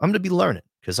I'm gonna be learning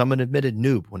because I'm an admitted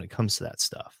noob when it comes to that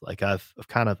stuff. Like I've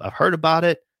heard about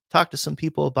it, talked to some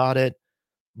people about it,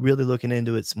 really looking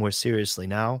into it more seriously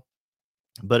now.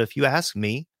 But if you ask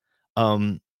me,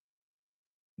 um,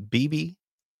 BB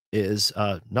is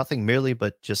nothing merely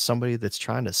but just somebody that's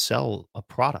trying to sell a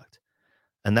product.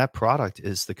 And that product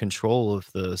is the control of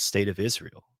the state of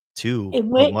Israel to And a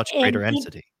where much greater and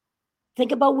entity.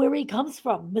 think about where he comes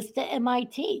from, Mr.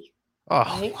 MIT, Oh,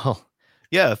 right? well,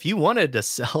 yeah. If you wanted to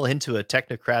sell into a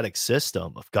technocratic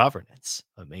system of governance,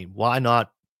 I mean, why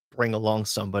not bring along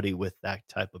somebody with that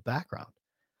type of background?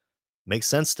 Makes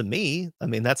sense to me. I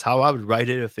mean, that's how I would write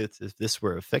it if this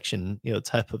were a fiction,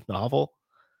 type of novel.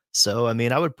 So, I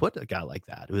mean, I would put a guy like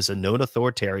that who is a known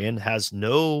authoritarian, has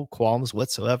no qualms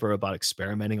whatsoever about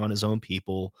experimenting on his own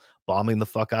people, bombing the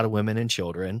fuck out of women and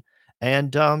children,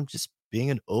 and just being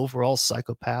an overall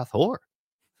psychopath whore.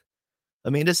 I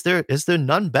mean, is there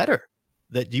none better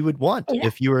that you would want And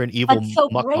if you were an evil what's so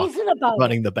muckmuck brazen about it?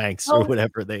 running the banks or So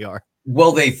whatever they are?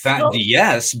 Well, so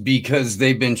yes, because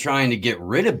they've been trying to get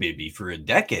rid of Bibi for a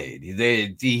decade.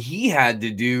 He had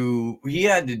to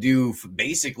do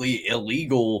basically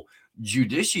illegal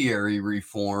judiciary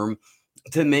reform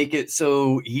to make it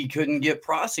so he couldn't get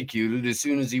prosecuted as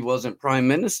soon as he wasn't prime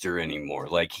minister anymore.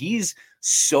 Like he's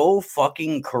so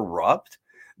fucking corrupt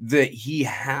that he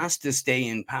has to stay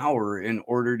in power in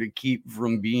order to keep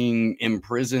from being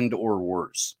imprisoned or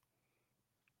worse.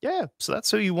 Yeah, so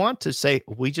that's who you want to say,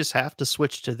 we just have to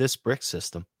switch to this brick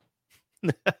system.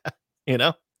 you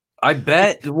know? I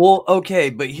bet. Well, okay,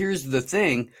 but here's the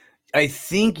thing. I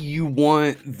think you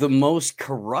want the most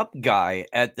corrupt guy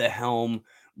at the helm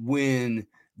when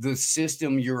the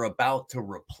system you're about to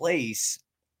replace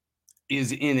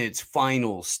is in its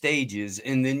final stages,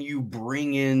 and then you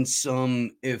bring in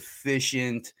some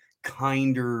efficient,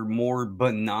 kinder, more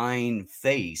benign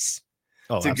face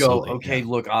Oh, to go, absolutely. okay, Yeah.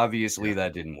 look, obviously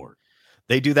that didn't work.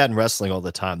 They do that in wrestling all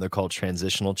the time. They're called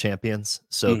transitional champions.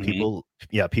 So Mhm.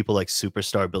 people like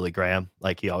superstar Billy Graham,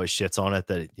 like he always shits on it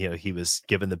that he was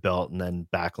given the belt and then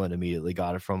Backlund immediately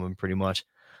got it from him pretty much.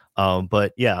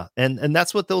 But yeah, and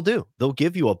that's what they'll do. They'll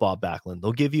give you a Bob Backlund.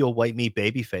 They'll give you a white meat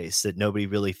baby face that nobody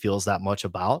really feels that much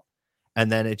about. And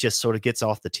then it just sort of gets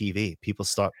off the TV. People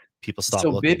stop So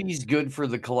looking. Bibi's good for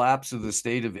the collapse of the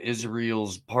state of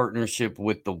Israel's partnership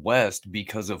with the West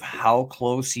because of how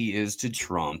close he is to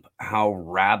Trump, how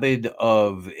rabid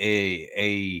of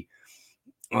a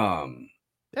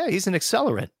Yeah, he's an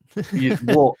accelerant.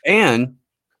 well, and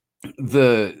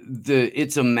the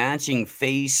it's a matching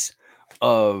face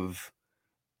of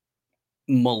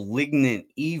malignant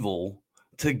evil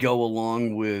to go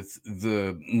along with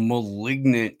the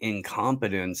malignant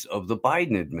incompetence of the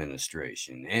Biden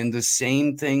administration. And the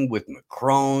same thing with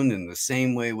Macron, and the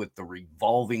same way with the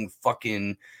revolving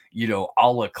fucking, a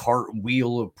la carte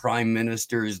wheel of prime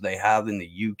ministers they have in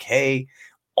the UK.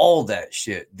 All that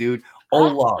shit, dude.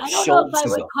 Olaf I don't know if Scholz I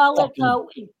is would a call it fucking. though.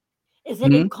 Is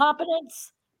it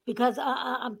incompetence? Because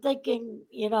I'm thinking,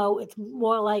 it's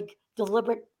more like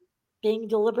being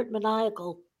deliberate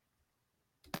maniacal.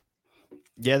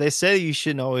 Yeah, they say you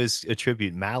shouldn't always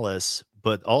attribute malice,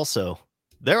 but also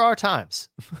there are times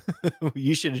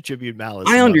you should attribute malice.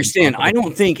 I and not understand. I incompetence.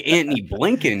 don't think Antony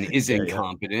Blinken is Yeah.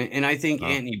 incompetent, and I think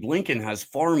Antony Blinken has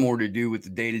far more to do with the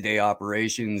day-to-day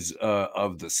operations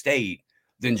of the state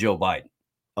than Joe Biden.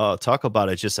 Talk about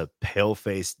it, just a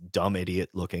pale-faced, dumb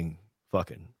idiot-looking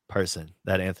fucking person,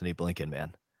 that Anthony Blinken,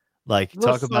 man. Like,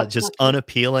 talk about just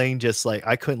unappealing. Just like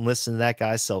I couldn't listen to that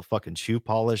guy sell fucking shoe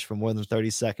polish for more than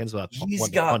 30 seconds without He's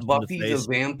wanting to punch got him in Buffy the the face.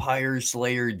 Vampire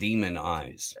Slayer demon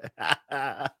eyes.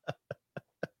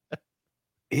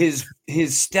 His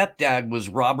stepdad was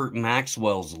Robert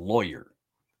Maxwell's lawyer.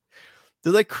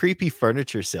 They're like creepy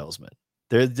furniture salesmen.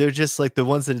 They're just like the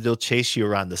ones that they'll chase you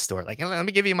around the store. Like, let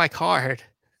me give you my card.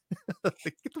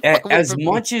 As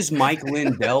much as Mike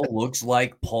Lindell looks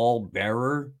like Paul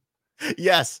Bearer,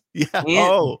 yes, yeah.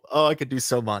 I could do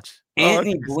so much.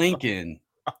 Anthony Blinken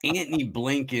Antony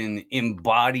Blinken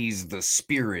embodies the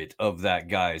spirit of that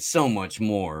guy so much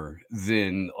more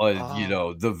than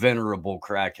Oh, the venerable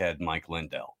crackhead Mike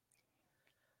Lindell.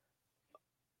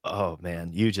 oh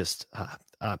man, you just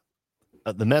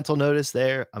the mental notice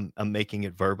there. I'm making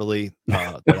it verbally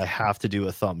that I have to do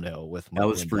a thumbnail with That Mike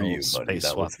was for you, Lindell's buddy. space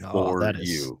That swap. was Oh, for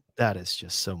you. that is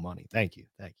just so money. Thank you,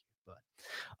 thank you.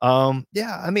 But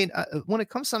yeah, I mean, when it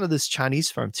comes down to this Chinese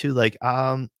firm too, like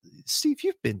Steve,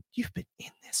 you've been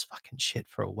in this fucking shit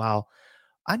for a while.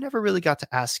 I never really got to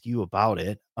ask you about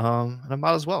it, and I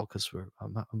might as well because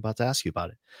I'm about to ask you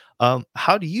about it.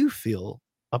 How do you feel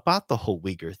about the whole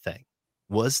Uyghur thing?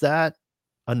 Was that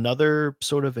another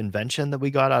sort of invention that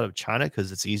we got out of China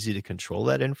because it's easy to control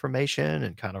that information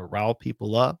and kind of rile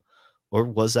people up, or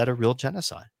was that a real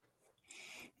genocide?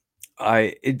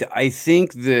 I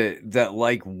think that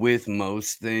like with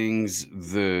most things,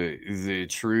 the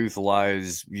truth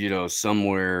lies,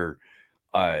 somewhere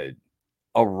uh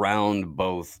around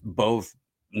both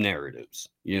narratives.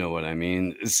 You know what I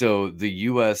mean? So the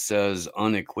US says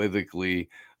unequivocally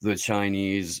the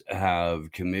Chinese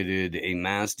have committed a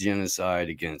mass genocide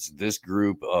against this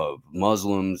group of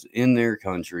Muslims in their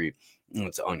country.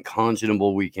 It's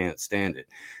unconscionable. We can't stand it.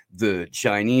 The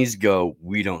Chinese go,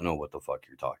 we don't know what the fuck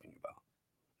you're talking about.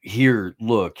 Here,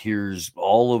 look, here's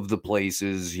all of the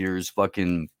places. Here's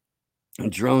fucking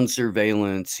drone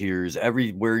surveillance. Here's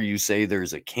everywhere you say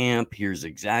there's a camp. Here's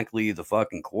exactly the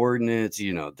fucking coordinates.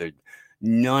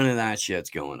 None of that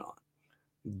shit's going on.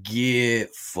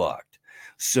 Get fucked.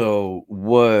 So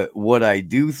what I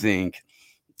do think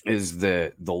is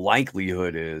that the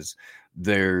likelihood is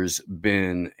there's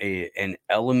been an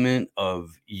element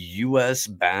of US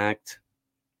backed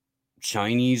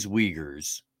Chinese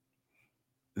Uyghurs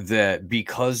that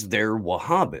because they're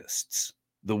Wahhabists,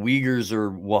 the Uyghurs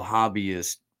are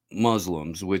Wahhabist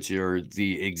Muslims, which are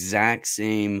the exact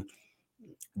same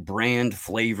brand,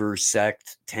 flavor,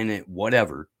 sect, tenet,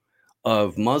 whatever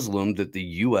of Muslim that the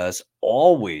US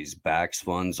always backs,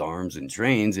 funds, arms, and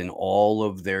trains in all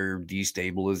of their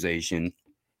destabilization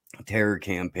terror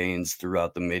campaigns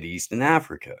throughout the Mideast and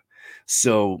Africa.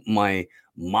 So my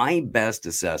best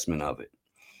assessment of it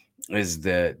is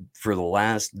that for the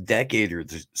last decade or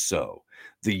so,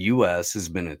 the US has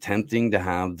been attempting to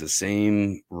have the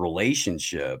same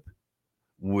relationship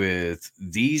with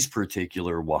these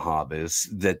particular Wahhabis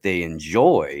that they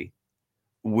enjoy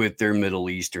with their Middle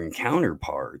Eastern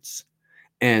counterparts,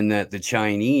 and that the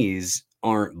Chinese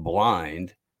aren't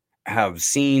blind, have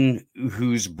seen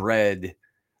whose bread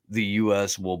the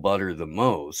US will butter the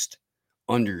most,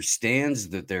 understands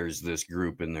that there's this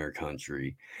group in their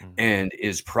country, Mhm. and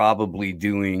is probably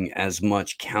doing as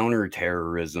much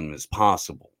counterterrorism as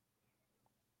possible.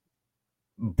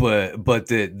 But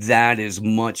that is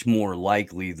much more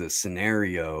likely the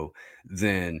scenario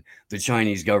than the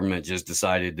Chinese government just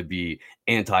decided to be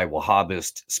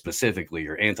anti-Wahhabist specifically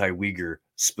or anti-Uyghur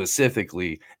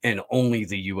specifically, and only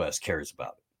the US cares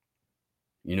about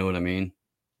it. You know what I mean?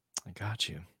 I got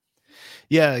you.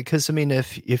 Yeah, because I mean,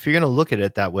 if you're gonna look at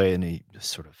it that way in a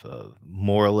sort of a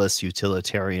moralist,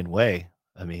 utilitarian way,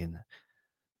 I mean,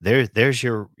 there's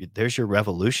your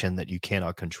revolution that you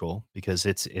cannot control because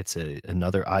it's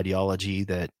another ideology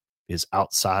that is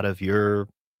outside of your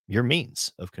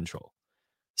means of control.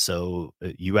 So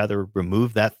you either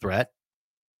remove that threat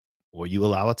or you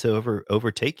allow it to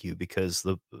overtake you because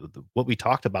the what we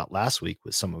talked about last week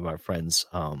with some of our friends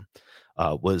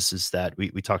was is that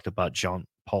we talked about Jean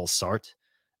Paul Sartre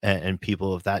and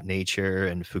people of that nature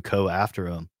and Foucault after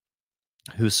him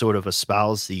who sort of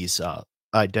espouse these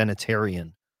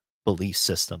identitarian belief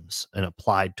systems and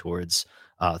applied towards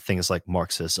things like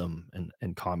Marxism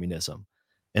and communism.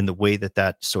 And the way that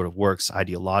that sort of works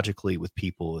ideologically with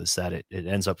people is that it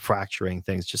ends up fracturing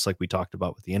things, just like we talked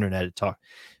about with the internet.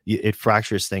 It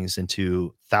fractures things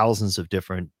into thousands of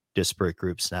different disparate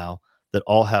groups now that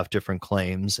all have different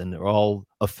claims and they're all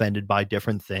offended by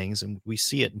different things. And we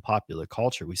see it in popular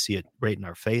culture. We see it right in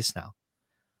our face now.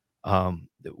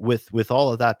 With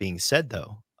all of that being said,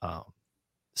 though,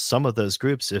 some of those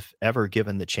groups, if ever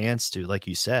given the chance to, like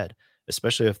you said,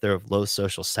 especially if they're of low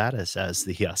social status, as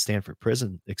the Stanford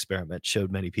prison experiment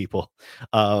showed many people,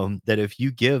 that if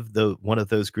you give the one of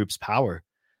those groups power,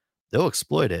 they'll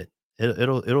exploit it.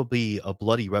 It'll be a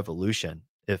bloody revolution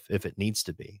if it needs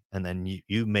to be, and then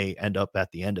you may end up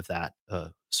at the end of that,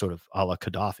 sort of a la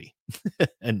Gaddafi,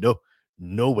 and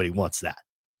nobody wants that.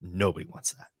 Nobody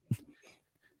wants that.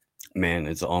 Man,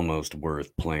 it's almost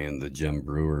worth playing the Jim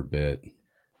Brewer bit.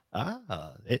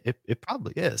 It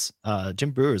probably is.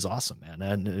 Jim Brewer is awesome, man,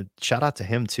 and shout out to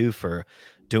him too for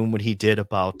doing what he did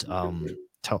about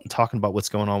talking about what's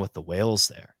going on with the whales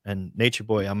there. And Nature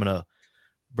Boy, I'm gonna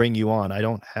bring you on. I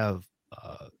don't have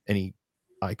any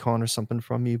icon or something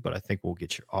from you, but I think we'll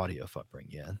get your audio if I bring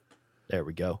you in. There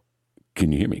we go.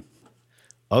 Can you hear me?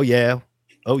 Oh yeah.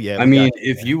 Oh yeah. I mean,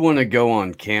 if you want to go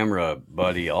on camera,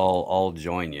 buddy, I'll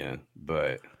join you.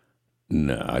 But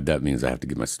no, that means I have to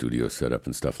get my studio set up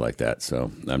and stuff like that.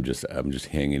 So I'm just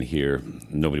hanging here.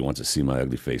 Nobody wants to see my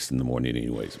ugly face in the morning,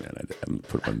 anyways, man. I haven't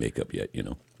put my makeup yet, you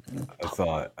know.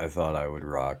 I thought I would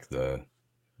rock the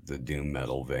doom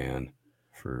metal van.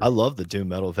 I love the doom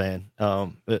metal van.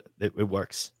 It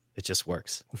works. It just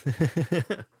works.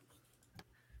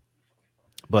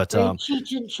 But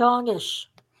Cheech and Chongish.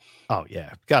 Oh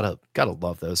yeah, gotta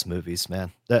love those movies,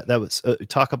 man. That was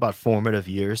talk about formative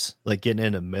years, like getting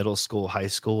into middle school, high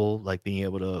school, like being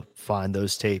able to find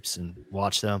those tapes and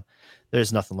watch them.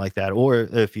 There's nothing like that. Or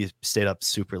if you stayed up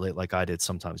super late, like I did,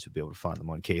 sometimes you'd be able to find them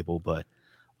on cable. But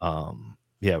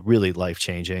yeah, really life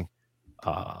changing.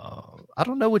 I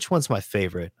don't know which one's my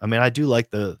favorite. I mean, I do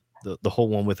like the whole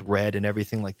one with Red and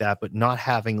everything like that, but not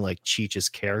having like Cheech's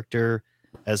character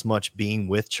as much being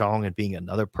with Chong and being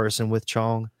another person with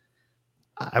Chong.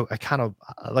 I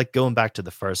like going back to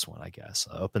the first one, I guess.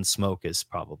 Up in Smoke is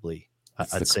probably,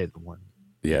 I'd say the one.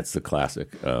 Yeah, it's the classic.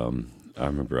 I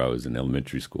remember I was in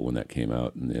elementary school when that came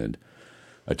out, and then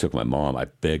I took my mom. I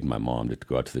begged my mom to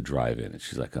go out to the drive-in, and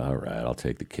she's like, all right, I'll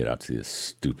take the kid out to this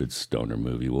stupid stoner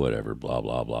movie, whatever, blah,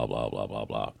 blah, blah, blah, blah, blah,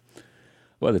 blah.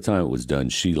 By the time it was done,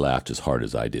 she laughed as hard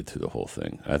as I did through the whole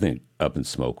thing. I think Up in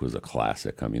Smoke was a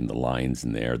classic. I mean, the lines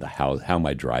in there, the how am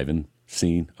I driving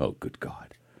scene, oh, good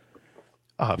God.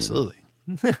 Oh, absolutely.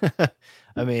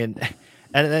 I mean,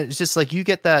 and it's just like you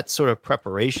get that sort of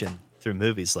preparation through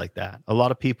movies like that. A lot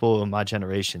of people in my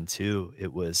generation too,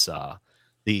 it was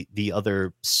the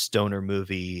other stoner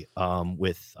movie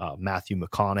with Matthew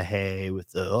McConaughey with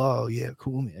the oh yeah,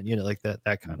 cool man, you know, like that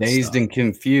kind of Dazed stuff. and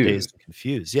Confused. Dazed and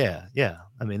Confused. Yeah.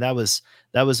 I mean, that was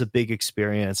a big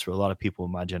experience for a lot of people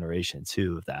in my generation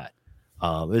too, of that.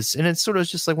 It's sort of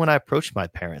just like when I approached my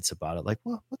parents about it, like,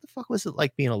 well, what the fuck was it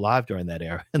like being alive during that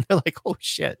era? And they're like, oh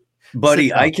shit.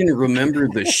 Buddy, I can remember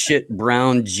the shit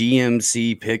brown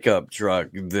GMC pickup truck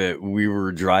that we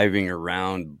were driving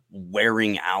around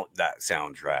wearing out that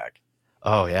soundtrack.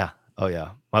 Oh yeah.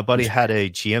 My buddy had a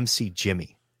GMC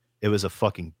Jimmy. It was a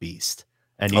fucking beast.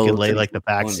 And you could lay like the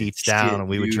back seats down and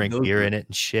we would drink beer in it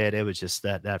and shit. It was just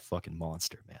that fucking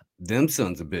monster, man. Them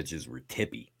sons of bitches were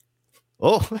tippy.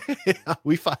 Oh,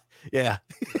 we find, yeah.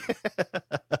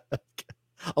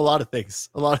 A lot of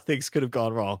things could have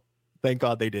gone wrong. Thank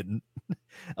God they didn't.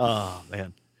 Oh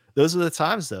man, those are the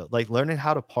times though. Like learning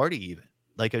how to party, even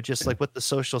like just like what the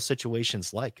social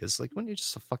situation's like. Because like when you're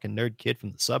just a fucking nerd kid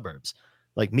from the suburbs,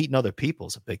 like meeting other people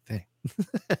is a big thing.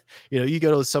 You know, you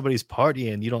go to somebody's party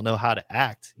and you don't know how to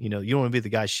act. You know, you don't want to be the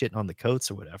guy shitting on the coats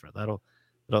or whatever.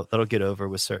 That'll get over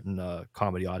with certain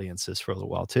comedy audiences for a little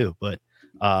while too. But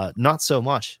not so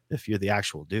much if you're the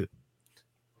actual dude.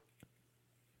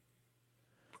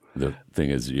 The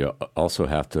thing is, you also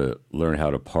have to learn how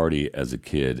to party as a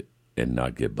kid and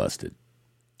not get busted.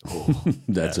 Oh,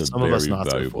 that's a very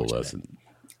valuable lesson.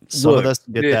 Some of us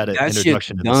get that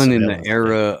introduction shit's done in the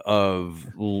era of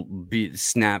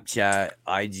Snapchat,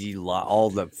 IG, all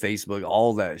the Facebook,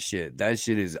 all that shit. That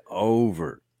shit is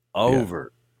over.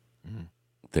 Yeah.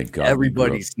 Thank God.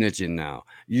 Everybody's snitching now.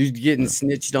 You're getting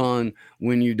snitched on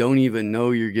when you don't even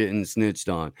know you're getting snitched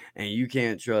on. And you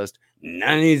can't trust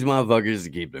none of these motherfuckers to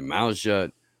keep their mouth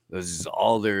shut. This is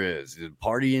all there is.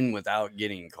 Partying without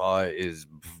getting caught is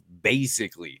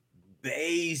basically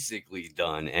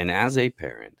done. And as a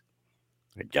parent,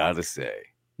 I gotta say,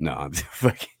 no, I'm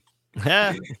fucking.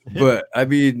 But I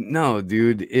mean, no,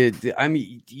 dude.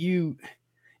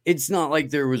 It's not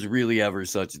like there was really ever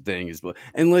such a thing as,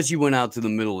 unless you went out to the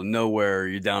middle of nowhere, or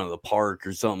you're down at the park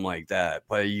or something like that.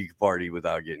 But you can party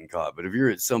without getting caught. But if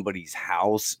you're at somebody's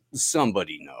house,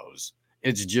 somebody knows.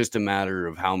 It's just a matter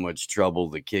of how much trouble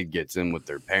the kid gets in with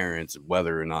their parents and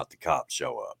whether or not the cops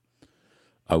show up.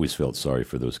 I always felt sorry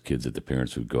for those kids that the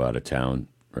parents would go out of town,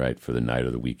 right, for the night or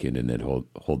the weekend and then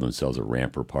hold themselves a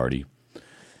ramper party.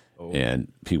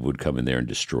 And people would come in there and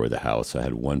destroy the house. I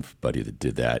had one buddy that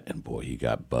did that, and boy, he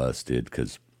got busted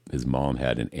because his mom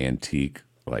had an antique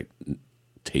like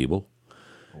table,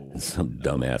 and some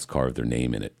dumbass carved their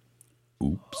name in it.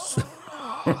 Oops.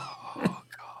 Oh,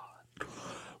 God.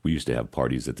 We used to have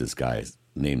parties at this guy's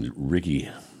named Ricky.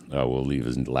 We'll leave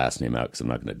his last name out because I'm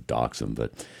not going to dox him.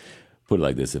 But put it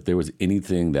like this: if there was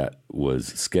anything that was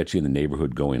sketchy in the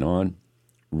neighborhood going on,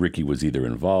 Ricky was either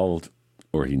involved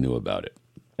or he knew about it.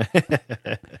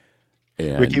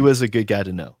 And Ricky was a good guy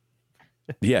to know.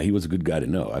 Yeah, he was a good guy to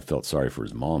know. I felt sorry for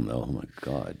his mom, though. Oh my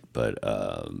God! But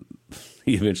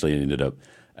he eventually ended up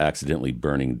accidentally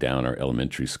burning down our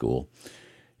elementary school.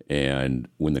 And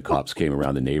when the cops came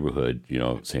around the neighborhood,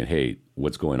 saying, "Hey,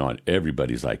 what's going on?"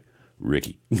 Everybody's like,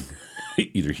 "Ricky."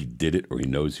 Either he did it or he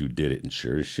knows who did it. And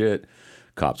sure as shit,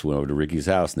 cops went over to Ricky's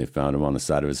house and they found him on the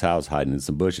side of his house hiding in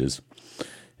some bushes.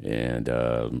 And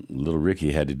little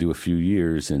Ricky had to do a few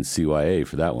years in CYA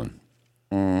for that one.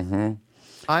 Mm-hmm.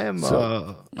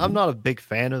 I'm not a big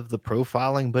fan of the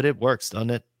profiling, but it works, doesn't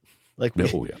it? Like,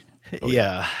 Oh yeah.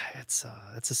 yeah, it's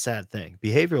a sad thing.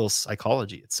 Behavioral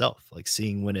psychology itself, like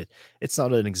seeing when it's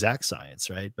not an exact science,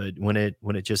 right? But when it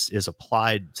just is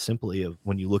applied simply of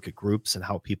when you look at groups and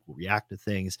how people react to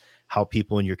things, how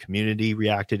people in your community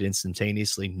reacted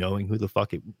instantaneously, knowing who the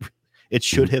fuck it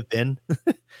should have been.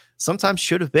 Sometimes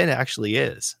should have been actually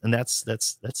is, and that's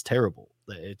terrible.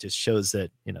 It just shows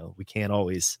that we can't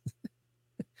always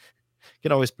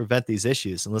prevent these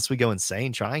issues unless we go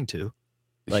insane trying to.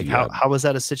 Like, Yeah. how was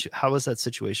that how was that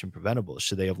situation preventable?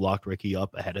 Should they have locked Ricky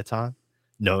up ahead of time,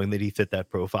 knowing that he fit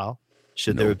that profile?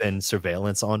 Should there No. have been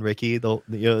surveillance on Ricky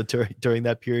during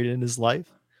that period in his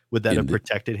life? Would that have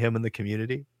protected him in the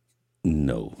community?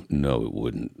 No, it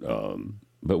wouldn't.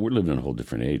 But we're living in a whole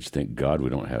different age. Thank God we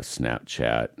don't have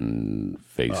Snapchat and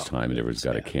FaceTime and everyone's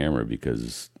got a camera,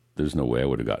 because there's no way I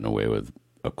would have gotten away with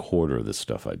a quarter of the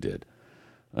stuff I did.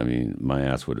 I mean, my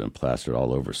ass would have been plastered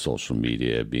all over social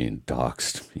media, being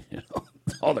doxxed,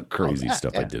 all the crazy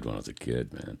stuff I did when I was a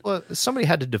kid, man. Well, somebody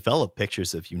had to develop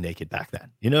pictures of you naked back then.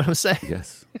 You know what I'm saying?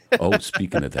 Yes. Oh,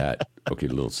 speaking of that, okay, a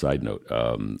little side note.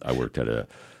 I worked at a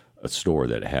store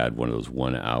that had one of those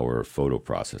 1 hour photo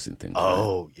processing things.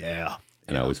 Oh, yeah.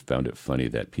 And I always found it funny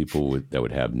that people that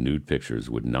would have nude pictures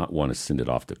would not want to send it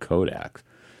off to Kodak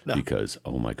because,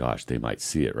 oh my gosh, they might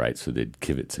see it, right? So they'd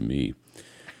give it to me.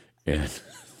 And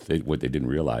what they didn't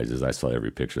realize is I saw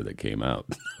every picture that came out.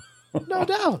 No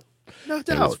doubt. No And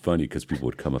doubt. it's funny because people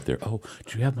would come up there, "Oh,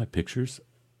 do you have my pictures?"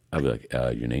 I'd be like,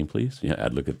 "Your name, please." Yeah,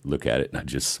 I'd look at it and I'd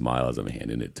just smile as I'm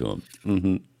handing it to them.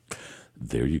 Mm-hmm.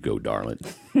 There you go, darling.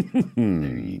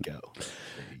 There you go.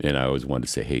 And I always wanted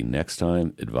to say, hey, next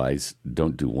time, advice,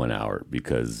 don't do 1 hour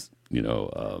because,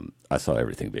 I saw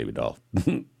everything, baby doll.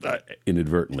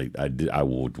 Inadvertently, I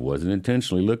wasn't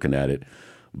intentionally looking at it,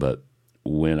 but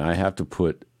when I have to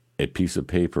put a piece of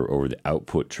paper over the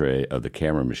output tray of the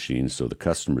camera machine so the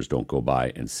customers don't go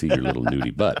by and see your little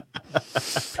nudie butt,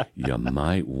 you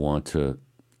might want to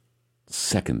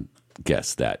second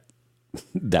guess that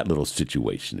little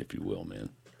situation, if you will, man.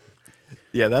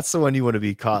 Yeah, that's the one you want to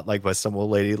be caught like by some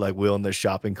old lady like wheeling their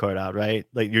shopping cart out, right?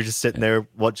 Like you're just sitting there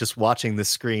just watching the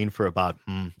screen for about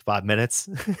 5 minutes,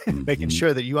 making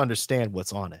sure that you understand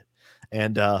what's on it.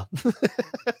 And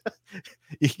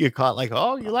you get caught like,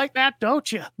 "Oh, you like that, don't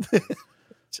you?"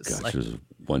 Just Gosh, like, there was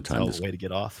one time this way to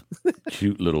get off.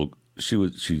 Cute little,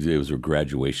 it was her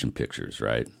graduation pictures,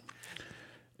 right?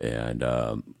 And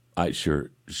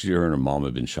she and her mom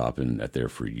had been shopping at there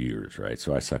for years, right?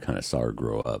 So I kind of saw her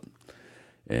grow up.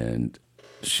 And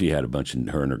she had her and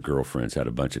her girlfriends had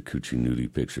a bunch of coochie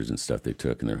nudie pictures and stuff they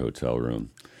took in their hotel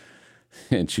room.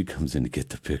 And she comes in to get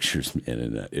the pictures, man,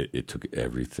 and it took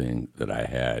everything that I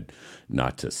had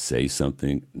not to say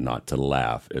something, not to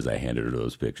laugh as I handed her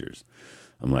those pictures.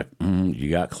 I'm like, you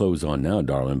got clothes on now,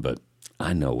 darling, but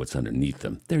I know what's underneath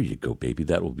them. There you go, baby.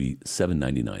 That will be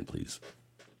 $7.99, please.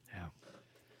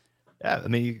 Yeah, I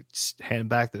mean, you just hand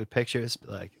back the pictures,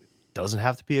 like, doesn't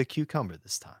have to be a cucumber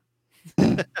this time.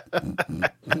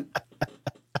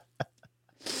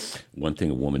 One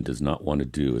thing a woman does not want to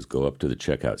do is go up to the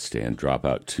checkout stand, drop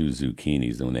out 2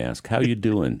 zucchinis, and when they ask, "How you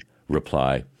doing?"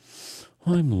 reply,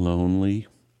 "I'm lonely."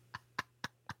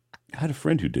 I had a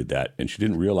friend who did that, and she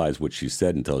didn't realize what she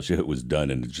said until it was done,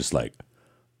 and it's just like,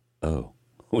 oh.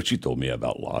 When she told me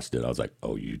about lost it, I was like,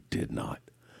 "Oh, you did not.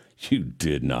 You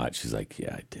did not." She's like,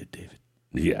 "Yeah, I did, David.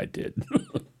 Yeah, I did."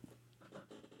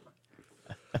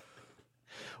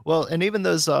 Well, and even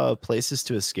those places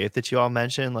to escape that you all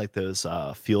mentioned, like those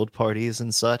field parties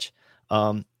and such,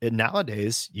 and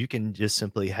nowadays you can just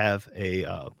simply have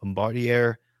a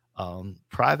Bombardier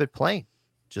private plane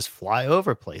just fly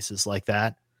over places like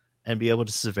that and be able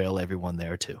to surveil everyone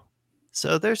there too.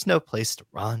 So there's no place to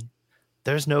run.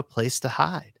 There's no place to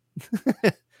hide.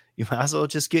 You might as well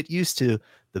just get used to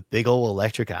the big old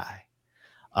electric eye.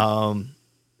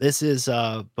 This is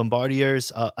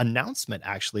Bombardier's announcement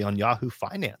actually on Yahoo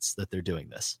Finance that they're doing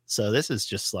this. So this is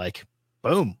just like,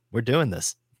 boom, we're doing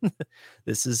this.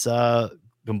 This is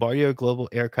Bombardier Global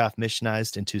Aircraft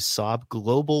missionized into Saab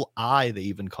Global Eye, they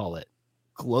even call it.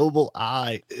 Global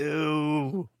Eye.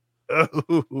 Ooh.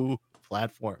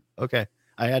 Platform. Okay.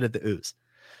 I added the ooze.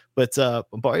 But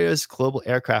Bombardier's global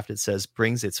aircraft, it says,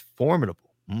 brings its formidable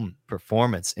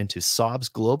performance into Saab's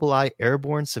GlobalEye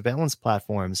airborne surveillance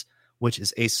platforms, which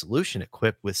is a solution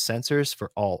equipped with sensors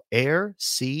for all air,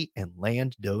 sea, and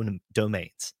land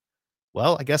domains.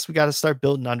 Well, I guess we got to start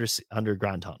building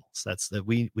underground tunnels. That's that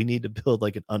we need to build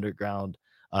like an underground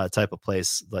type of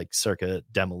place, like circa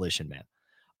Demolition Man.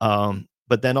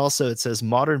 But then also it says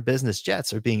modern business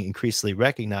jets are being increasingly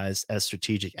recognized as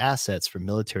strategic assets for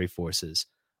military forces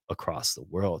across the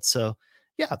world. So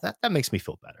yeah, that makes me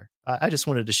feel better. I just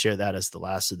wanted to share that as the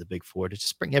last of the big four to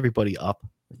just bring everybody up.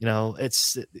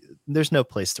 There's no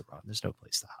place to run. There's no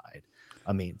place to hide.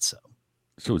 I mean,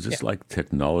 So is this like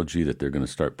technology that they're going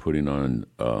to start putting on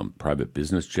private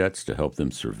business jets to help them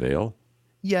surveil?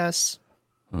 Yes.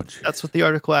 Oh, that's what the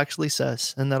article actually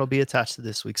says, and that'll be attached to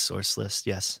this week's source list.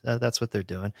 Yes, that's what they're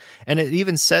doing, and it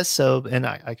even says so. And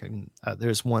I can.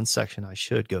 There's one section I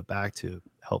should go back to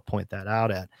help point that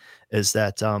out at, is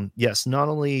that yes, not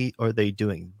only are they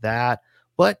doing that,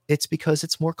 but it's because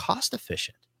it's more cost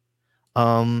efficient.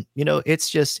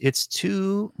 It's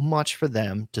too much for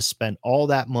them to spend all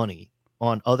that money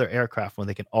on other aircraft when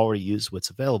they can already use what's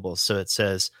available. So it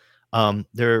says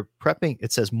they're prepping.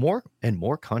 It says more and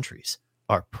more countries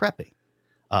are prepping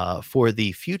for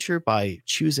the future by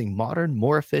choosing modern,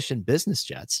 more efficient business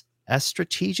jets as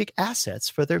strategic assets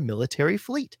for their military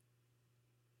fleet.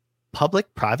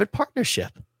 Public-private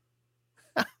partnership.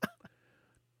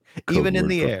 Even in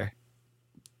the air.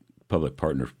 Public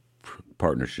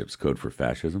partnerships code for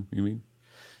fascism, you mean?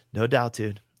 No doubt,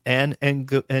 dude. And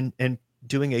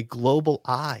doing a global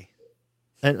eye.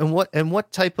 And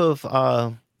what type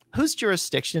of whose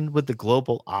jurisdiction would the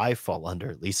global eye fall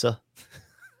under, Lisa?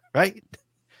 Right?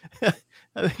 I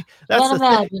mean, that's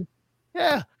the thing.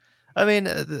 Yeah. I mean,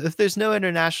 if there's no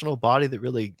international body that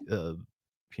really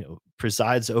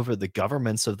presides over the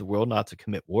governments of the world not to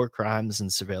commit war crimes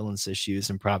and surveillance issues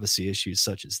and privacy issues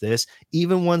such as this,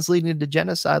 even ones leading to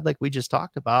genocide like we just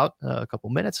talked about a couple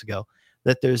minutes ago,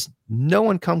 that there's no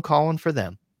one come calling for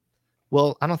them.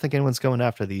 Well, I don't think anyone's going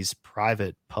after these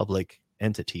private public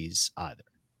entities either.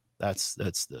 That's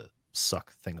the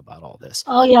suck thing about all this.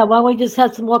 Oh yeah, why don't we just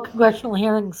have some more congressional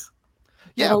hearings?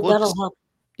 Yeah, that'll help.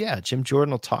 Yeah, Jim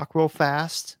Jordan will talk real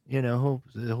fast. He'll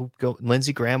go.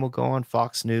 Lindsey Graham will go on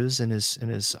Fox News in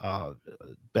his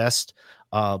best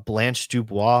Blanche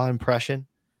Dubois impression,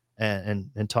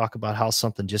 and talk about how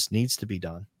something just needs to be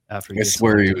done. After I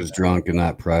swear he was drunk in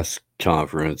that press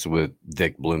conference with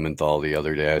Dick Blumenthal the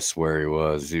other day. I swear he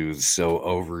was. He was so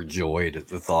overjoyed at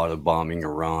the thought of bombing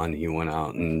Iran. He went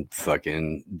out and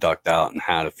fucking ducked out and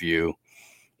had a few.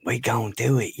 We gonna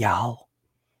do it, y'all.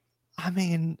 I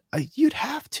mean, you'd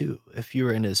have to if you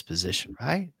were in his position,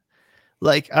 right?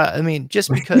 Like, I mean, just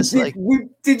because, like,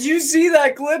 did you see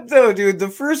that clip though, dude? The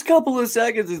first couple of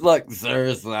seconds is like,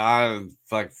 seriously, I'm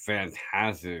fucking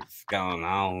fantastic going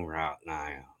on right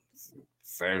now.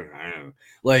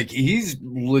 Like, he's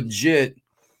legit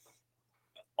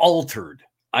altered.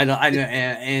 I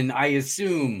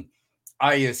assume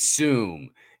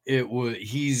it was.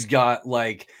 He's got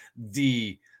like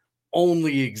the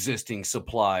only existing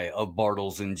supply of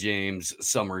Bartles and James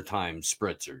summertime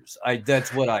spritzers.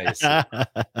 That's what I assume.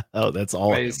 Oh, that's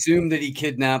all. I assume that he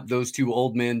kidnapped those two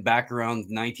old men back around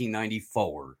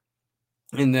 1994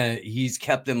 and that he's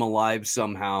kept them alive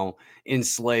somehow,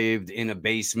 enslaved in a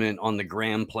basement on the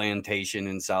Graham Plantation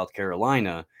in South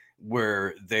Carolina,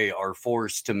 where they are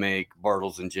forced to make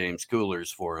Bartles and James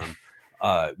coolers for him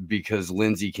because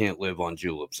Lindsay can't live on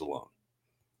juleps alone.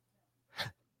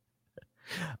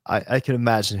 I can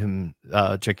imagine him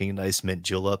drinking a nice mint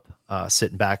julep,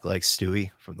 sitting back like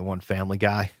Stewie from the One Family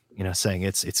Guy, saying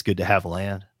it's good to have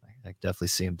land. I definitely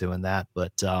see him doing that.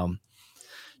 But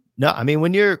no, I mean,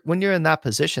 when you're in that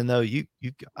position though,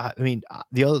 I mean,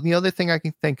 the other thing I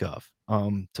can think of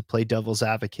to play devil's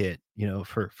advocate,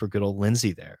 for good old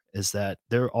Lindsay there, is that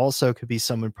there also could be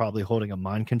someone probably holding a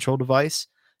mind control device,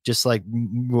 just like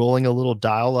rolling a little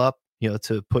dial up,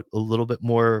 to put a little bit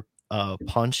more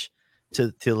punch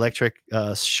to the electric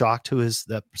shock to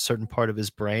that certain part of his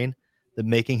brain, that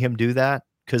making him do that.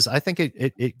 Because I think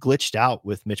it glitched out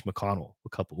with Mitch McConnell a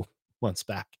couple months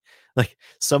back. Like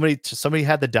somebody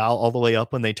had the dial all the way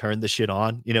up when they turned the shit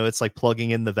on. It's like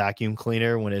plugging in the vacuum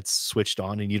cleaner when it's switched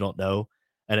on and you don't know.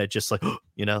 And it just like,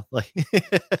 like.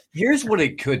 Here's what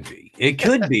it could be. It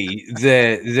could be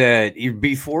that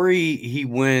before he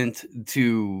went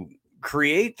to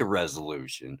create the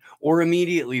resolution, or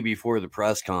immediately before the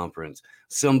press conference,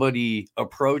 somebody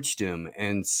approached him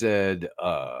and said,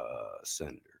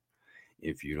 Senator,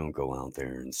 if you don't go out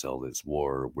there and sell this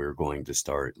war, we're going to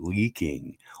start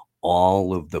leaking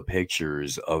all of the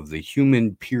pictures of the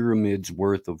human pyramids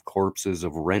worth of corpses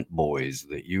of rent boys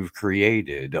that you've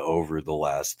created over the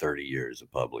last 30 years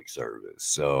of public service.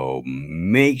 So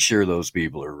make sure those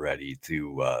people are ready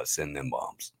to send them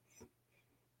bombs.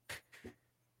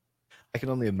 I can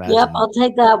only Yep, imagine I'll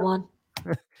take that one.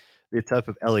 the type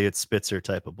of Elliot Spitzer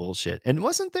type of bullshit. And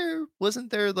wasn't there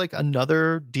like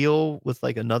another deal with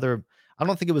like another? I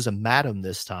don't think it was a madam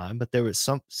this time, but there was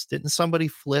didn't somebody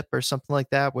flip or something like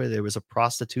that where there was a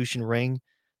prostitution ring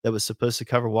that was supposed to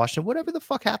cover Washington? Whatever the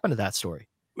fuck happened to that story?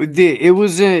 It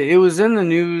was in the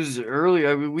news early.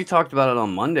 I mean, we talked about it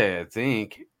on Monday, I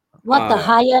think. What, the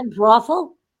high-end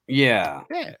brothel? Yeah.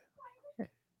 Yeah. I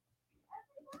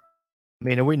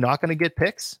mean, are we not going to get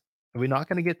pics? Are we not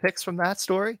going to get pics from that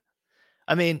story?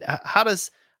 I mean, how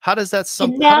does that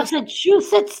In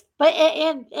Massachusetts, but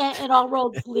and all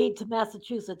roads lead to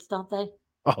Massachusetts, don't they?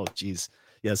 Oh, geez.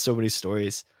 Yeah, so many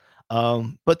stories.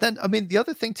 But then, I mean, the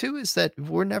other thing too is that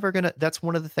we're never gonna. That's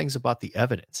one of the things about the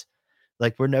evidence.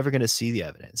 Like, we're never gonna see the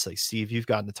evidence. Like, Steve, you've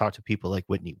gotten to talk to people like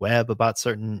Whitney Webb about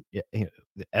certain, the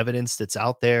evidence that's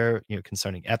out there,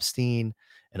 concerning Epstein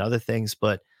and other things.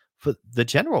 But for the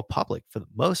general public, for the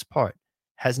most part,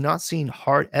 has not seen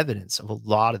hard evidence of a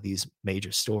lot of these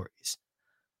major stories.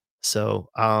 So,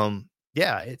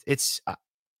 yeah, it's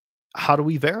how do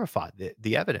we verify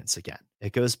the evidence again?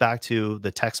 It goes back to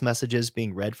the text messages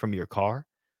being read from your car.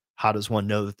 How does one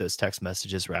know that those text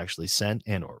messages were actually sent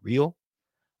and or real?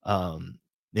 A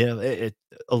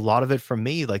lot of it from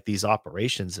me, like these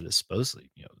operations that is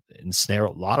supposedly, ensnare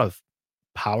a lot of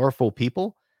powerful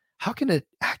people. How can an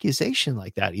accusation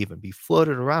like that even be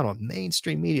floated around on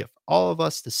mainstream media for all of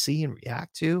us to see and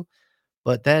react to?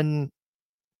 But then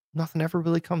nothing ever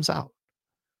really comes out.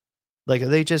 Like, are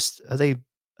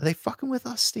they fucking with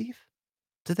us, Steve?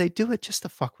 Do they do it just to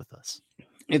fuck with us?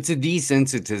 It's a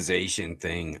desensitization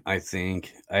thing, I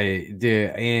think.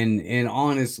 And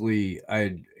honestly,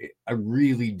 I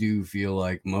really do feel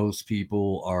like most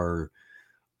people are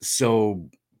so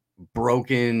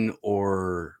broken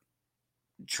or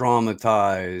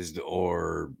traumatized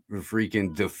or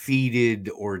freaking defeated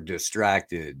or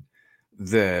distracted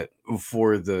that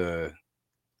for the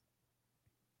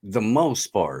most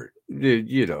part,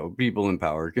 people in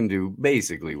power can do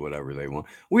basically whatever they want.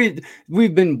 We've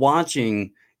been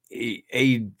watching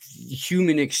a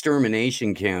human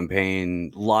extermination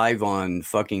campaign live on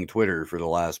fucking Twitter for the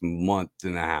last month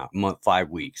and a half, 5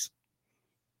 weeks.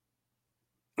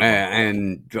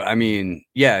 And I mean,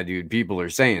 yeah, dude, people are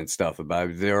saying stuff about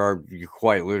it. There are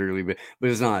quite literally, but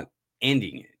it's not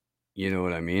ending it. You know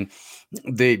what I mean?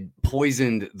 They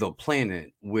poisoned the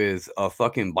planet with a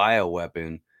fucking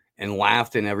bioweapon and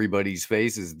laughed in everybody's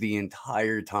faces the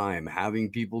entire time,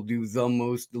 having people do the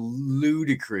most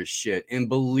ludicrous shit and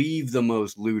believe the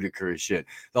most ludicrous shit.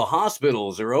 The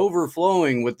hospitals are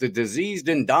overflowing with the diseased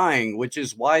and dying, which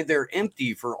is why they're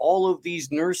empty for all of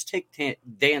these nurse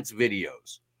dance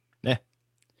videos. Yeah.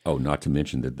 Oh, not to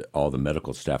mention that all the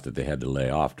medical staff that they had to lay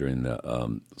off during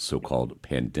the so-called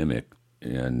pandemic.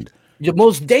 And the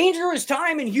most dangerous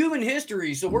time in human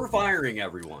history, so we're firing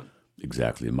everyone.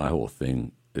 Exactly. And my whole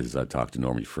thing is, I talk to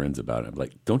normie friends about it. I'm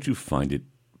like, don't you find it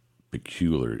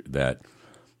peculiar that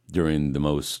during the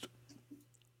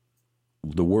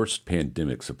worst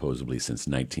pandemic supposedly since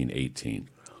 1918,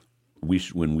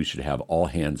 when we should have all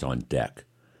hands on deck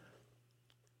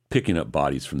picking up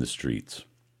bodies from the streets,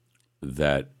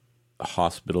 that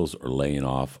hospitals are laying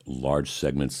off large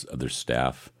segments of their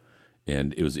staff?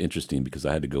 And it was interesting because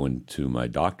I had to go into my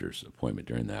doctor's appointment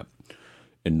during that.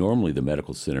 And normally the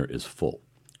medical center is full.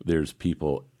 There's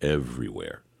people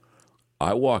everywhere.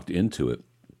 I walked into it,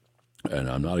 and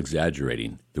I'm not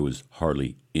exaggerating, there was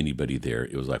hardly anybody there.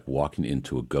 It was like walking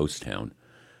into a ghost town.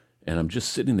 And I'm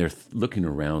just sitting there looking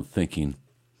around thinking,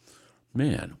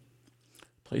 man,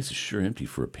 the place is sure empty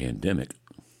for a pandemic.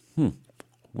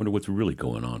 Wonder what's really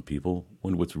going on, people.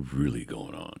 Wonder what's really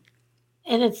going on.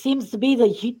 And it seems to be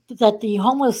that the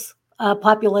homeless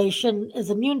population is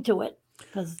immune to it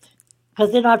because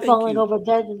they're not falling over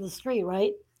dead in the street,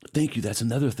 right? Thank you. That's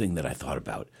another thing that I thought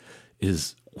about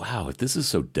is, wow, if this is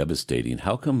so devastating,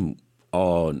 how come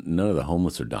none of the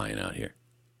homeless are dying out here?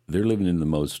 They're living in the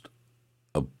most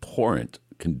abhorrent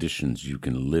conditions you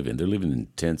can live in. They're living in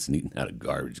tents and eating out of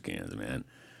garbage cans, man.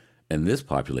 And this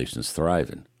population is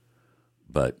thriving.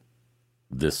 But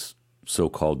this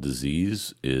so-called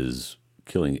disease is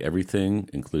killing everything,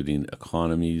 including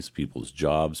economies, people's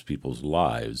jobs, people's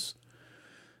lives.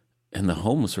 And the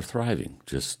homeless are thriving.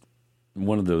 Just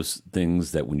one of those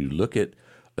things that when you look at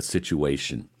a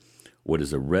situation, what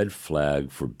is a red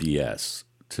flag for BS,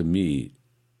 to me,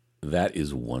 that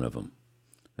is one of them.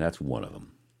 That's one of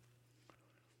them.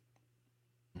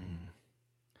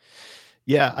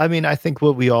 Yeah, I mean, I think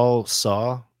what we all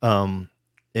saw and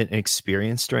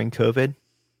experienced during COVID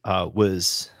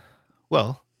was,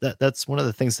 well, that's one of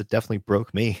the things that definitely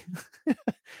broke me.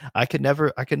 I could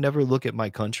never look at my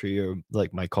country or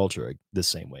like my culture the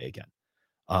same way again.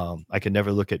 I could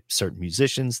never look at certain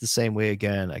musicians the same way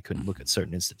again. I couldn't look at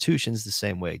certain institutions the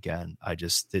same way again. I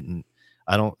just didn't.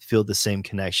 I don't feel the same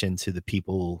connection to the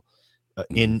people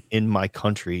in my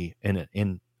country and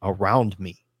in around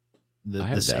me I the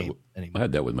had that. same I anymore.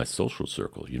 had that with my social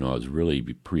circle. You know, I was really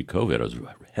pre-COVID. I was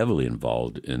heavily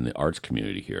involved in the arts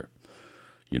community here.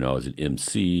 You know, I was an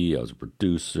MC. I was a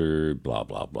producer. Blah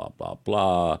blah blah blah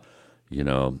blah. You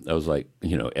know, I was like,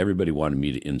 you know, everybody wanted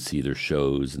me to MC their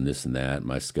shows and this and that.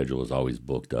 My schedule was always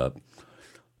booked up.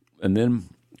 And then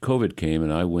COVID came,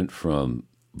 and I went from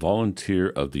volunteer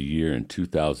of the year in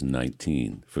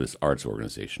 2019 for this arts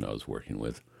organization I was working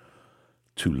with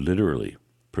to literally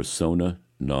persona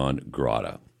non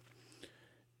grata.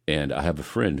 And I have a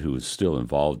friend who is still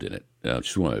involved in it.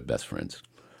 She's one of my best friends.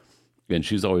 And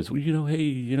she's always, well, you know, hey,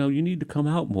 you know, you need to come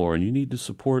out more and you need to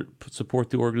support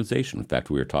the organization. In fact,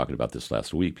 we were talking about this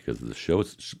last week because of the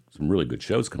shows, some really good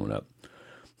shows coming up.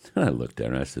 And I looked at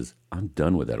her and I says, I'm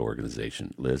done with that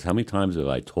organization. Liz, how many times have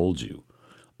I told you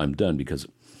I'm done? Because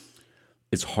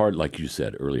it's hard, like you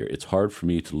said earlier, it's hard for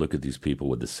me to look at these people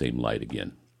with the same light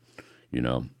again, you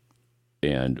know?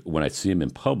 And when I see them in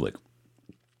public,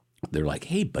 they're like,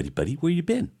 hey, buddy, where you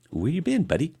been? Where you been,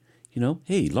 buddy? You know,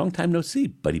 hey, long time no see,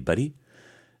 buddy.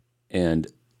 And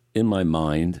in my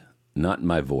mind, not in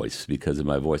my voice, because in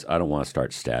my voice, I don't want to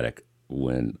start static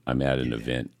when I'm at an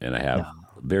event and I have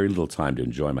very little time to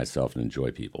enjoy myself and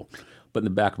enjoy people. But in the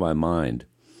back of my mind,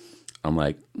 I'm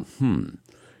like,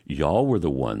 y'all were the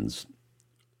ones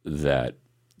that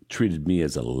treated me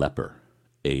as a leper.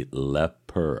 A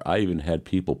leper. I even had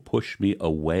people push me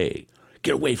away.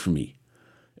 Get away from me.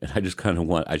 And I just kind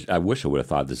of I wish I would have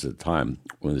thought this at the time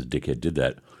when this dickhead did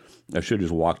that. I should have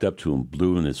just walked up to him,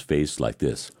 blew in his face like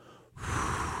this.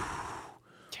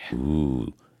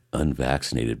 Ooh,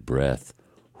 unvaccinated breath.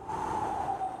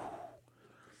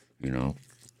 You know?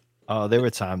 There were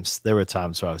times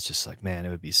where I was just like, man, it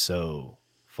would be so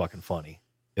fucking funny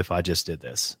if I just did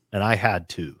this. And I had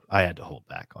to hold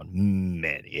back on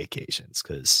many occasions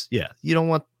because you don't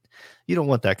want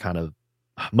that kind of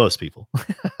most people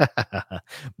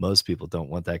don't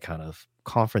want that kind of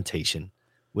confrontation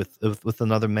with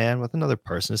another man, with another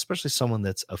person, especially someone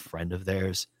that's a friend of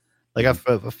theirs. Like I've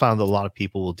found that a lot of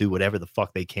people will do whatever the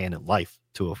fuck they can in life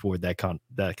to avoid that kind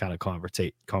of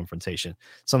confrontation,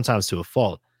 sometimes to a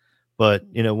fault. But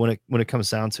you know, when it comes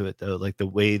down to it, though, like the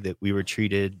way that we were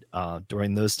treated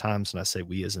during those times, and I say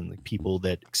we as in the people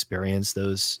that experience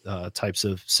those types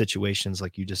of situations,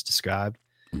 like you just described,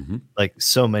 like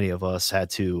so many of us had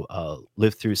to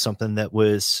live through something that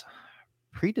was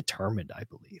predetermined, I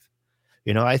believe.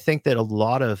 You know, I think that a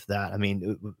lot of that, I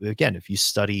mean, again, if you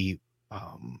study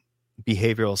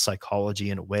behavioral psychology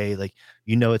in a way, like,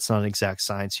 you know, it's not an exact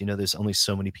science, you know, there's only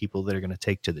so many people that are going to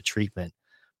take to the treatment.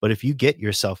 But if you get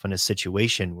yourself in a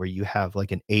situation where you have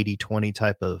like an 80-20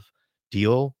 type of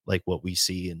deal, like what we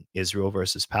see in Israel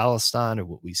versus Palestine, or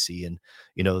what we see in,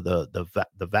 you know, the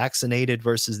vaccinated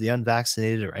versus the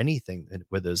unvaccinated, or anything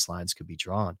where those lines could be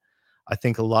drawn, I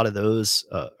think a lot of those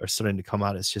are starting to come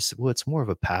out as just, well, it's more of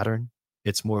a pattern.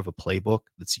 It's more of a playbook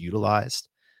that's utilized.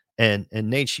 And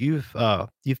Nate, you've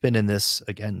been in this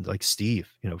again, like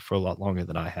Steve, you know, for a lot longer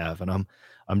than I have, and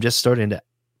I'm just starting to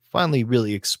finally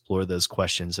really explore those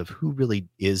questions of who really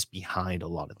is behind a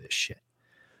lot of this shit.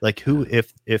 Like who,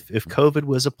 if COVID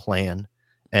was a plan,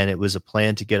 and it was a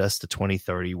plan to get us to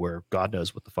 2030, where God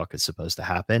knows what the fuck is supposed to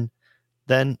happen,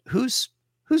 then who's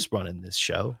running this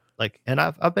show? Like, and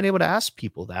I've been able to ask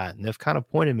people that, and they've kind of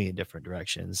pointed me in different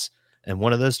directions. And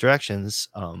one of those directions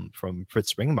from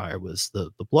Fritz Springmeier was the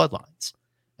bloodlines.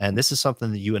 And this is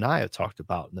something that you and I have talked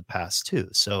about in the past too.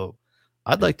 So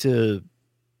I'd like to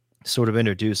sort of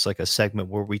introduce like a segment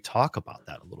where we talk about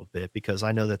that a little bit, because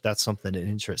I know that that's something that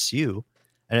interests you,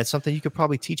 and it's something you could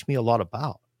probably teach me a lot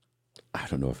about. I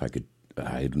don't know if I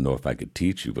could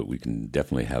teach you, but we can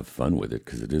definitely have fun with it,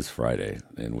 because it is Friday,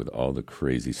 and with all the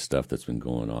crazy stuff that's been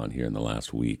going on here in the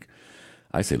last week,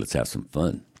 I say let's have some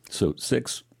fun. So,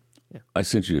 Six, I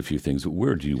sent you a few things.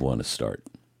 Where do you want to start?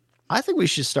 I think we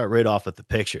should start right off with the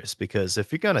pictures, because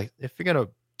if you're gonna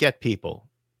get people,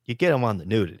 you get them on the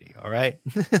nudity. All right,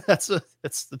 that's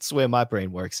the way my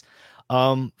brain works,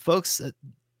 folks.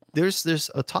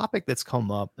 There's a topic that's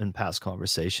come up in past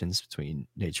conversations between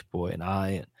Natureboy and I,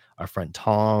 and our friend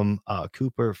Tom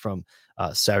Cooper from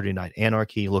Saturday Night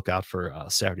Anarchy. Look out for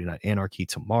Saturday Night Anarchy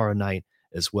tomorrow night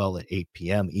as well at 8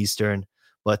 p.m. Eastern.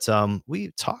 But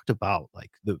we talked about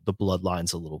like the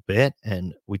bloodlines a little bit,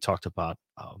 and we talked about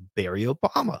Barry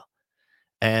Obama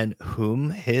and whom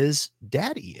his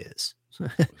daddy is.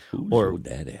 Who's Or your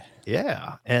daddy?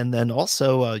 yeah, and then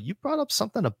also you brought up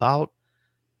something about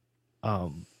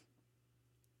um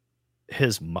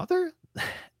his mother,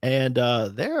 and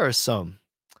there are some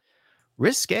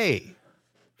risque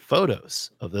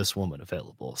photos of this woman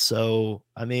available. So,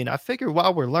 I mean, I figure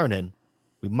while we're learning,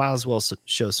 we might as well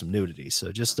show some nudity.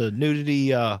 So, just a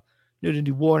nudity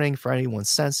warning for anyone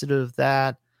sensitive of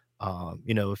that.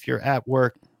 If you're at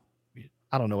work,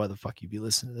 I don't know why the fuck you'd be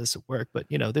listening to this at work, but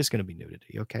there's going to be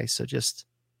nudity. Okay, so just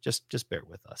bear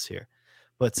with us here.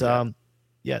 But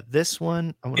yeah, this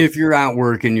one. If you're at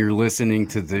work and you're listening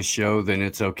to this show, then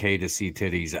it's okay to see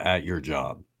titties at your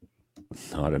job.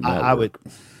 Not at my work.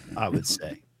 I would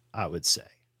say.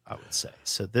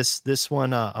 So this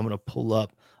one I'm going to pull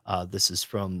up. This is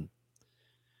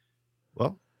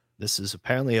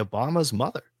apparently Obama's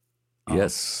mother.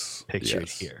 Yes. Pictured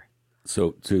here.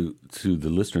 So to the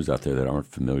listeners out there that aren't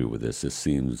familiar with this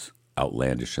seems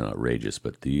outlandish and outrageous,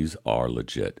 but these are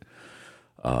legit.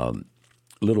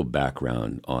 Little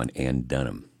background on Ann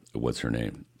Dunham. What's her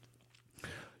name?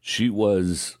 She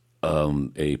was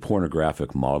a pornographic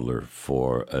modeler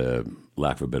for,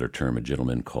 lack of a better term, a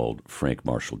gentleman called Frank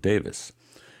Marshall Davis,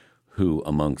 who,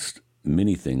 amongst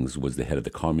many things, was the head of the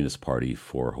Communist Party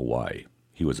for Hawaii.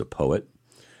 He was a poet.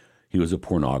 He was a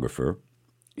pornographer.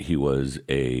 He was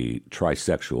a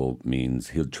trisexual, means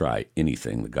he'll try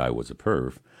anything. The guy was a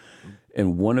perv.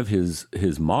 And one of his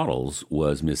models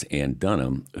was Miss Ann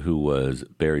Dunham, who was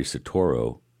Barry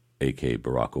Soetoro, a.k.a.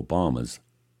 Barack Obama's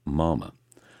mama.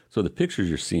 So the pictures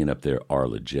you're seeing up there are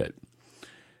legit.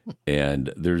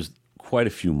 And there's quite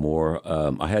a few more.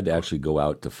 I had to actually go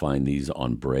out to find these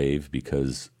on Brave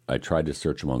because I tried to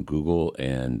search them on Google,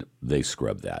 and they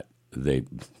scrubbed that.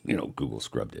 Google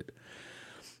scrubbed it.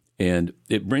 And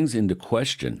it brings into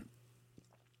question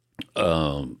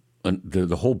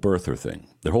the whole birther thing.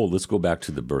 Let's go back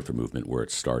to the birther movement where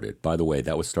it started. By the way,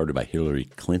 that was started by Hillary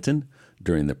Clinton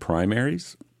during the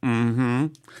primaries. Mm-hmm.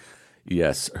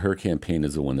 Yes, her campaign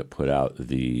is the one that put out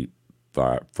the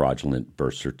fraudulent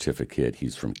birth certificate.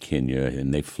 He's from Kenya,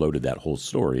 and they floated that whole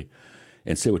story.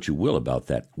 And say what you will about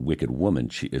that wicked woman,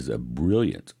 she is a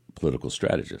brilliant political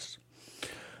strategist.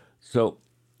 So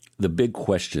the big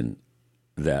question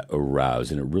that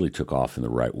aroused, and it really took off in the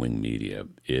right-wing media,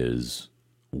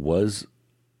 was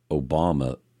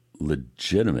Obama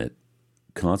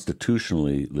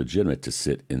constitutionally legitimate to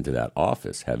sit into that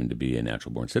office, having to be a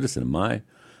natural-born citizen? In my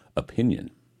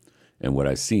opinion, and what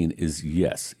I've seen is,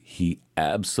 yes, he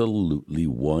absolutely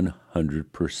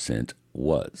 100%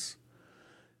 was.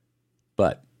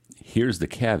 But here's the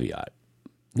caveat.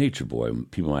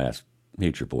 Natureboy, people might ask,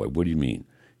 Natureboy, what do you mean?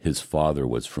 His father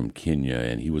was from Kenya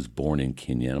and he was born in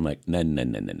Kenya. And I'm like, no.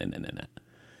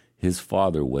 His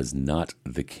father was not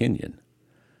the Kenyan.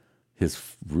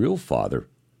 His real father,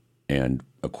 and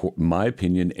my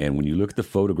opinion, and when you look at the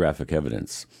photographic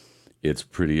evidence, it's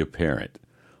pretty apparent,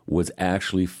 was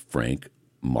actually Frank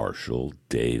Marshall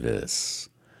Davis.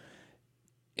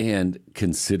 And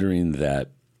considering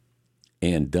that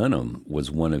Ann Dunham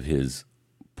was one of his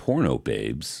porno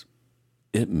babes,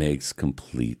 it makes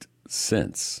complete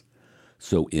sense.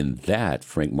 So in that,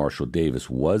 Frank Marshall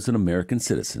Davis was an American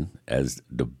citizen, as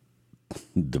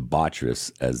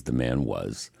debaucherous as the man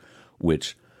was,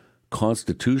 which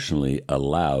constitutionally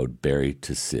allowed Barry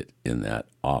to sit in that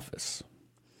office.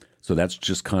 So that's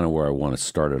just kind of where I want to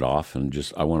start it off, and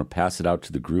I want to pass it out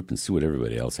to the group and see what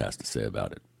everybody else has to say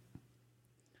about it.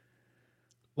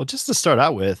 Well, just to start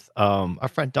out with, our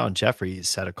friend Don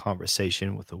Jeffries had a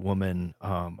conversation with a woman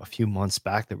a few months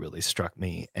back that really struck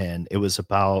me, and it was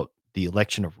about the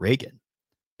election of Reagan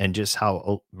and just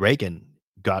how Reagan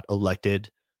got elected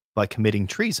by committing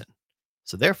treason.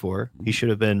 So therefore, he should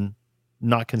have been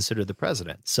not considered the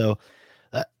president. So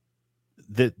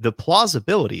the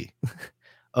plausibility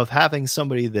of having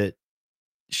somebody that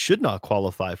should not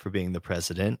qualify for being the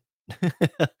president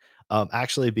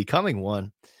actually becoming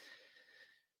one,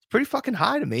 it's pretty fucking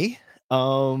high to me.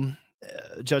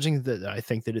 Judging that, I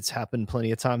think that it's happened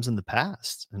plenty of times in the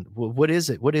past. And what is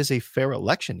it? What is a fair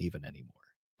election even anymore?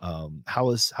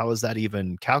 How is that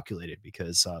even calculated?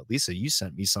 Because Lisa, you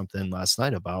sent me something last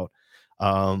night about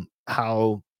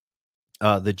how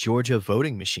the Georgia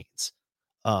voting machines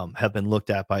have been looked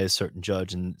at by a certain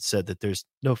judge and said that there's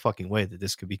no fucking way that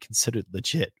this could be considered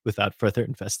legit without further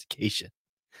investigation.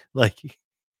 Like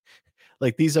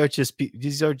these are just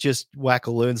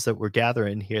wackaloons that we're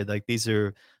gathering here. Like these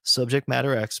are subject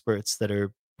matter experts that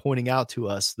are pointing out to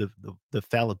us the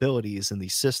fallibilities in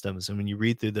these systems. And when you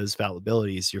read through those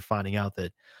fallibilities, you're finding out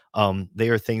that they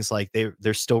are things like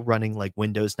they're still running like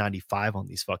Windows 95 on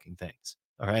these fucking things.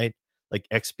 All right. Like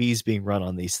XP's being run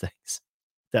on these things.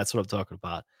 That's what I'm talking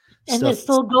about. And they're Stuff.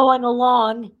 still going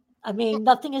along. I mean,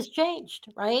 nothing has changed,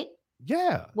 right?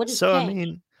 Yeah. What has So I changed?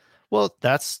 mean, well,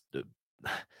 that's the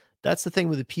thing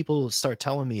with the people start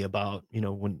telling me about,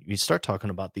 when you start talking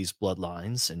about these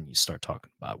bloodlines and you start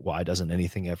talking about why doesn't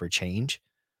anything ever change?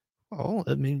 Well,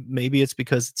 I mean, maybe it's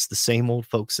because it's the same old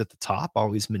folks at the top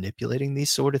always manipulating these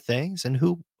sort of things. And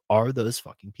who are those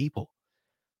fucking people?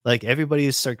 Like everybody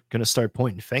is going to start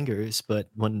pointing fingers, but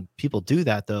when people do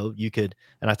that, though, you could,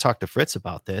 and I talked to Fritz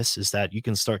about this, is that you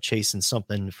can start chasing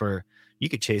something you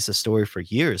could chase a story for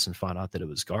years and find out that it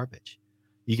was garbage.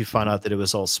 You could find out that it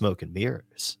was all smoke and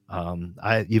mirrors.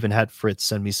 I even had Fritz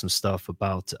send me some stuff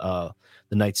about the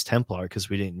Knights Templar,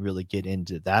 because we didn't really get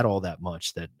into that all that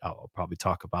much, that I'll probably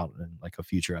talk about in like a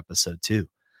future episode too.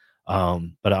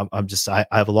 But I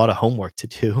have a lot of homework to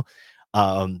do.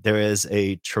 There is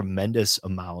a tremendous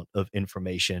amount of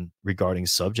information regarding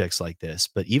subjects like this,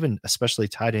 but even especially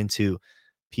tied into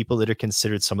people that are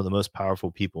considered some of the most powerful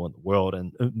people in the world.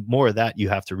 And more of that you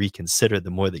have to reconsider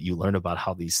the more that you learn about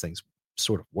how these things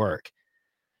sort of work.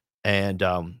 And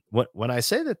when I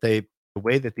say that the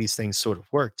way that these things sort of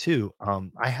work too,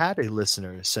 I had a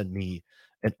listener send me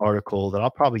an article that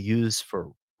I'll probably use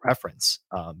for reference,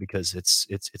 because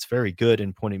it's very good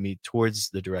in pointing me towards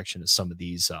the direction of some of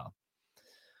these.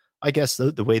 I guess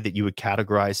the way that you would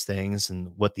categorize things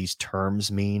and what these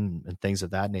terms mean and things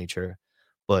of that nature.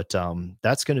 But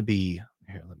that's going to be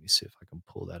here. Let me see if I can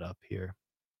pull that up here.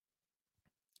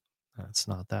 That's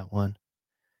not that one.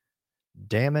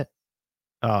 Damn it.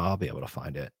 Oh, I'll be able to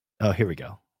find it. Oh, here we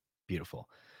go. Beautiful.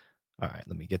 All right,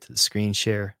 let me get to the screen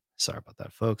share. Sorry about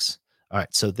that, folks. All right,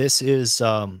 so this is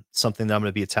something that I'm going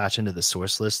to be attaching to the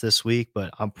source list this week,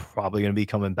 but I'm probably going to be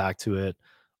coming back to it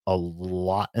a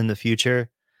lot in the future.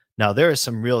 Now, there are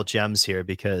some real gems here,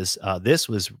 because this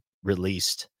was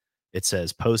released, it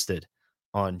says posted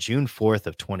on June 4th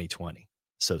of 2020.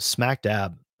 So smack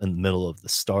dab in the middle of the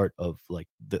start of like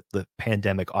the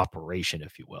pandemic operation,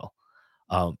 if you will.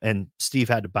 And Steve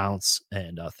had to bounce,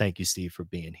 and thank you, Steve, for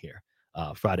being here.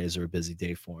 Fridays are a busy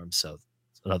day for him, so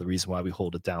it's another reason why we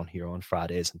hold it down here on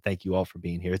Fridays. And thank you all for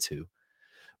being here too.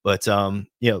 But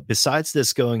besides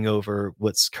this, going over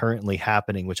what's currently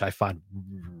happening, which I find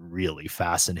really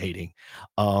fascinating,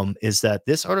 is that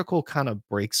this article kind of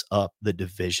breaks up the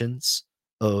divisions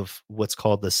of what's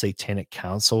called the Satanic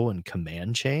Council and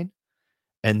command chain.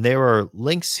 And there are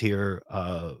links here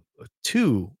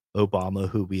to Obama,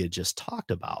 who we had just talked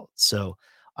about. So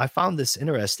I found this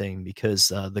interesting because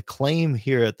the claim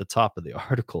here at the top of the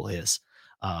article is,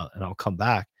 and I'll come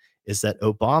back, is that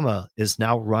Obama is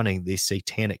now running the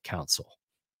Satanic Council.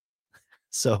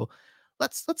 So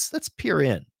let's peer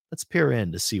in. Let's peer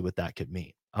in to see what that could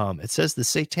mean. It says the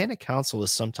Satanic Council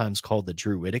is sometimes called the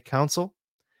Druidic Council.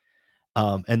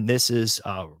 And this is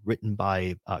written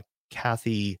by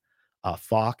Kathy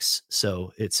Fox.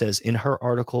 So it says in her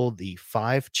article, the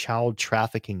 5 child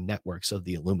trafficking networks of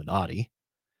the Illuminati,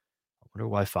 I wonder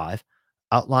why 5,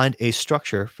 outlined a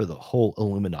structure for the whole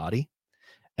Illuminati.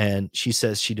 And she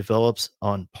says she develops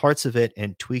on parts of it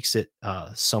and tweaks it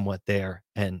somewhat there.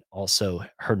 And also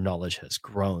her knowledge has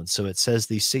grown. So it says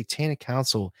the Satanic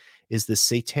Council is the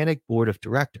Satanic Board of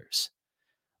Directors,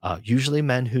 usually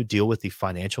men who deal with the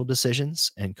financial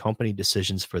decisions and company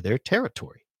decisions for their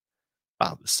territory.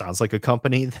 Wow, sounds like a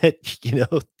company that,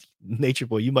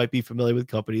 Natureboy, you might be familiar with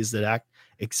companies that act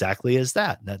exactly as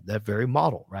that very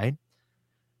model, right?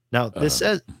 Now, this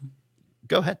says,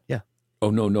 go ahead. Yeah. Oh,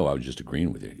 no, I was just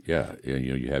agreeing with you. Yeah,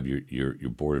 you have your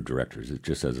board of directors. It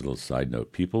just as a little side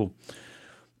note, people,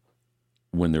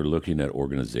 when they're looking at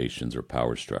organizations or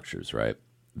power structures, right,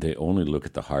 they only look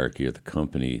at the hierarchy of the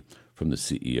company from the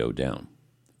CEO down,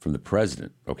 from the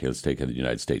president. Okay, let's take the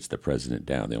United States, the president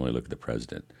down. They only look at the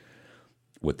president.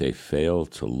 What they fail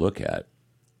to look at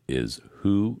is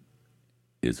who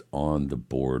is on the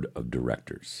board of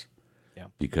directors. Yeah.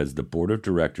 Because the board of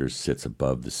directors sits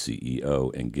above the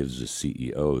CEO and gives the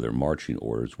CEO their marching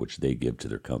orders, which they give to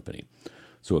their company.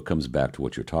 So it comes back to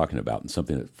what you're talking about. And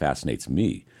something that fascinates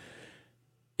me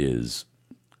is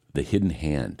the hidden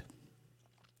hand.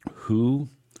 Who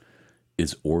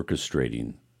is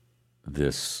orchestrating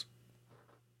this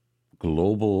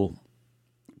global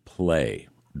play,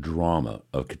 drama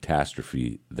of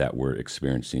catastrophe that we're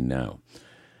experiencing now?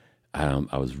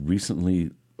 I was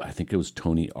recently, I think it was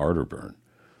Tony Arterburn.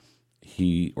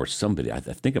 He, or somebody, I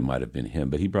think it might have been him,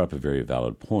 but he brought up a very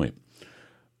valid point.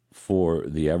 for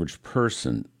the average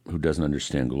person who doesn't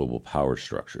understand global power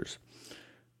structures,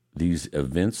 these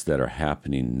events that are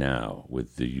happening now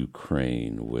with the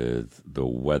Ukraine, with the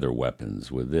weather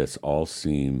weapons, with this, all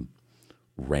seem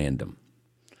random.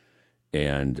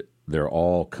 And they're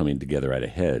all coming together at a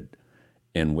head.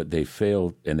 And what they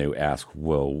fail, and they ask,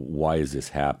 well, why is this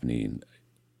happening?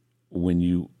 When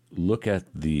you look at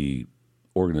the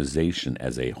organization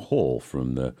as a whole,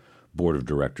 from the board of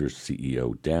directors,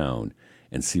 CEO down,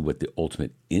 and see what the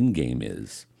ultimate end game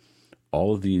is,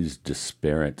 all of these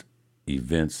disparate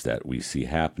events that we see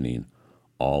happening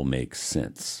all make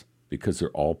sense because they're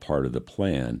all part of the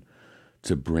plan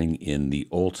to bring in the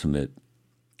ultimate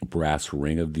brass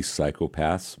ring of these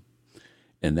psychopaths.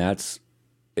 And that's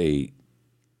a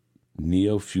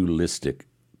neo-feudalistic,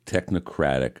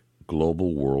 technocratic,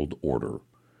 global world order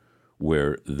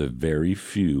where the very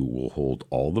few will hold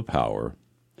all the power.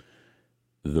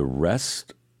 The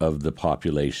rest of the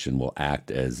population will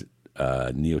act as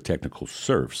neo-technical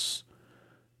serfs.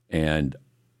 And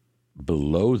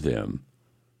below them,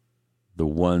 the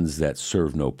ones that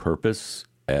serve no purpose,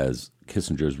 as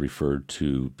Kissinger's referred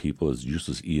to people as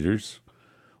useless eaters,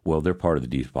 well, they're part of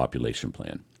the depopulation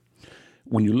plan.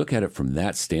 When you look at it from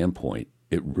that standpoint,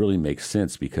 it really makes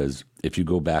sense because if you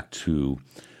go back to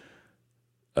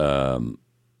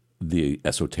the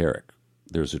esoteric,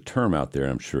 there's a term out there,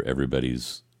 I'm sure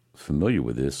everybody's familiar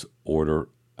with this, order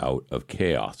out of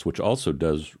chaos, which also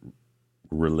does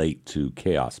relate to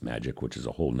chaos magic, which is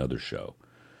a whole nother show.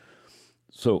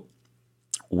 So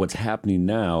what's happening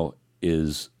now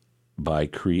is by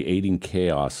creating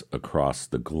chaos across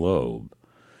the globe,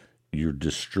 you're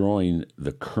destroying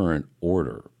the current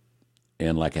order.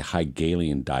 And like a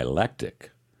Hegelian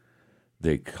dialectic,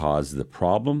 they cause the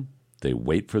problem, they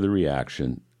wait for the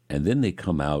reaction, and then they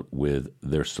come out with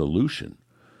their solution.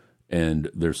 And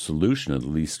their solution, at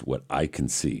least what I can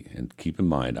see, and keep in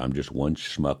mind, I'm just one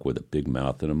schmuck with a big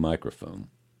mouth and a microphone,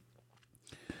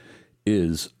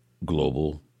 is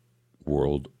global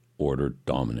world order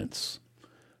dominance.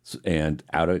 And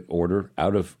out of order,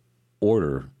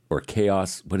 or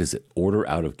chaos, what is it? Order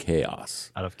out of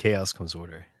chaos. Out of chaos comes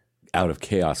order. Out of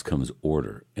chaos comes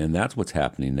order. And that's what's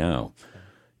happening now.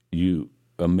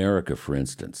 America, for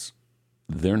instance,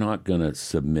 they're not going to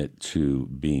submit to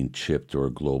being chipped or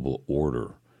a global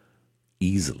order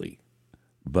easily.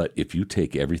 But if you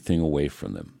take everything away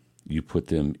from them, you put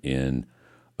them in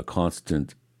a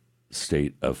constant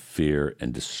state of fear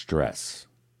and distress,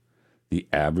 the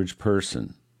average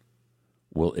person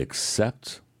will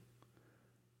accept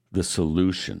the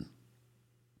solution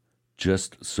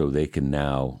just so they can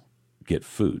now get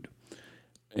food.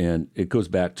 And it goes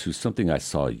back to something I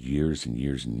saw years and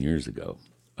years and years ago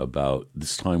about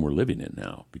this time we're living in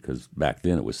now, because back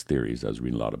then it was theories. I was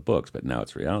reading a lot of books, but now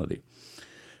it's reality.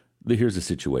 Here's the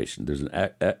situation. There's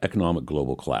an economic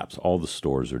global collapse. All the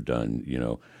stores are done,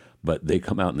 but they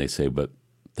come out and they say, but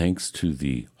thanks to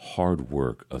the hard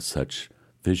work of such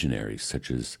visionaries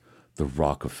such as the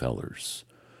Rockefellers,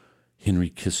 Henry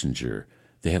Kissinger,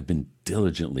 they have been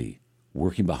diligently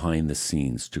working behind the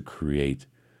scenes to create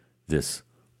this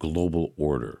global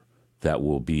order that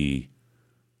will be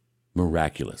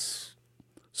miraculous.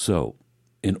 So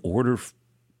in order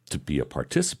to be a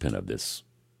participant of this,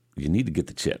 you need to get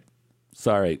the chip.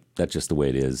 Sorry, that's just the way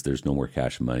it is. There's no more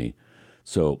cash money.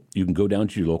 So you can go down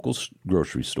to your local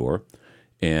grocery store,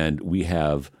 and we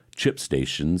have chip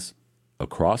stations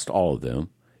across all of them.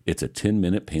 It's a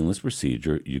 10-minute painless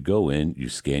procedure. You go in, you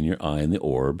scan your eye in the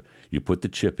orb, you put the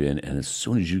chip in, and as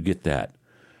soon as you get that,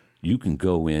 you can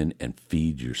go in and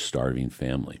feed your starving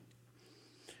family.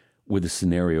 With a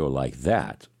scenario like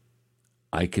that,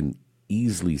 I can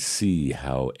easily see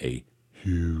how a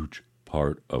huge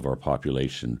part of our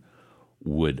population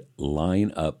would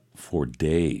line up for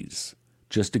days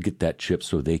just to get that chip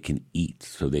so they can eat,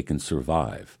 so they can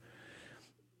survive.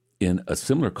 In a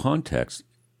similar context,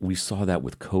 we saw that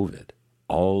with COVID.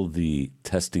 All the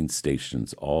testing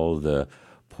stations, all the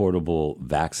portable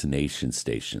vaccination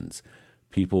stations,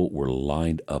 people were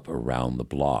lined up around the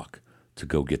block to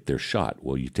go get their shot.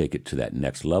 Well, you take it to that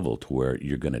next level to where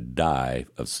you're going to die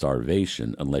of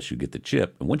starvation unless you get the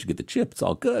chip. And once you get the chip, it's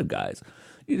all good, guys.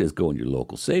 You just go in your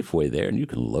local Safeway there and you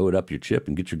can load up your chip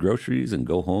and get your groceries and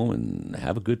go home and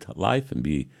have a good life and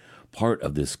be part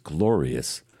of this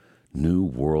glorious new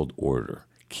world order.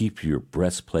 Keep your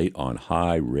breastplate on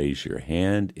high. Raise your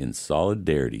hand in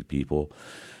solidarity, people.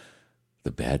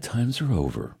 The bad times are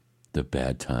over. The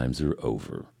bad times are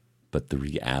over. But the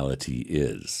reality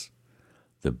is,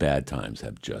 the bad times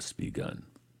have just begun.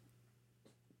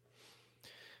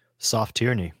 Soft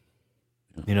tyranny.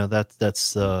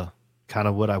 That's kind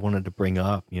of what I wanted to bring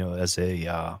up, as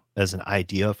an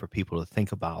idea for people to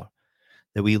think about,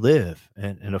 that we live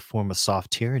in a form of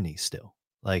soft tyranny still.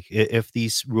 Like if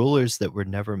these rulers that were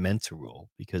never meant to rule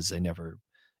because they never,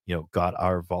 got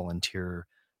our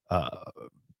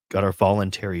uh,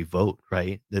 voluntary vote,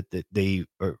 right? That they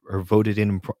are voted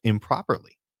in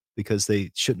improperly because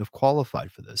they shouldn't have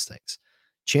qualified for those things.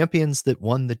 Champions that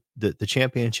won the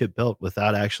championship belt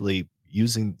without actually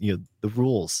using the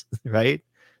rules, right?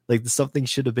 Like something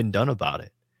should have been done about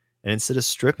it. And instead of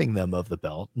stripping them of the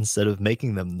belt, instead of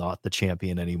making them not the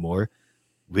champion anymore,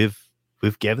 we've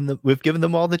we've given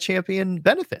them all the champion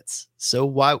benefits. So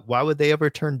why would they ever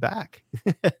turn back?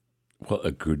 Well,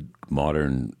 a good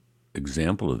modern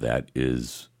example of that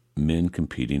is men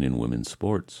competing in women's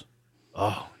sports.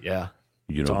 Oh yeah,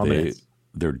 Dominance.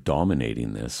 They're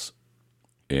dominating this,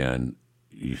 and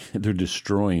they're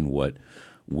destroying what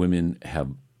women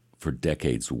have for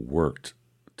decades worked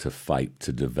to fight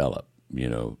to develop.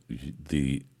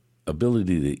 The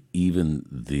ability to even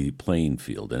the playing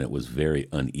field, and it was very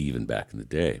uneven back in the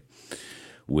day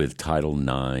with Title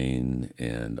IX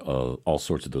and all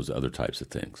sorts of those other types of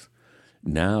things.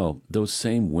 Now, those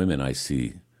same women I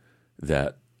see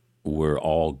that were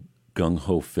all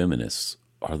gung-ho feminists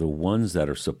are the ones that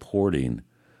are supporting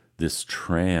this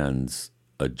trans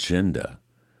agenda.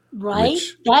 Right?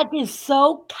 That is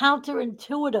so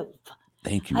counterintuitive.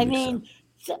 Thank you, I Lisa.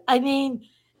 mean,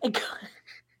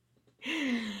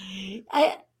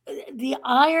 the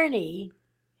irony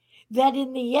that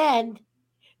in the end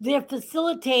they're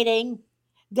facilitating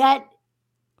that.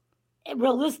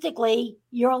 Realistically,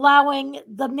 you're allowing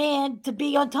the man to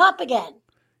be on top again,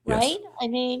 right? Yes. I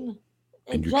mean,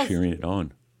 And you're cheering it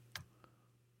on.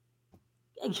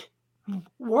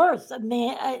 Worse,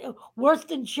 worse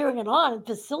than cheering it on and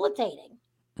facilitating.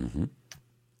 Mm-hmm.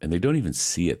 And they don't even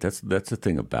see it. That's the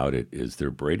thing about it, is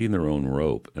they're braiding their own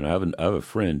rope. And I have a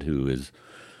friend who is,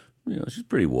 she's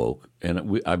pretty woke,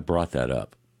 and I brought that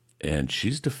up, and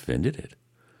she's defended it.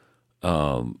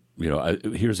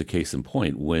 Here's a case in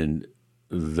point. When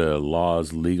the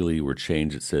laws legally were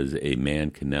changed, it says a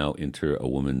man can now enter a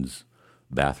woman's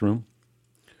bathroom.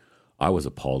 I was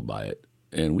appalled by it,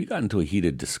 and we got into a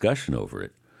heated discussion over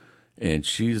it. And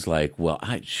she's like, "Well,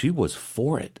 she was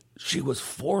for it. She was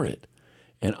for it."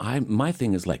 And my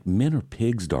thing is like, men are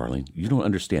pigs, darling. You don't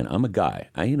understand. I'm a guy.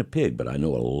 I ain't a pig, but I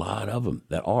know a lot of them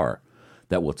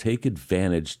that will take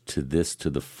advantage to this to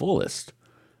the fullest.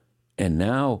 And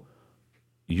now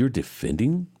you're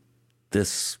defending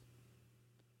this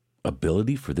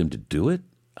ability for them to do it?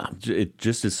 It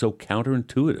just is so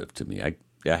counterintuitive to me. I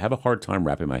have a hard time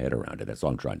wrapping my head around it. That's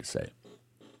all I'm trying to say.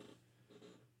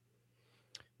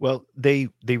 Well, they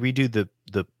redo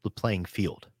the playing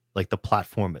field, like the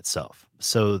platform itself.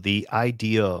 So the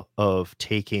idea of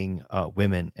taking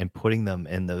women and putting them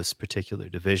in those particular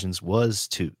divisions was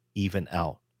to even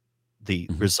out the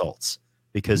results.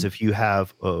 Because if you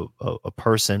have a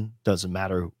person, doesn't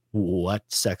matter what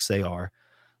sex they are,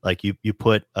 like you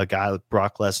put a guy like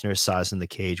Brock Lesnar's size in the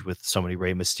cage with somebody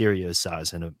Rey Mysterio's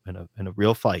size in a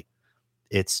real fight,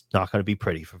 it's not going to be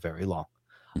pretty for very long.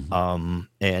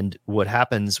 And what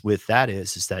happens with that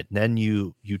is that then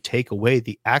you take away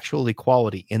the actual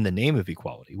equality in the name of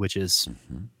equality, which is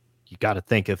you got to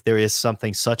think, if there is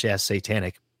something such as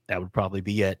satanic, that would probably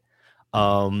be it.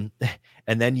 And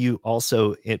then you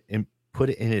also put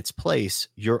it in its place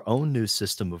your own new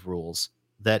system of rules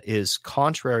that is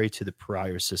contrary to the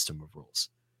prior system of rules.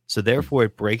 So therefore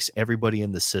it breaks everybody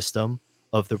in the system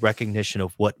of the recognition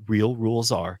of what real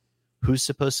rules are, who's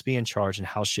supposed to be in charge, and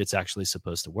how shit's actually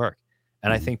supposed to work.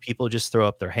 And I think people just throw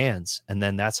up their hands, and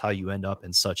then that's how you end up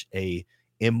in such a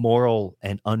immoral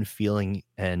and unfeeling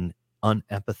and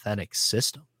unempathetic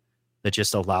system that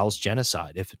just allows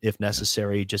genocide if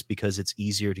necessary, just because it's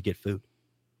easier to get food.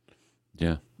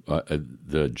 Yeah.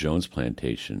 The Jones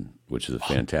Plantation, which is a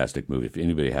fantastic movie. If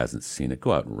anybody hasn't seen it,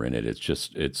 go out and rent it.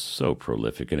 It's so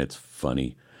prolific and it's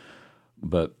funny.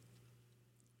 But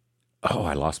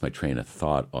I lost my train of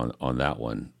thought on that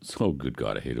one. So good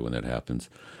God, I hate it when that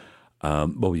happens.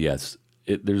 But yes,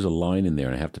 there's a line in there,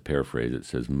 and I have to paraphrase it. It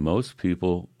says, most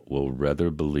people will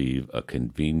rather believe a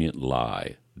convenient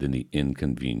lie than the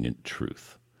inconvenient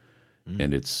truth.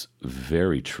 And it's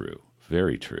very true,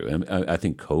 very true. And I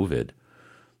think COVID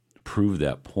proved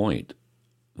that point,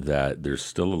 that there's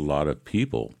still a lot of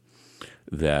people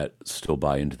that still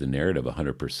buy into the narrative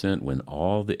 100% when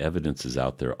all the evidence is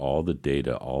out there, all the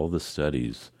data, all the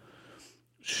studies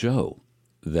show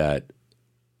that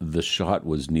the shot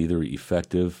was neither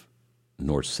effective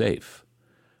nor safe.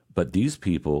 But these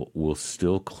people will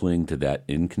still cling to that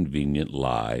inconvenient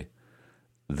lie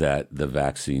that the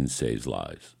vaccine saves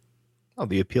lives. Oh,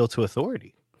 the appeal to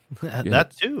authority.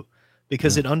 That too,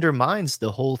 because it undermines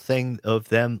the whole thing of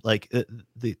them, like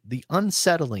the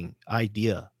unsettling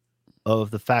idea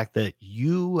of the fact that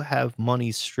you have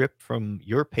money stripped from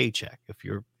your paycheck. If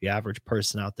you're the average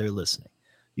person out there listening,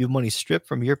 you have money stripped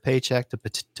from your paycheck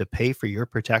to pay for your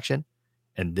protection,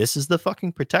 and this is the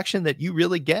fucking protection that you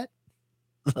really get.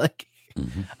 Like,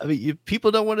 I mean, people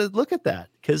don't want to look at that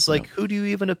because, like, who do you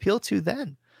even appeal to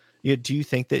then? Do you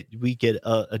think that we get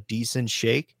a decent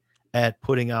shake at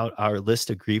putting out our list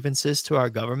of grievances to our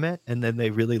government and then they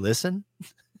really listen?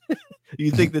 You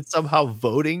think that somehow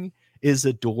voting is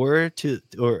a door to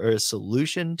or a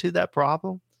solution to that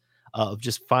problem of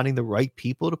just finding the right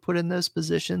people to put in those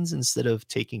positions instead of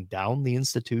taking down the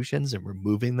institutions and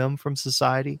removing them from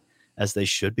society as they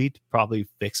should be to probably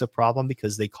fix a problem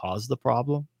because they caused the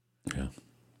problem? Yeah.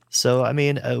 So I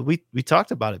mean, we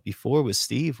talked about it before with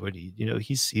Steve, where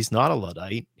he's not a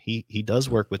Luddite. He does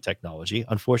work with technology.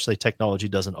 Unfortunately, technology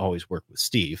doesn't always work with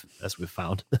Steve, as we've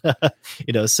found.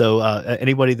 So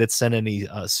anybody that sent any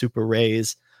super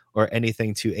rays or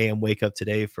anything to AM Wake Up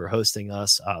today for hosting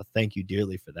us, thank you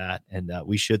dearly for that. And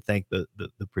we should thank the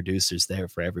producers there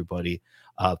for everybody.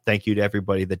 Thank you to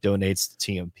everybody that donates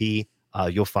to TNP.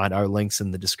 You'll find our links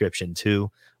in the description too.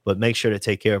 But make sure to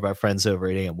take care of our friends over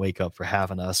at AM Wake Up for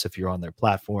having us if you're on their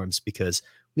platforms, because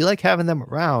we like having them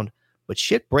around, but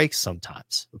shit breaks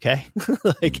sometimes. Okay.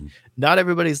 Like not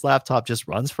everybody's laptop just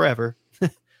runs forever.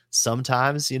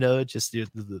 Sometimes, just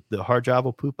the hard drive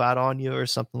will poop out on you or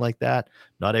something like that.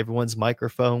 Not everyone's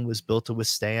microphone was built to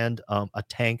withstand a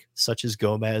tank such as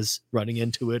Gomez running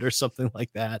into it or something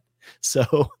like that.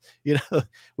 So,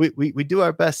 we do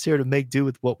our best here to make do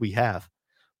with what we have.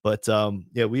 But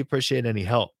we appreciate any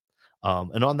help.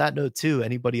 And on that note, too,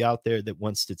 anybody out there that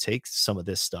wants to take some of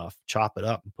this stuff, chop it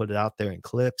up and put it out there in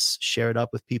clips, share it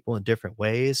up with people in different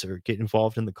ways, or get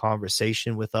involved in the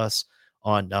conversation with us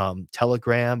on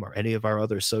Telegram or any of our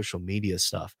other social media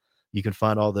stuff. You can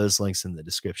find all those links in the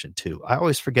description, too. I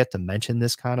always forget to mention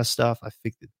this kind of stuff. I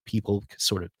think that people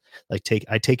sort of I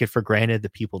take it for granted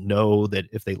that people know that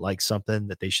if they like something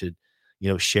that they should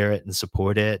share it and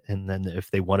support it. And then if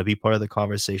they want to be part of the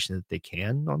conversation that they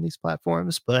can on these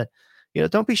platforms, but,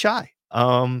 don't be shy.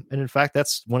 And in fact,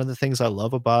 that's one of the things I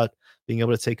love about being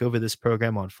able to take over this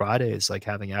program on Friday is like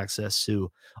having access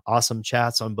to awesome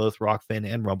chats on both Rockfin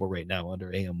and Rumble right now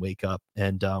under AM Wake Up.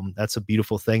 And that's a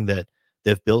beautiful thing that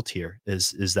they've built here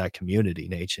is that community,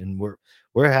 Nate. And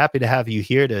we're happy to have you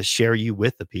here to share you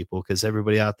with the people, because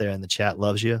everybody out there in the chat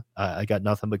loves you. I got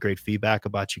nothing but great feedback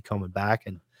about you coming back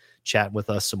and chat with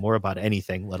us some more about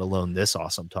anything, let alone this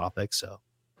awesome topic. So,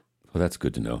 well, that's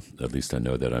good to know. At least I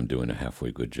know that I'm doing a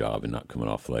halfway good job and not coming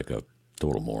off like a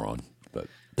total moron. But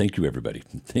thank you, everybody.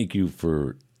 Thanks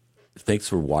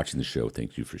for watching the show.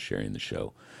 Thank you for sharing the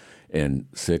show. And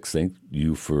Six, thank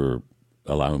you for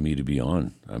allowing me to be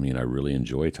on. I mean, I really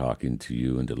enjoy talking to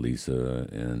you and to Lisa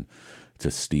and to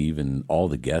Steve and all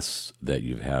the guests that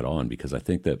you've had on, because I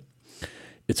think that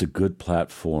it's a good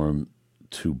platform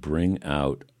to bring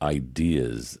out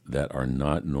ideas that are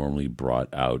not normally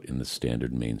brought out in the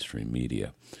standard mainstream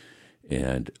media.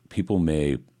 And people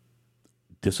may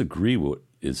disagree with what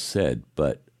is said,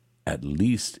 but at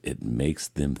least it makes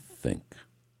them think.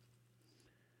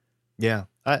 Yeah,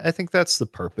 I think that's the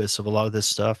purpose of a lot of this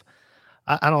stuff.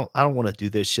 I don't want to do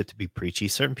this shit to be preachy.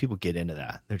 Certain people get into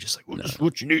that. They're just like, well, this is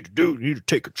what you need to do. You need to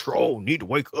take control. You need to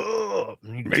wake up.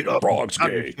 You need to get up. Frogs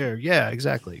gay. Yeah,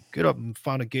 exactly. Get up and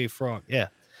find a gay frog. Yeah.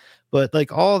 But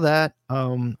like all that,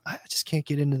 I just can't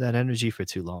get into that energy for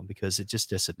too long because it just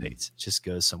dissipates. It just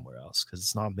goes somewhere else because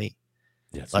it's not me.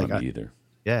 Yeah, it's not me either.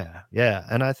 Yeah.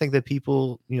 And I think that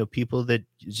people that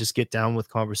just get down with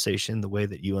conversation the way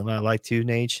that you and I like to,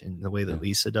 Nate, and the way that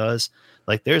Lisa does,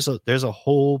 like there's a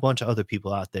whole bunch of other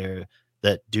people out there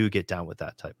that do get down with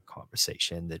that type of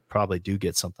conversation that probably do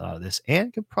get something out of this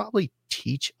and can probably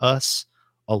teach us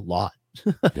a lot.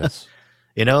 Yes.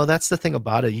 That's the thing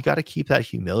about it. You got to keep that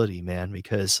humility, man,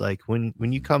 because like when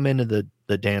you come into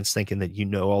the dance thinking that you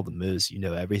know all the moves, you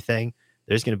know everything,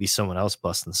 there's going to be someone else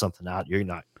busting something out you're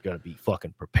not going to be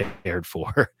fucking prepared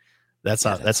for. That's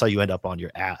how you end up on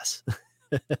your ass.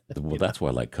 Well, that's why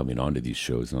I like coming on to these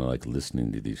shows and I like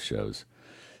listening to these shows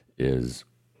is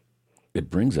it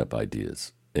brings up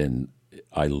ideas and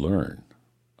I learn.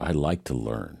 I like to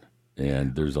learn.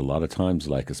 And there's a lot of times,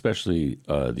 like especially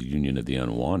the Union of the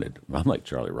Unwanted, I'm like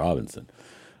Charlie Robinson.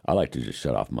 I like to just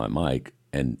shut off my mic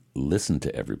and listen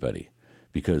to everybody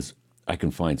because I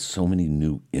can find so many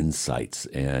new insights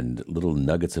and little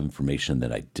nuggets of information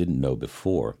that I didn't know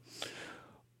before,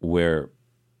 where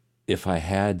if I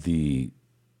had the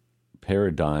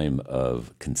paradigm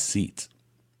of conceit,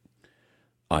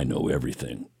 I know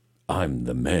everything. I'm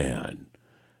the man.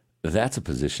 That's a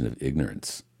position of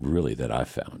ignorance, really, that I've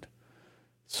found.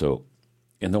 So,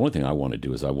 and the only thing I want to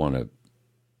do is I want to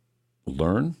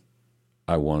learn.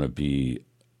 I want to be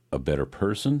a better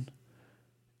person.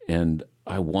 And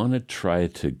I want to try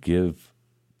to give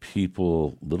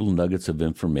people little nuggets of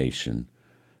information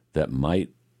that might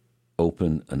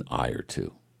open an eye or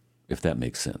two, if that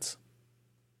makes sense.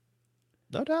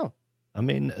 No doubt. I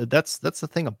mean, that's the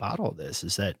thing about all this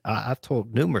is that I've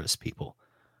told numerous people,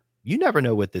 you never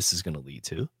know what this is going to lead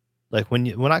to. Like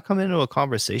when I come into a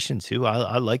conversation too,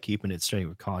 I like keeping it straight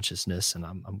with consciousness, and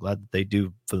I'm glad that they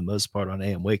do for the most part on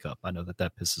AM Wake Up. I know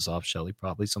that pisses off Shelly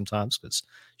probably sometimes because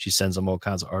she sends them all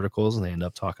kinds of articles and they end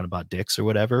up talking about dicks or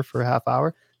whatever for a half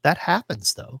hour. That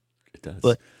happens though. It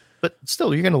does. But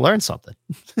still, you're going to learn something.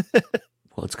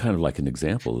 Well, it's kind of like an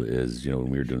example is, when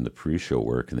we were doing the pre-show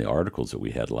work and the articles that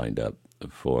we had lined up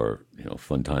for,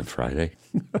 Fun Time Friday,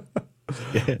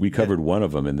 we covered one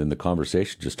of them and then the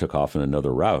conversation just took off in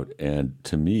another route. And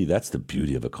to me, that's the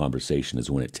beauty of a conversation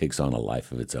is when it takes on a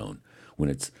life of its own, when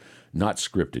it's not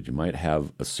scripted. You might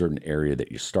have a certain area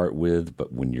that you start with,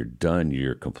 but when you're done,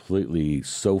 you're completely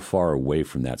so far away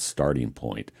from that starting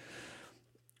point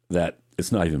that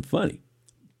it's not even funny.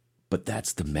 But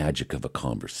that's the magic of a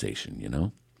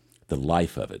conversation, the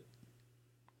life of it.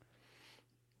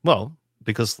 Well,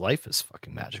 because life is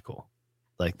fucking magical,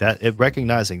 like that.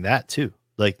 Recognizing that too,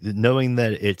 like knowing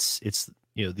that it's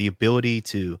the ability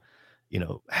to,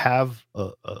 have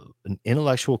an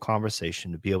intellectual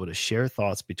conversation, to be able to share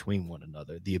thoughts between one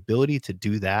another. The ability to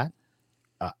do that,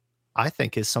 I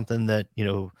think, is something that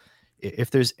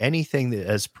if there's anything that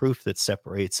as proof that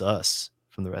separates us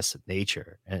from the rest of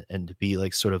nature and to be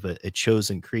like sort of a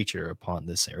chosen creature upon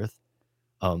this earth.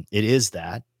 It is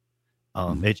that.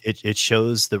 It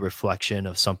shows the reflection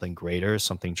of something greater,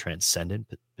 something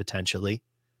transcendent potentially.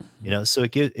 So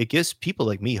it gives people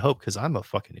like me hope because I'm a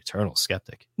fucking eternal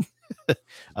skeptic.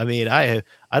 I mean, I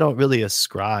don't really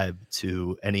ascribe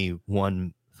to any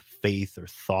one faith or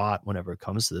thought whenever it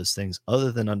comes to those things,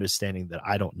 other than understanding that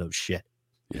I don't know shit.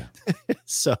 Yeah.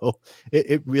 So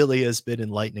it really has been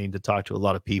enlightening to talk to a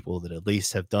lot of people that at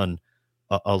least have done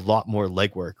a lot more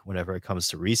legwork whenever it comes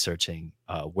to researching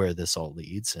where this all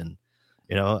leads. And,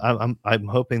 I'm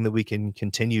hoping that we can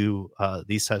continue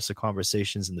these types of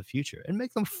conversations in the future and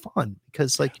make them fun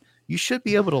because like you should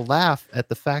be able to laugh at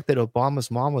the fact that Obama's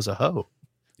mom was a hoe.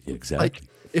 Exactly. Like,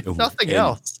 if nothing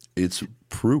else. It's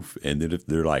proof. And then if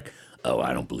they're like, oh,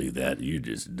 I don't believe that. You're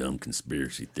just a dumb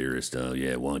conspiracy theorist. Oh,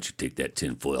 yeah, why don't you take that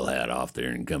tinfoil hat off there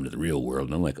and come to the real world?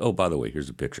 And I'm like, oh, by the way, here's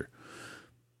a picture.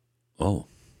 Oh,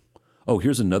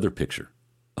 here's another picture.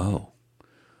 Oh.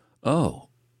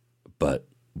 But,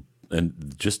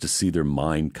 and just to see their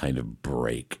mind kind of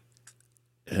break.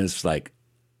 And it's like,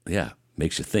 yeah,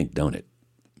 makes you think, don't it?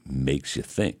 Makes you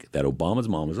think that Obama's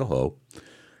mom is a hoe.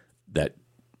 That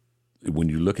when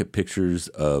you look at pictures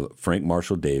of Frank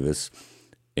Marshall Davis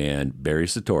and Barry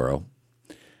Soetoro,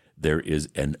 there is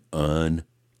an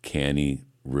uncanny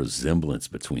resemblance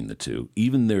between the two,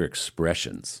 even their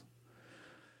expressions.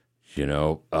 I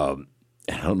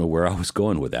don't know where I was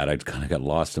going with that. I kind of got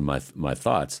lost in my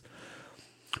thoughts.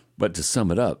 But to sum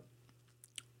it up,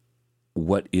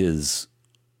 what is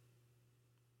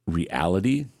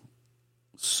reality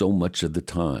so much of the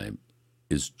time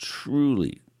is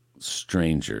truly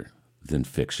stranger than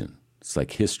fiction. It's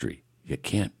like history. You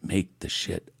can't make the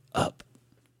shit up.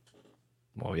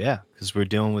 Well, yeah, because we're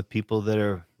dealing with people that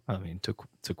are, I mean,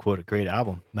 to quote a great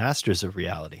album, masters of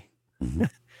reality. Mm-hmm.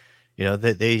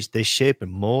 They shape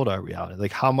and mold our reality.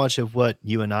 Like how much of what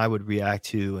you and I would react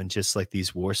to and just like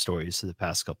these war stories for the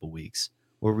past couple of weeks,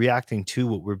 we're reacting to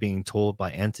what we're being told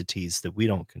by entities that we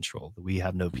don't control, that we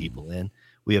have no people in,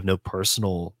 we have no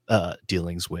personal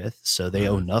dealings with, so they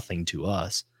owe nothing to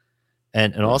us.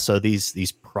 And also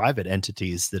these private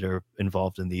entities that are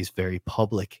involved in these very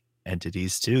public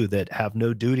entities too, that have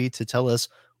no duty to tell us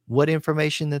what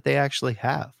information that they actually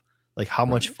have, like how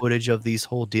much footage of these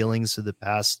whole dealings of the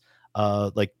past,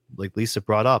 like Lisa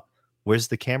brought up, where's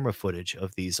the camera footage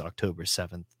of these October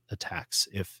 7th attacks,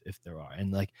 if there are,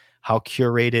 and like how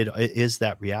curated is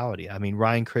that reality? I mean,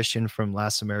 Ryan Christian from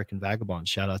Last American Vagabond,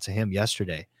 shout out to him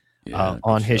yesterday.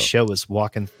 On his show was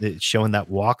showing that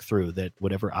walkthrough that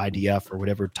whatever IDF or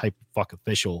whatever type of fuck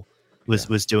official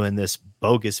was doing this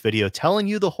bogus video, telling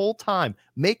you the whole time,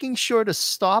 making sure to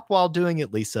stop while doing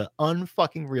it, Lisa.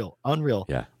 Unreal.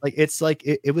 Yeah. Like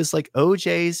it was like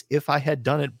OJ's If I Had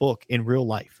Done It book in real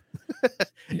life.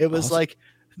 It was awesome. Like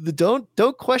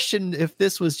don't question if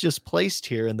this was just placed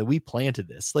here and that we planted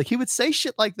this. Like he would say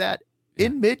shit like that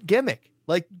in mid gimmick.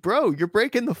 Like, bro, you're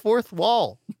breaking the fourth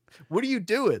wall. What are you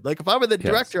doing? Like, if I were the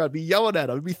director, I'd be yelling at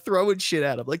him. I'd be throwing shit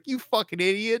at him. Like, you fucking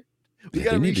idiot. We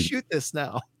got to reshoot this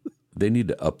now. They need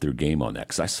to up their game on that,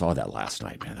 because I saw that last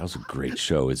night, man. That was a great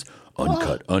show. It's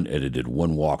uncut, unedited,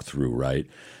 one walkthrough, right?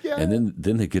 Yeah. And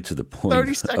then they get to the point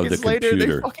 30 seconds of the later,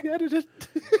 computer. they fucking edited.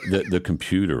 the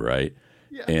computer, right?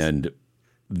 Yes. And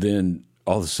then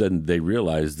all of a sudden they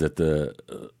realize that the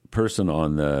person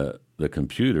on the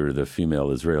computer, the female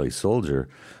Israeli soldier,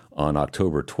 on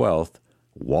October 12th,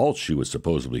 while she was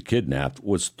supposedly kidnapped,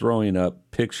 was throwing up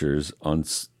pictures on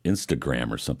Instagram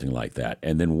or something like that.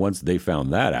 And then once they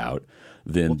found that out,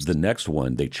 then the next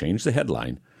one, they changed the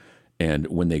headline. And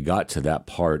when they got to that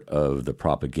part of the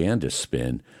propaganda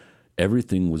spin,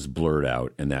 everything was blurred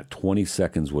out and that 20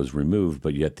 seconds was removed,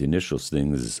 but yet the initial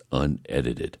thing is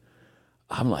unedited.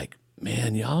 I'm like,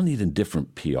 man, y'all need a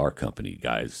different PR company,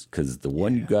 guys, because the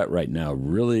one you got right now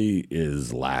really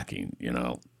is lacking, you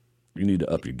know. You need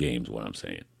to up your games, what I'm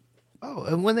saying. Oh,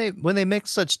 and when they make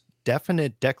such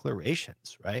definite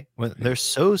declarations, right? When they're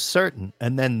so certain,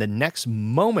 and then the next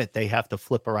moment they have to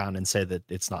flip around and say that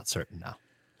it's not certain now.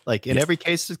 Like in every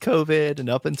case of COVID and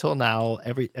up until now,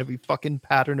 every fucking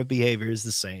pattern of behavior is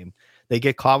the same. They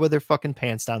get caught with their fucking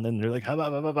pants down, then they're like,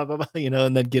 you know,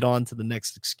 and then get on to the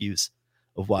next excuse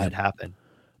of why it happened.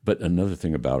 But another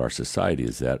thing about our society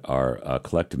is that our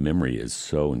collective memory is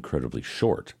so incredibly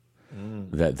short.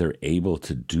 That they're able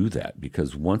to do that,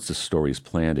 because once the story is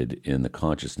planted in the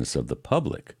consciousness of the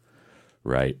public,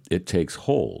 right, it takes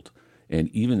hold. And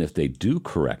even if they do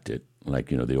correct it,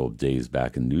 like, you know, the old days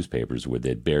back in newspapers where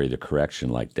they'd bury the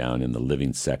correction like down in the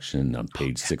living section on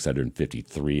page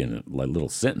 653 in a little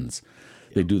sentence,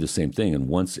 they do the same thing. And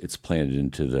once it's planted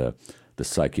into the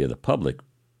psyche of the public,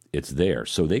 it's there.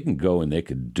 So they can go and they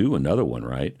could do another one,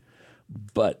 right?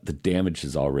 But the damage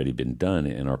has already been done,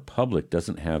 and our public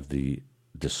doesn't have the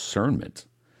discernment.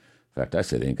 In fact, I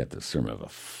say they ain't got the discernment of a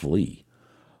flea.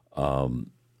 No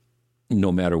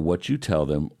matter what you tell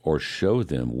them or show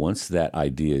them, once that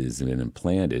idea has been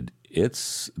implanted,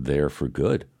 it's there for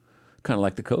good. Kind of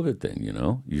like the COVID thing, you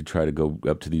know? You try to go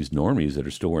up to these normies that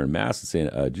are still wearing masks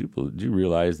and saying, do you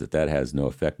realize that has no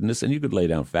effectiveness? And you could lay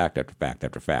down fact after fact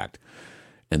after fact.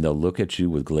 And they'll look at you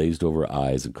with glazed over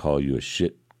eyes and call you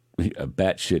a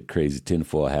batshit crazy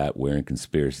tinfoil hat wearing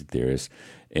conspiracy theorist,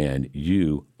 and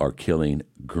you are killing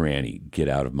Granny. Get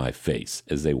out of my face,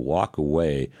 as they walk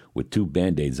away with 2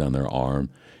 Band-Aids on their arm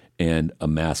and a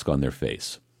mask on their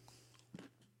face.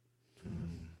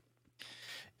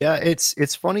 Yeah,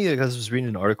 it's funny because I was reading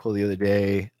an article the other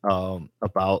day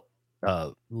about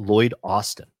Lloyd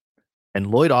Austin. And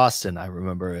Lloyd Austin, I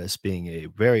remember as being a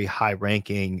very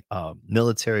high-ranking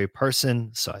military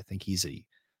person. So I think he's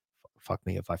fuck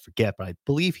me if I forget, but I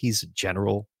believe he's a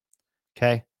general.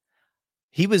 Okay.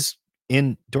 He was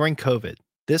during COVID.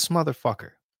 This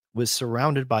motherfucker was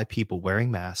surrounded by people wearing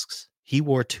masks. He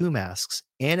wore 2 masks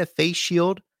and a face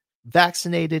shield,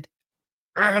 vaccinated,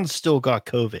 and still got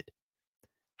COVID.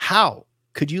 How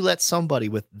could you let somebody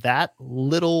with that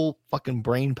little fucking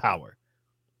brain power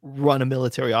run a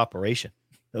military operation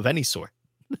of any sort?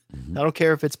 I don't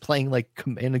care if it's playing like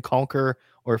Command and Conquer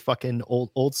or fucking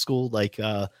old school, like,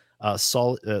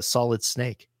 Solid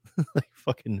Snake. Like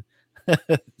fucking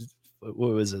what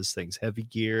was those things, Heavy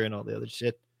Gear and all the other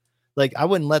shit. Like, I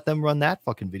wouldn't let them run that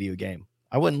fucking video game.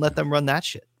 I wouldn't let them run that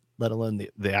shit, let alone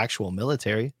the actual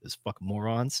military. Those fucking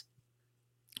morons.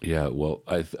 Yeah, well,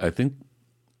 I think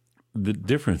the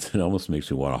difference, it almost makes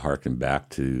me want to harken back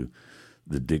to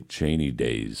the Dick Cheney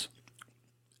days.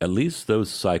 At least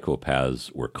those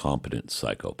psychopaths were competent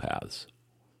psychopaths.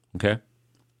 Okay?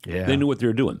 Yeah. They knew what they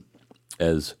were doing,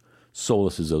 as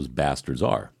soulless as those bastards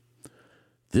are.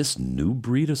 This new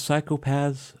breed of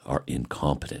psychopaths are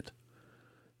incompetent.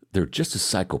 They're just as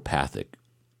psychopathic,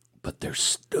 but they're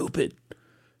stupid.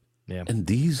 Yeah. And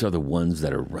these are the ones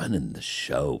that are running the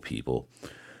show, people.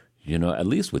 You know, at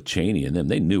least with Cheney and them,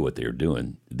 they knew what they were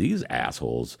doing. These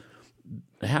assholes,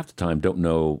 half the time, don't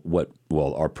know what,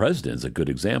 well, our president's a good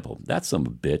example. That's some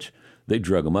bitch. They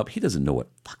drug him up. He doesn't know what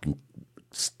fucking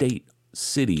state,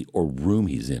 city, or room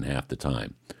he's in half the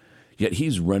time. Yet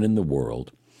he's running the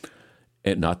world,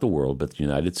 and not the world, but the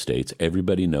United States.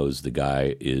 Everybody knows the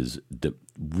guy is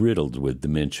riddled with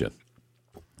dementia.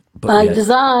 But by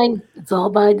design. It's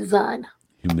all by design.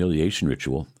 Humiliation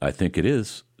ritual. I think it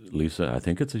is, Lisa. I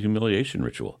think it's a humiliation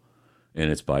ritual,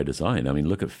 and it's by design. I mean,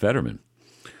 look at Fetterman.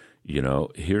 You know,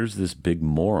 here's this big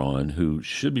moron who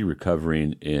should be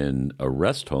recovering in a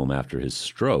rest home after his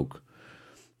stroke,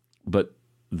 but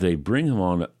they bring him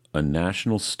on a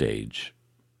national stage,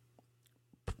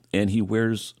 and he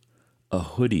wears a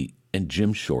hoodie and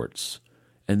gym shorts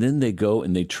And then they go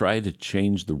and they try to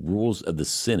change the rules of the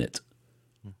Senate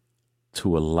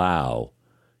to allow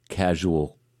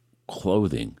casual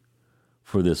clothing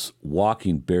for this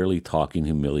walking, barely talking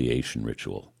humiliation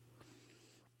ritual.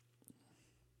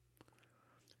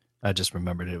 I just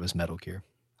remembered it was Metal Gear.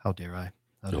 How dare I?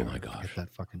 How dare my I gosh. forget that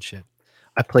fucking shit.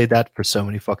 I played that for so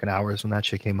many fucking hours when that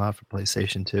shit came out for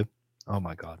PlayStation 2. Oh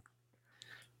my God.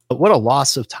 But what a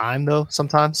loss of time though,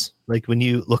 sometimes. Like when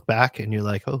you look back and you're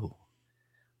like, oh,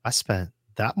 I spent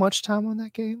that much time on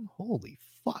that game? Holy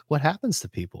fuck, what happens to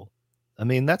people? I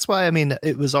mean, that's why,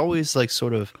 it was always like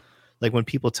sort of like when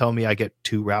people tell me I get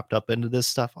too wrapped up into this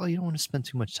stuff, oh, you don't want to spend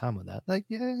too much time on that. Like,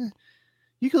 yeah,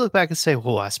 you can look back and say,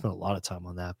 well, I spent a lot of time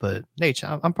on that. But Nate,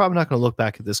 I'm probably not going to look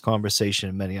back at this conversation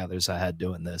and many others I had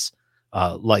doing this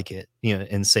like it,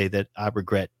 and say that I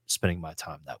regret spending my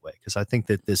time that way. Because I think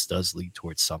that this does lead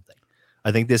towards something.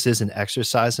 I think this is an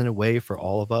exercise in a way for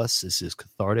all of us. This is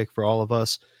cathartic for all of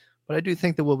us. But I do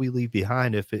think that what we leave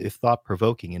behind, if thought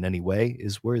provoking in any way,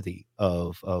 is worthy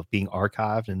of being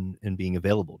archived and being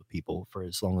available to people for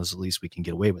as long as at least we can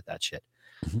get away with that shit.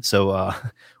 Mm-hmm. So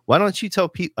why don't you tell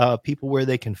people where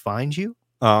they can find you?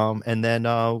 And then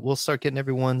we'll start getting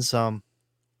everyone's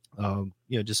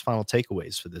just final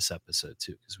takeaways for this episode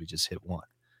too, because we just hit one.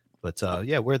 But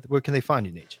where can they find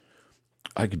you, Nate?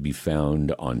 I could be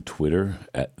found on Twitter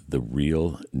at The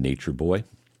Real Natureboy.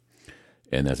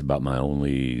 And that's about my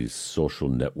only social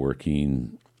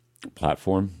networking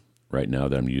platform right now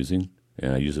that I'm using.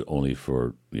 And I use it only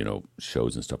for,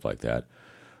 shows and stuff like that.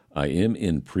 I am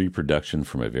in pre-production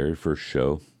for my very first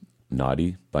show,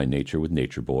 Naughty by Nature with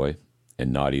Nature Boy.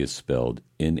 And Naughty is spelled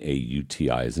Nauti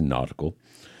as in nautical.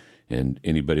 And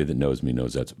anybody that knows me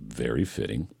knows that's very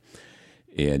fitting.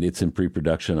 And it's in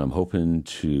pre-production. I'm hoping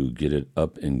to get it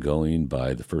up and going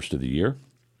by the first of the year.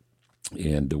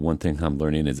 And the one thing I'm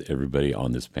learning is everybody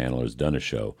on this panel has done a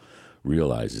show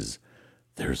realizes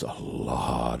there's a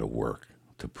lot of work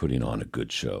to putting on a good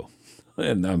show.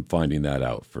 And I'm finding that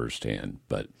out firsthand.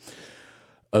 But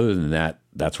other than that,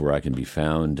 that's where I can be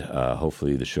found.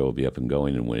 Hopefully the show will be up and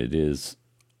going. And when it is,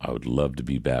 I would love to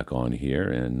be back on here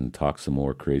and talk some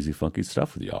more crazy, funky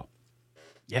stuff with y'all.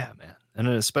 Yeah, man. And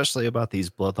especially about these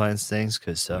bloodlines things,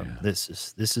 because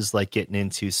this is like getting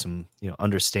into some,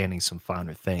 understanding some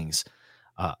finer things.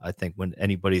 I think when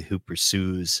anybody who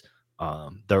pursues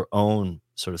their own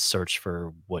sort of search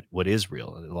for what is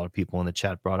real, and a lot of people in the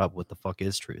chat brought up what the fuck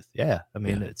is truth. Yeah,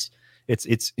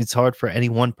 it's hard for any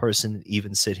one person to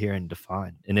even sit here and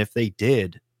define. And if they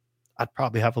did, I'd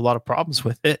probably have a lot of problems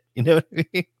with it. You know what I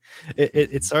mean?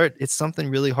 It's hard. It's something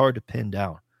really hard to pin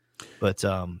down. But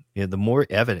the more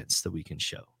evidence that we can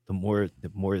show, the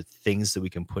more things that we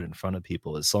can put in front of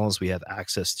people, as long as we have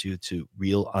access to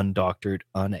real undoctored,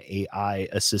 un-AI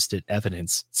assisted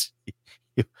evidence,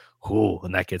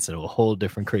 and that gets into a whole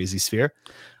different crazy sphere.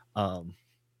 But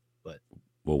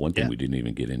one thing we didn't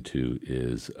even get into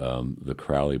is the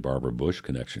Crowley Barbara Bush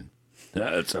connection.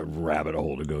 That's a rabbit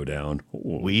hole to go down.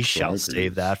 We shall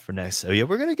save that for next. So yeah,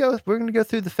 we're gonna go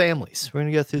through the families. We're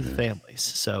gonna go through the families.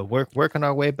 So we're working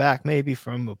our way back maybe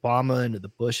from Obama into the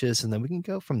Bushes, and then we can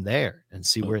go from there and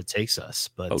see where it takes us.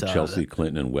 But Chelsea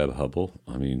Clinton and Webb Hubble.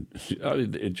 I mean,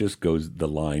 it just goes. The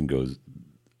line goes.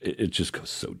 It just goes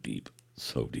so deep,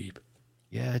 so deep.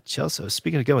 Yeah, Chelsea.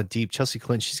 Speaking of going deep, Chelsea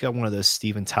Clinton. She's got one of those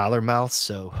Steven Tyler mouths.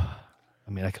 So,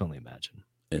 I mean, I can only imagine.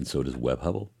 And so does Webb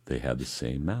Hubble. They have the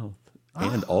same mouth.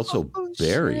 And also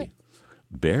Barry. Shit.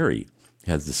 Barry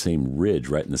has the same ridge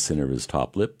right in the center of his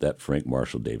top lip that Frank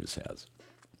Marshall Davis has.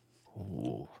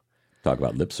 Ooh. Talk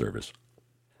about lip service.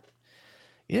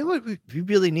 You know what we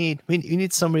really need? We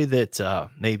need somebody that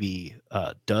maybe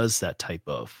does that type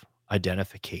of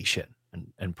identification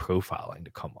and profiling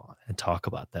to come on and talk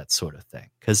about that sort of thing.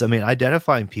 Because, I mean,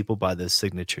 identifying people by those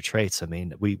signature traits, I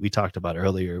mean, we talked about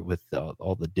earlier with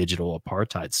all the digital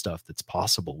apartheid stuff that's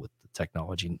possible with the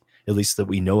technology, at least that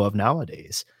we know of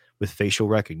nowadays with facial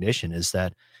recognition, is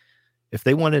that if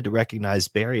they wanted to recognize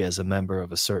Barry as a member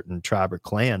of a certain tribe or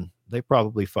clan, they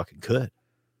probably fucking could.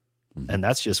 Mm-hmm. And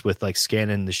that's just with like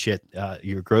scanning the shit,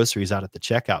 your groceries out at the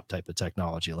checkout type of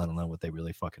technology, let alone what they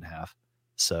really fucking have.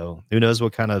 So who knows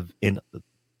what kind of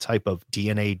type of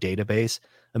DNA database?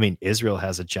 I mean, Israel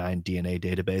has a giant DNA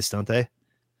database, don't they?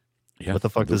 Yeah. What the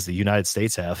fuck does the United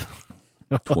States have?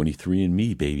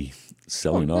 23andMe, baby,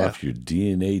 selling off your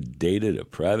DNA data to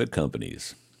private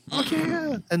companies. Okay,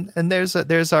 yeah. And there's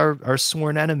our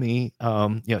sworn enemy.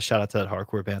 Shout out to that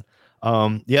hardcore band.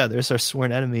 There's our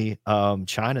sworn enemy,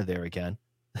 China there again.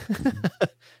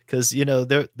 Because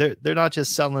they're not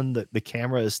just selling the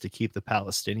cameras to keep the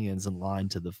Palestinians in line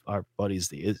to our buddies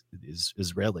the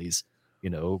Israelis.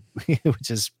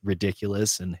 which is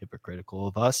ridiculous and hypocritical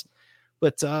of us.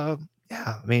 But yeah,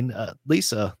 I mean,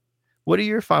 Lisa, what are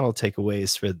your final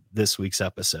takeaways for this week's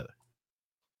episode?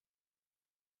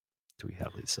 Do we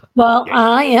have Lisa? Well,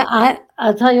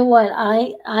 I'll tell you what,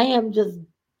 I am just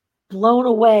blown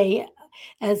away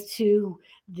as to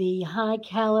the high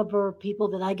caliber people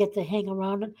that I get to hang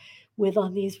around with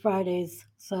on these Fridays.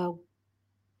 So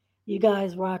you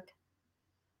guys rock.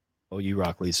 Oh, you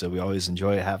rock, Lisa. We always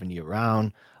enjoy having you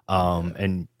around.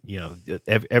 And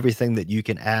everything that you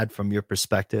can add from your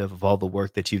perspective of all the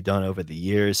work that you've done over the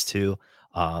years too.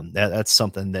 That's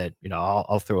something that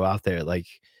I'll throw out there. Like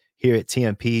here at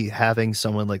TNP, having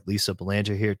someone like Lisa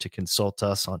Belanger here to consult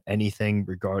us on anything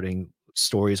regarding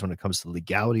stories when it comes to the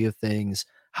legality of things,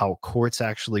 how courts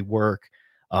actually work,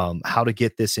 how to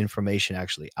get this information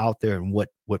actually out there, and what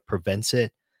prevents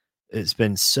it. It's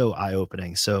been so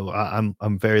eye-opening. So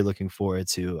I'm very looking forward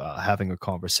to having a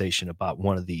conversation about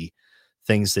one of the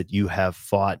things that you have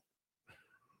fought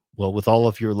with all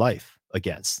of your life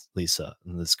against, Lisa,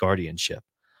 and this guardianship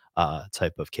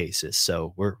type of cases.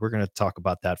 So we're going to talk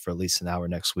about that for at least an hour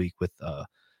next week with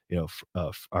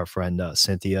our friend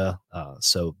Cynthia.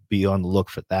 So be on the look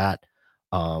for that.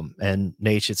 And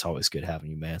Nate, it's always good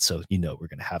having you, man. So we're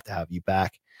going to have you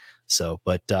back. So,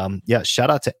 but yeah, shout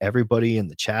out to everybody in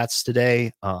the chats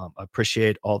today. I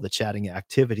appreciate all the chatting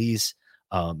activities,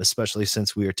 especially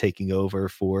since we are taking over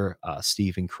for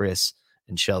Steve and Chris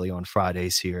and Shelly on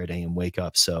Fridays here at AM Wake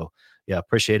Up. So yeah,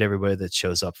 appreciate everybody that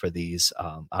shows up for these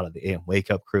out of the AM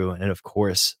Wake Up crew. And of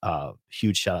course,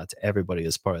 huge shout out to everybody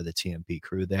as part of the TMP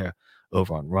crew there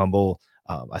over on Rumble.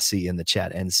 I see in the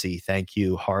chat, NC, thank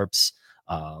you, Harps.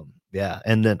 Yeah,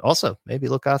 and then also maybe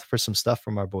look out for some stuff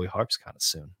from our boy Harps kind of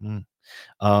soon.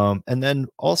 And then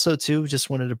also too, just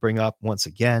wanted to bring up once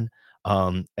again,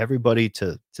 everybody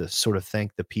to sort of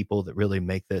thank the people that really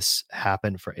make this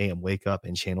happen for AM Wake Up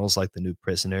and channels like the New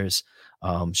Prisoners.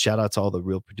 Shout out to all the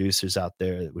real producers out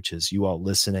there, which is you all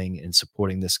listening and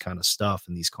supporting this kind of stuff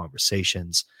and these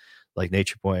conversations. Like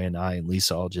Natureboy and I and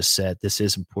Lisa all just said, this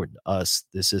is important to us.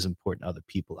 This is important to other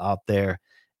people out there.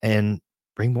 And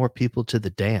bring more people to the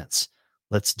dance.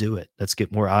 Let's do it. Let's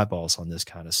get more eyeballs on this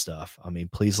kind of stuff. I mean,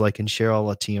 please like and share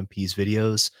all of TMP's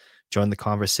videos. Join the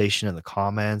conversation in the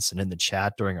comments and in the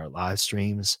chat during our live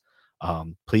streams.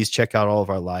 Please check out all of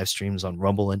our live streams on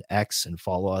Rumble and X and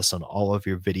follow us on all of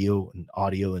your video and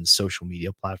audio and social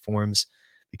media platforms,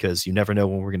 because you never know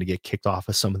when we're going to get kicked off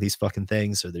of some of these fucking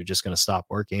things, or they're just going to stop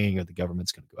working, or the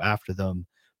government's going to go after them.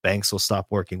 Banks will stop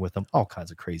working with them, all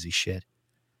kinds of crazy shit.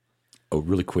 Oh,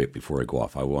 really quick before I go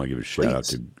off, I want to give a shout out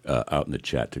to out in the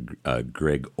chat to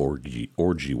Greg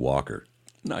Orgy Walker.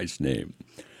 Nice name.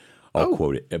 I'll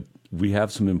quote it. We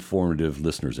have some informative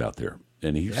listeners out there.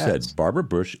 And he said Barbara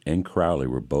Bush and Crowley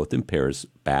were both in Paris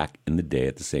back in the day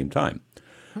at the same time.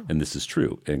 And this is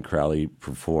true. And Crowley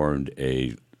performed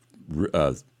a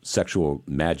sexual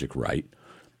magic rite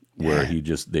where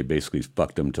they basically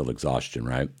fucked him till exhaustion,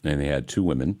 right? And they had two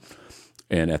women.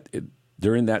 And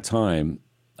during that time,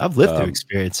 I've lived through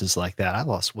experiences like that. I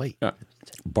lost weight.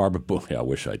 Barbara Bush, I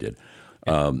wish I did.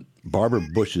 Barbara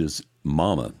Bush's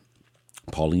mama,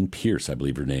 Pauline Pierce, I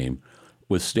believe her name,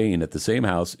 was staying at the same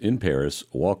house in Paris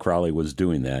while Crowley was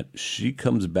doing that. She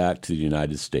comes back to the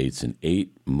United States, and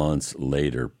 8 months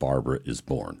later, Barbara is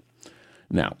born.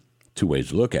 Now, two ways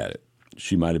to look at it.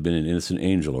 She might have been an innocent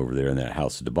angel over there in that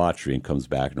house of debauchery and comes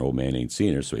back and an old man ain't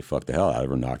seen her, so he fucked the hell out of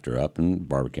her, knocked her up, and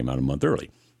Barbara came out a month early.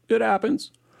 It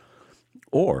happens.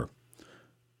 Or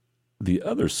the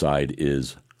other side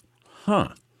is,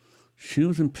 she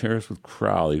was in Paris with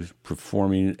Crowley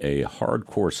performing a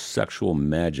hardcore sexual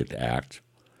magic act.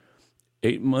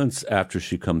 8 months after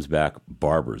she comes back,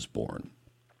 Barbara's born.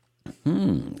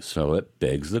 So it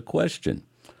begs the question,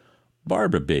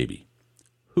 Barbara baby,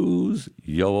 who's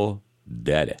your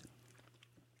daddy?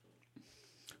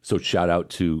 So shout out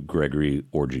to Gregory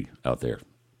Orgy out there.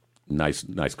 Nice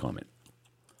comment.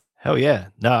 Hell yeah.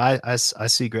 No, I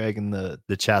see Greg in the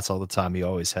chats all the time. He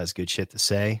always has good shit to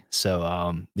say.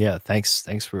 So yeah,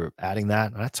 thanks for adding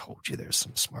that. And I told you there's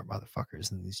some smart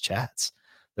motherfuckers in these chats.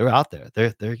 They're out there.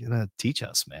 They're gonna teach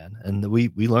us, man. And we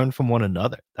learn from one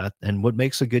another. And what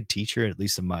makes a good teacher, at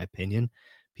least in my opinion,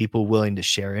 people willing to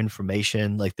share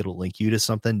information like that'll link you to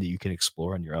something that you can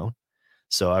explore on your own.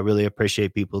 So I really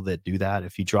appreciate people that do that.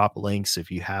 If you drop links, if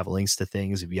you have links to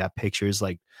things, if you have pictures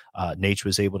like Nate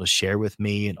was able to share with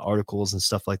me and articles and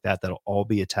stuff like that, that'll all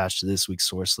be attached to this week's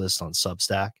source list on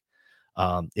Substack.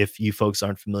 If you folks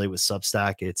aren't familiar with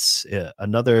Substack, it's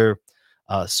another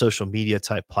social media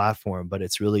type platform, but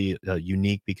it's really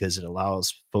unique because it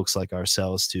allows folks like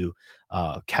ourselves to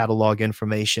catalog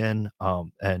information,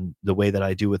 and the way that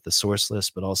I do with the source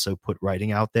list, but also put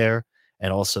writing out there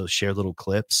and also share little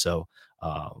clips. So,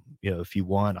 if you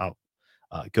want, I'll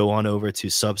go on over to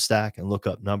Substack and look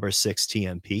up number 6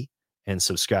 TMP and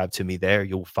subscribe to me there.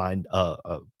 You'll find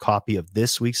a copy of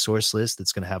this week's source list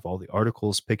that's going to have all the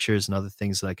articles, pictures, and other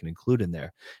things that I can include in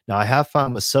there. Now, I have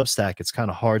found with Substack, it's kind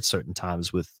of hard certain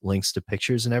times with links to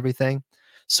pictures and everything.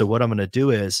 So what I'm going to do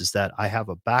is that I have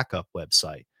a backup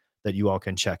website that you all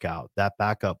can check out. That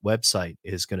backup website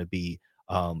is going to be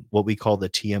what we call the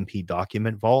TMP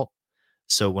document vault.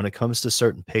 So when it comes to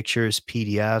certain pictures,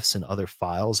 PDFs, and other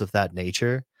files of that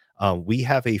nature, we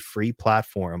have a free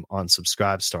platform on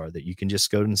Subscribestar that you can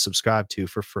just go and subscribe to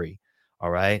for free.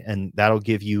 All right. And that'll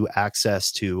give you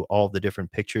access to all the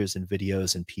different pictures and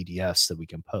videos and PDFs that we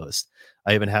can post.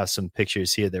 I even have some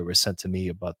pictures here that were sent to me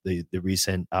about the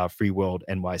recent Free World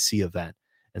NYC event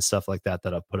and stuff like that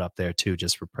I've put up there too,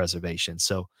 just for preservation.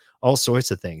 So all sorts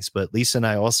of things. But Lisa and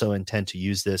I also intend to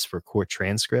use this for court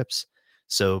transcripts.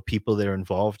 So people that are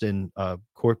involved in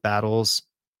court battles,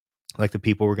 like the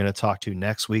people we're going to talk to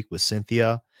next week with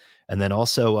Cynthia. And then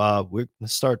also we're going to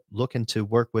start looking to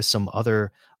work with some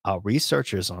other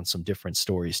researchers on some different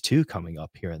stories too coming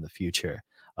up here in the future.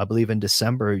 I believe in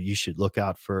December, you should look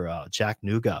out for Jack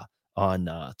Nuga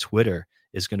on Twitter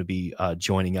is going to be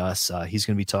joining us. He's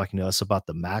going to be talking to us about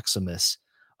the Maximus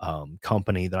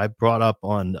company that I brought up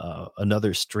on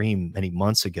another stream many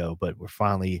months ago, but we're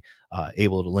finally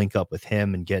able to link up with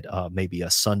him and get maybe a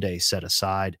Sunday set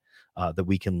aside that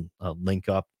we can link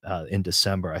up in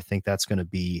December. I think that's going to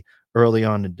be early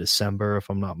on in December, if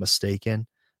I'm not mistaken.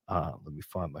 Let me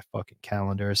find my fucking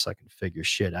calendar so I can figure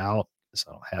shit out, because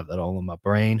I don't have that all in my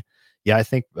brain. Yeah, I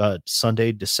think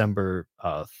Sunday, December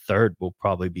 3rd, we'll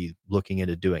probably be looking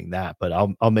into doing that, but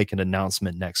I'll make an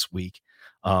announcement next week.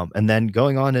 And then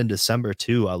going on in December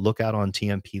too, look out on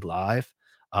TMP Live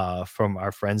from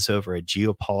our friends over at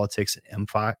Geopolitics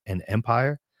and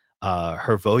Empire,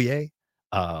 Hervoye.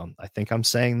 I think I'm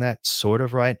saying that sort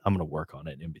of right. I'm going to work on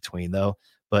it in between though.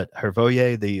 But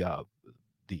Hervoye,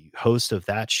 the host of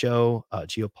that show,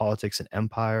 Geopolitics and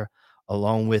Empire,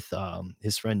 along with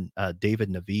his friend David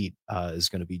Navid, is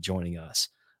going to be joining us.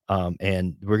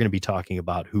 And we're going to be talking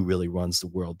about who really runs the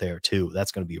world there too.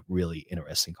 That's going to be a really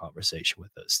interesting conversation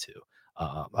with those two.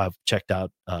 I've checked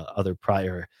out other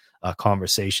prior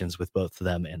conversations with both of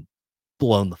them and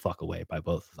blown the fuck away by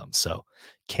both of them. So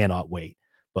cannot wait.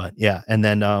 But yeah, and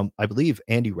then I believe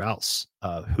Andy Rouse,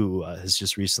 who has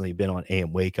just recently been on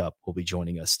AM Wake Up, will be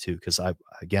joining us too. Because I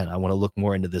want to look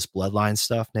more into this bloodline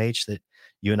stuff, Nate, that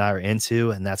you and I are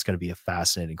into, and that's going to be a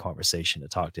fascinating conversation to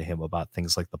talk to him about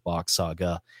things like the Box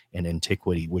Saga and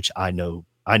Antiquity, which I know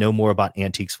more about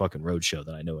Antiques fucking Roadshow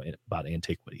than I know about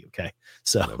Antiquity. Okay,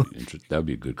 so that'd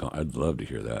be a good. I'd love to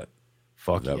hear that.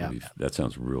 Fuck yeah, that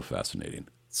sounds real fascinating.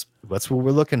 That's what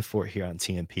we're looking for here on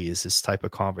TMP, is this type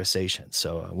of conversation.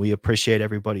 So we appreciate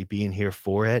everybody being here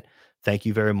for it. Thank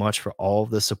you very much for all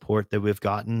of the support that we've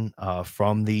gotten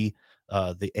from the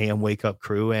AM Wake Up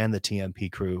crew and the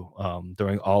TMP crew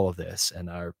during all of this and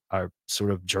our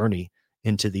sort of journey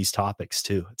into these topics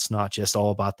too. It's not just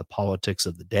all about the politics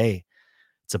of the day.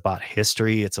 It's about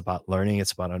history. It's about learning.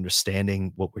 It's about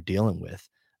understanding what we're dealing with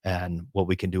and what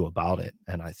we can do about it.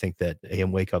 And I think that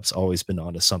AM Wake Up's always been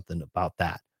onto something about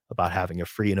that, about having a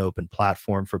free and open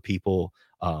platform for people.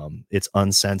 It's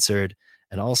uncensored,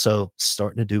 and also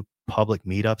starting to do public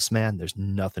meetups, man. There's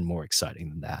nothing more exciting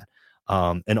than that.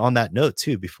 And on that note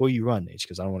too, before you run, Nate,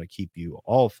 because I don't want to keep you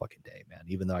all fucking day, man,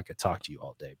 even though I could talk to you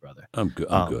all day, brother. I'm good.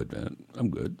 I'm good, man. I'm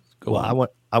good. Go on.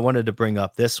 I wanted to bring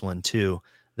up this one too,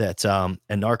 that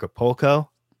Narcopolco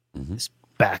is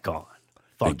back on.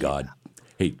 Thank God.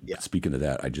 Hey, speaking of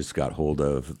that, I just got hold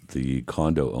of the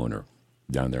condo owner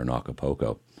down there in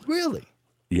Acapulco. Really?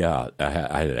 Yeah, I had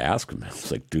to ask him. I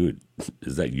was like, dude,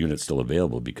 is that unit still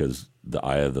available? Because the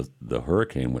eye of the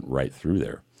hurricane went right through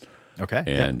there. Okay.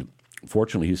 And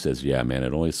fortunately, he says, yeah, man,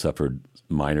 it only suffered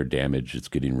minor damage. It's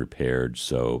getting repaired,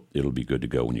 so it'll be good to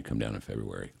go when you come down in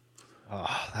February.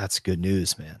 Oh, that's good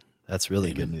news, man. That's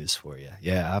really good news for you.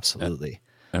 Yeah, absolutely.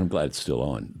 And I'm glad it's still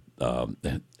on.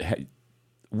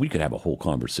 We could have a whole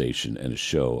conversation and a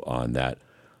show on that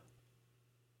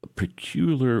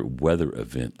peculiar weather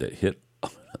event that hit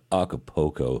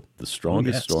Acapulco, the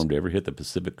strongest storm to ever hit the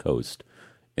Pacific coast.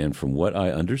 And from what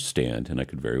I understand, and I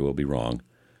could very well be wrong,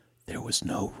 there was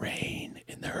no rain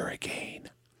in the hurricane.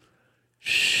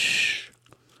 Shh.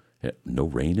 Yeah, no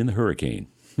rain in the hurricane.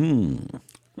 You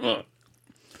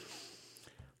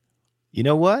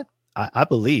know what? I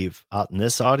believe out in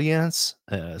this audience,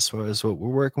 as far as what we're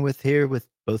working with here with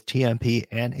both TMP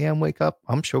and AM Wake Up,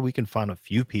 I'm sure we can find a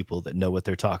few people that know what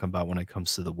they're talking about when it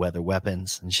comes to the weather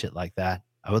weapons and shit like that.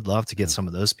 I would love to get some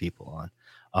of those people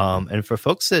on. And for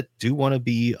folks that do want to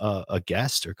be a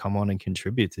guest or come on and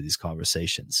contribute to these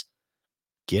conversations,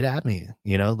 get at me.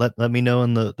 Let me know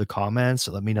in the comments,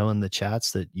 or let me know in the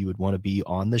chats that you would want to be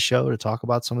on the show to talk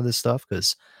about some of this stuff,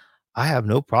 because I have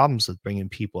no problems with bringing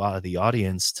people out of the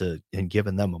audience and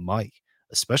giving them a mic,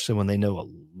 especially when they know a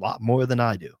lot more than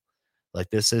I do. Like,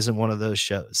 this isn't one of those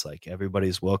shows. Like,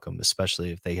 everybody's welcome,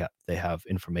 especially if they have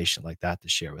information like that to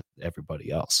share with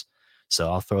everybody else.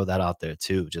 So I'll throw that out there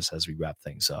too, just as we wrap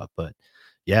things up. But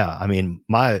yeah, I mean,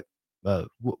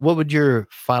 what would your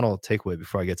final takeaway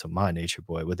before I get to my Nature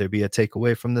Boy? Would there be a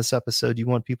takeaway from this episode you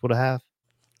want people to have?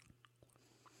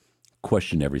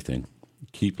 Question everything.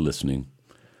 Keep listening.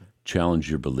 Challenge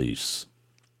your beliefs.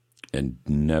 And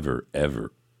never,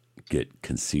 ever get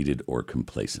conceited or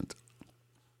complacent.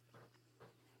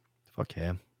 Fuck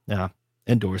yeah.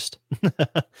 Endorsed.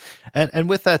 and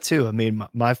with that too, I mean,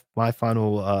 my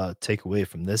final takeaway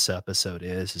from this episode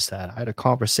is that I had a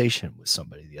conversation with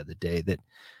somebody the other day that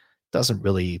doesn't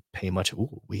really pay much.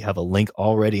 Ooh, we have a link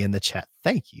already in the chat.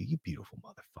 Thank you, you beautiful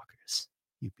motherfuckers.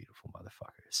 You beautiful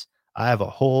motherfuckers. I have a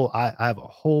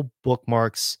whole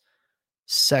bookmarks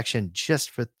section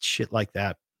just for shit like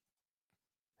that.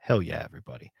 Hell yeah,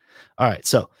 everybody. All right.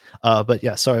 So, but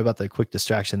yeah, sorry about the quick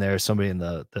distraction there. Somebody in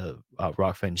the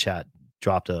Rockfin chat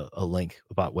dropped a link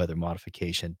about weather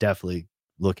modification. Definitely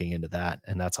looking into that.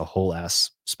 And that's a whole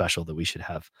ass special that we should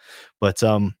have. But,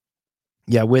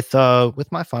 yeah, with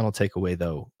my final takeaway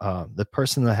though, the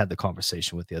person that I had the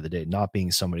conversation with the other day, not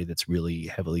being somebody that's really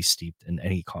heavily steeped in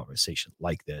any conversation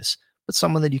like this, but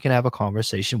someone that you can have a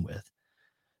conversation with,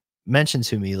 mentioned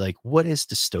to me, like, what is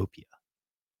dystopia?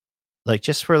 Like,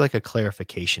 just for like a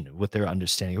clarification of what their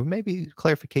understanding, or maybe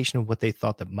clarification of what they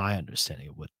thought that my understanding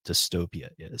of what dystopia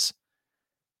is.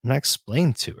 And I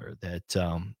explained to her that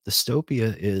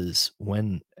dystopia is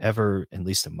whenever, at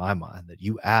least in my mind, that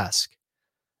you ask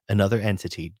another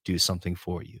entity to do something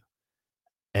for you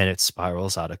and it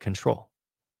spirals out of control.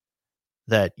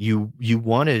 That you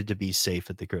wanted to be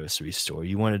safe at the grocery store,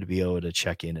 you wanted to be able to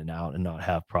check in and out and not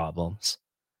have problems,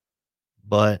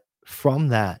 but from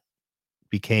that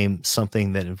became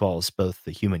something that involves both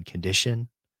the human condition,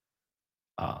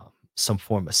 some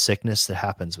form of sickness that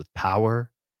happens with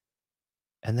power,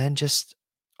 and then just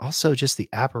the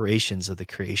aberrations of the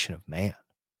creation of man.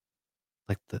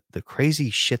 Like the crazy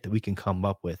shit that we can come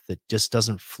up with that just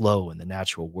doesn't flow in the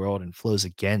natural world and flows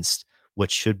against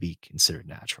what should be considered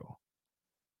natural.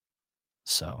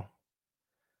 So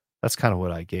that's kind of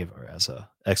what I gave her as a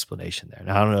explanation there.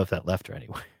 Now, I don't know if that left her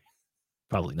anywhere.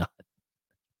 Probably not.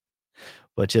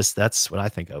 But just that's what I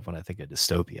think of when I think of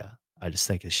dystopia. I just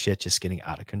think of shit just getting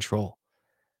out of control.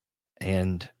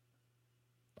 And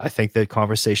I think that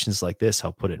conversations like this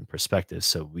help put it in perspective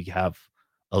so we have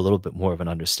a little bit more of an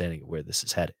understanding of where this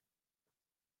is headed.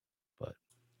 But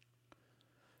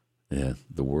yeah,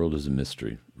 the world is a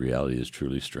mystery. Reality is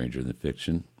truly stranger than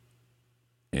fiction.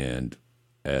 And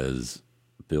as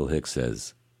Bill Hicks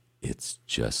says, it's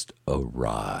just a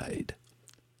ride.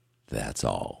 That's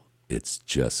all. It's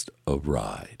just a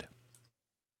ride.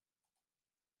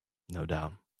 No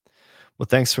doubt. Well,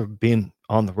 thanks for being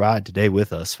on the ride today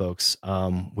with us, folks.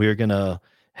 We're going to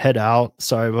head out.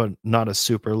 Sorry about not a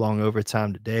super long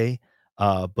overtime today,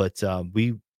 but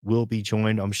we will be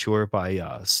joined, I'm sure,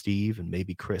 by Steve and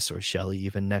maybe Chris or Shelly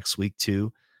even next week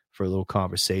too for a little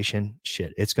conversation.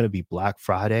 Shit, it's going to be Black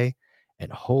Friday,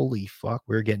 and holy fuck,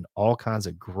 we're getting all kinds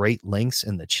of great links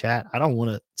in the chat. I don't want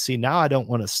to see now. I don't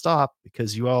want to stop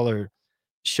because you all are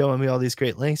showing me all these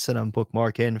great links that I'm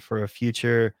bookmarking for a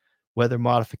future weather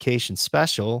modification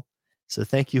special. So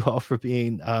thank you all for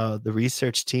being the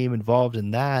research team involved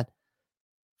in that.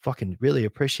 Fucking really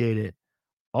appreciate it.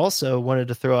 Also wanted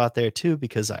to throw out there too,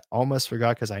 because I almost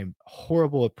forgot because I'm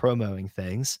horrible at promoting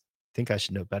things. I think I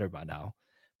should know better by now.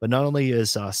 But not only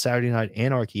is Saturday Night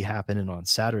Anarchy happening on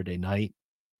Saturday night,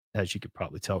 as you could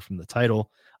probably tell from the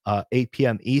title, 8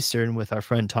 p.m. Eastern with our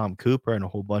friend Tom Cooper and a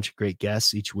whole bunch of great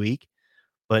guests each week.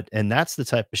 And that's the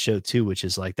type of show too, which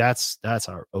is like, that's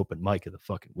our open mic of the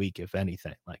fucking week. If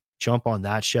anything, like, jump on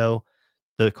that show.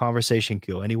 The conversation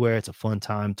can go anywhere. It's a fun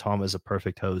time. Tom is a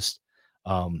perfect host.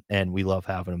 And we love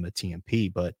having him at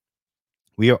TNP, but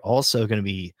we are also going to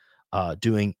be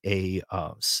doing a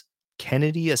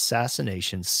Kennedy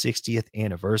assassination 60th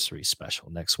anniversary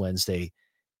special next Wednesday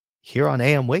here on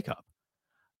AM Wake Up.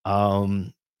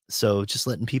 So just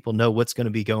letting people know what's going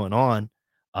to be going on.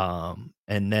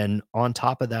 And then on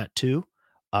top of that too,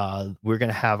 We're going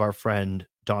to have our friend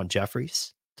Don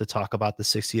Jeffries to talk about the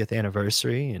 60th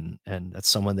anniversary, and that's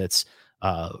someone that's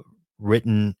uh,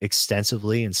 written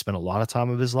extensively and spent a lot of time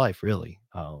of his life, really,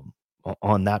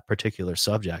 on that particular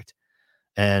subject.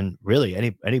 And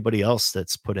really, anybody else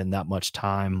that's put in that much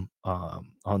time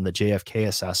on the JFK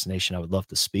assassination, I would love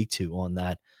to speak to on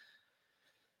that.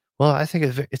 Well, I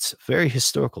think it's a very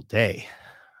historical day.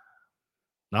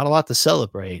 Not a lot to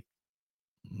celebrate,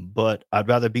 but I'd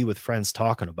rather be with friends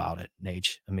talking about it,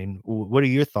 Nate. I mean, what are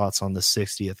your thoughts on the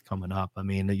 60th coming up? I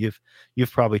mean,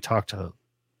 you've probably talked to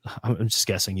I'm just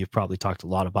guessing you've probably talked a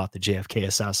lot about the JFK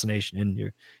assassination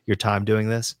in your time doing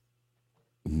this.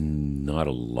 Not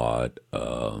a lot.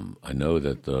 I know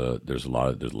that there's a lot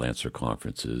of the Lancer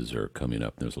conferences are coming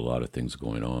up. There's a lot of things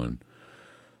going on.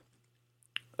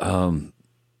 I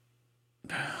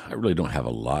really don't have a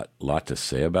lot to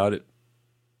say about it,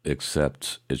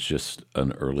 except it's just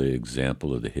an early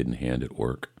example of the hidden hand at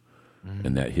work,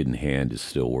 and that hidden hand is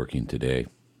still working today.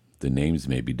 The names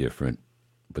may be different,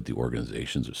 but the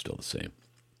organizations are still the same.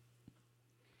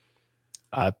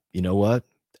 You know what?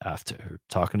 After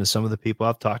talking to some of the people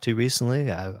I've talked to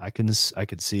recently, I can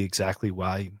see exactly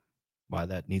why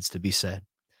that needs to be said.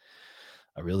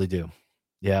 I really do.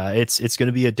 Yeah, it's going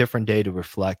to be a different day to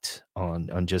reflect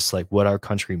on just like what our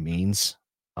country means,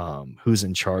 who's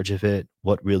in charge of it,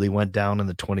 what really went down in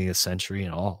the 20th century,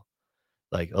 and all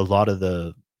like a lot of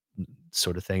the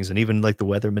sort of things, and even like the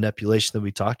weather manipulation that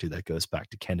we talked to that goes back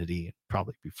to Kennedy,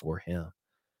 probably before him.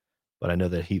 But I know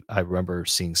that I remember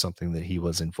seeing something that he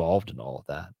was involved in all of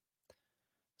that.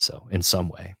 So in some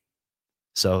way.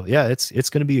 So yeah, it's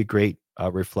going to be a great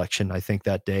reflection, I think,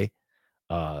 that day,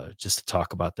 just to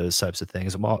talk about those types of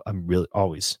things. I'm really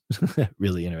always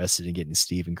really interested in getting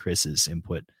Steve and Chris's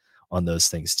input on those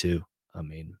things too. I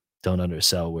mean, don't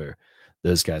undersell where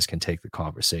those guys can take the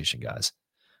conversation, guys.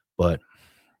 But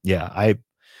yeah,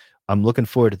 I'm looking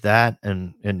forward to that.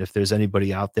 And if there's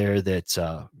anybody out there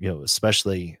that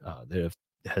especially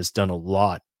has done a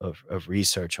lot of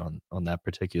research on that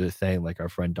particular thing, like our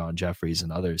friend Don Jeffries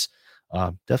and others,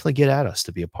 definitely get at us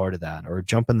to be a part of that, or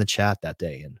jump in the chat that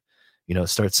day and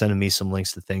start sending me some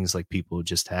links to things like people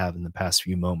just have in the past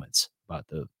few moments about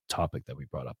the topic that we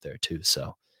brought up there too.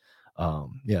 So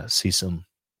yeah, see some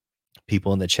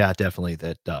people in the chat definitely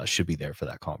that should be there for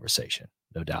that conversation,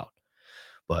 no doubt.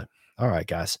 But all right,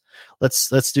 guys,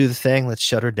 let's do the thing. Let's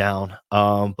shut her down.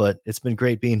 But it's been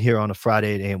great being here on a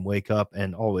Friday at AM Wake Up,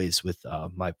 and always with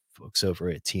my folks over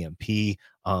at TNP.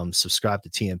 Subscribe to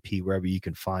TNP wherever you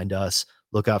can find us.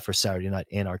 Look out for Saturday Night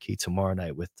Anarchy tomorrow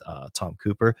night with Tom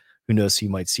Cooper. Who knows who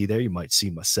you might see there? You might see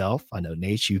myself. I know,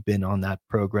 Nate, you've been on that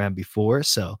program before,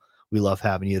 so we love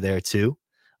having you there too.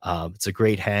 It's a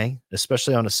great hang,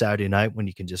 especially on a Saturday night when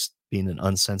you can just be in an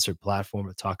uncensored platform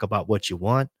to talk about what you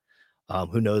want.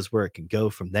 Who knows where it can go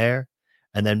from there?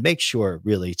 And then make sure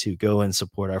really to go and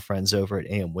support our friends over at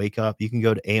AM Wake Up. You can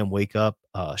go to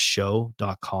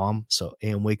amwakeupshow.com. So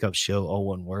AM Wake Up Show, all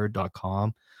one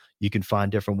word.com. You can find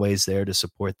different ways there to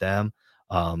support them.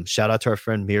 Shout out to our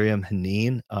friend Miriam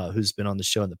Haneen, who's been on the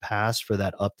show in the past, for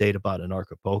that update about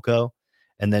Anarchapulco.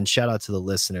 And then shout out to the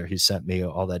listener who sent me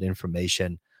all that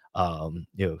information,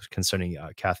 concerning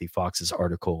Kathy Fox's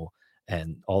article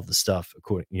and all the stuff,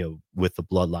 with the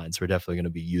bloodlines. We're definitely going to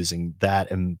be using that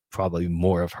and probably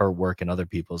more of her work and other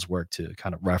people's work to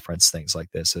kind of reference things like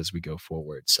this as we go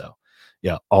forward. So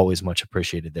yeah, always much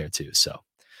appreciated there too. So,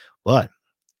 but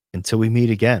until we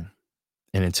meet again,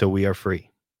 and until we are free,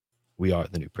 we are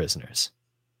the new prisoners.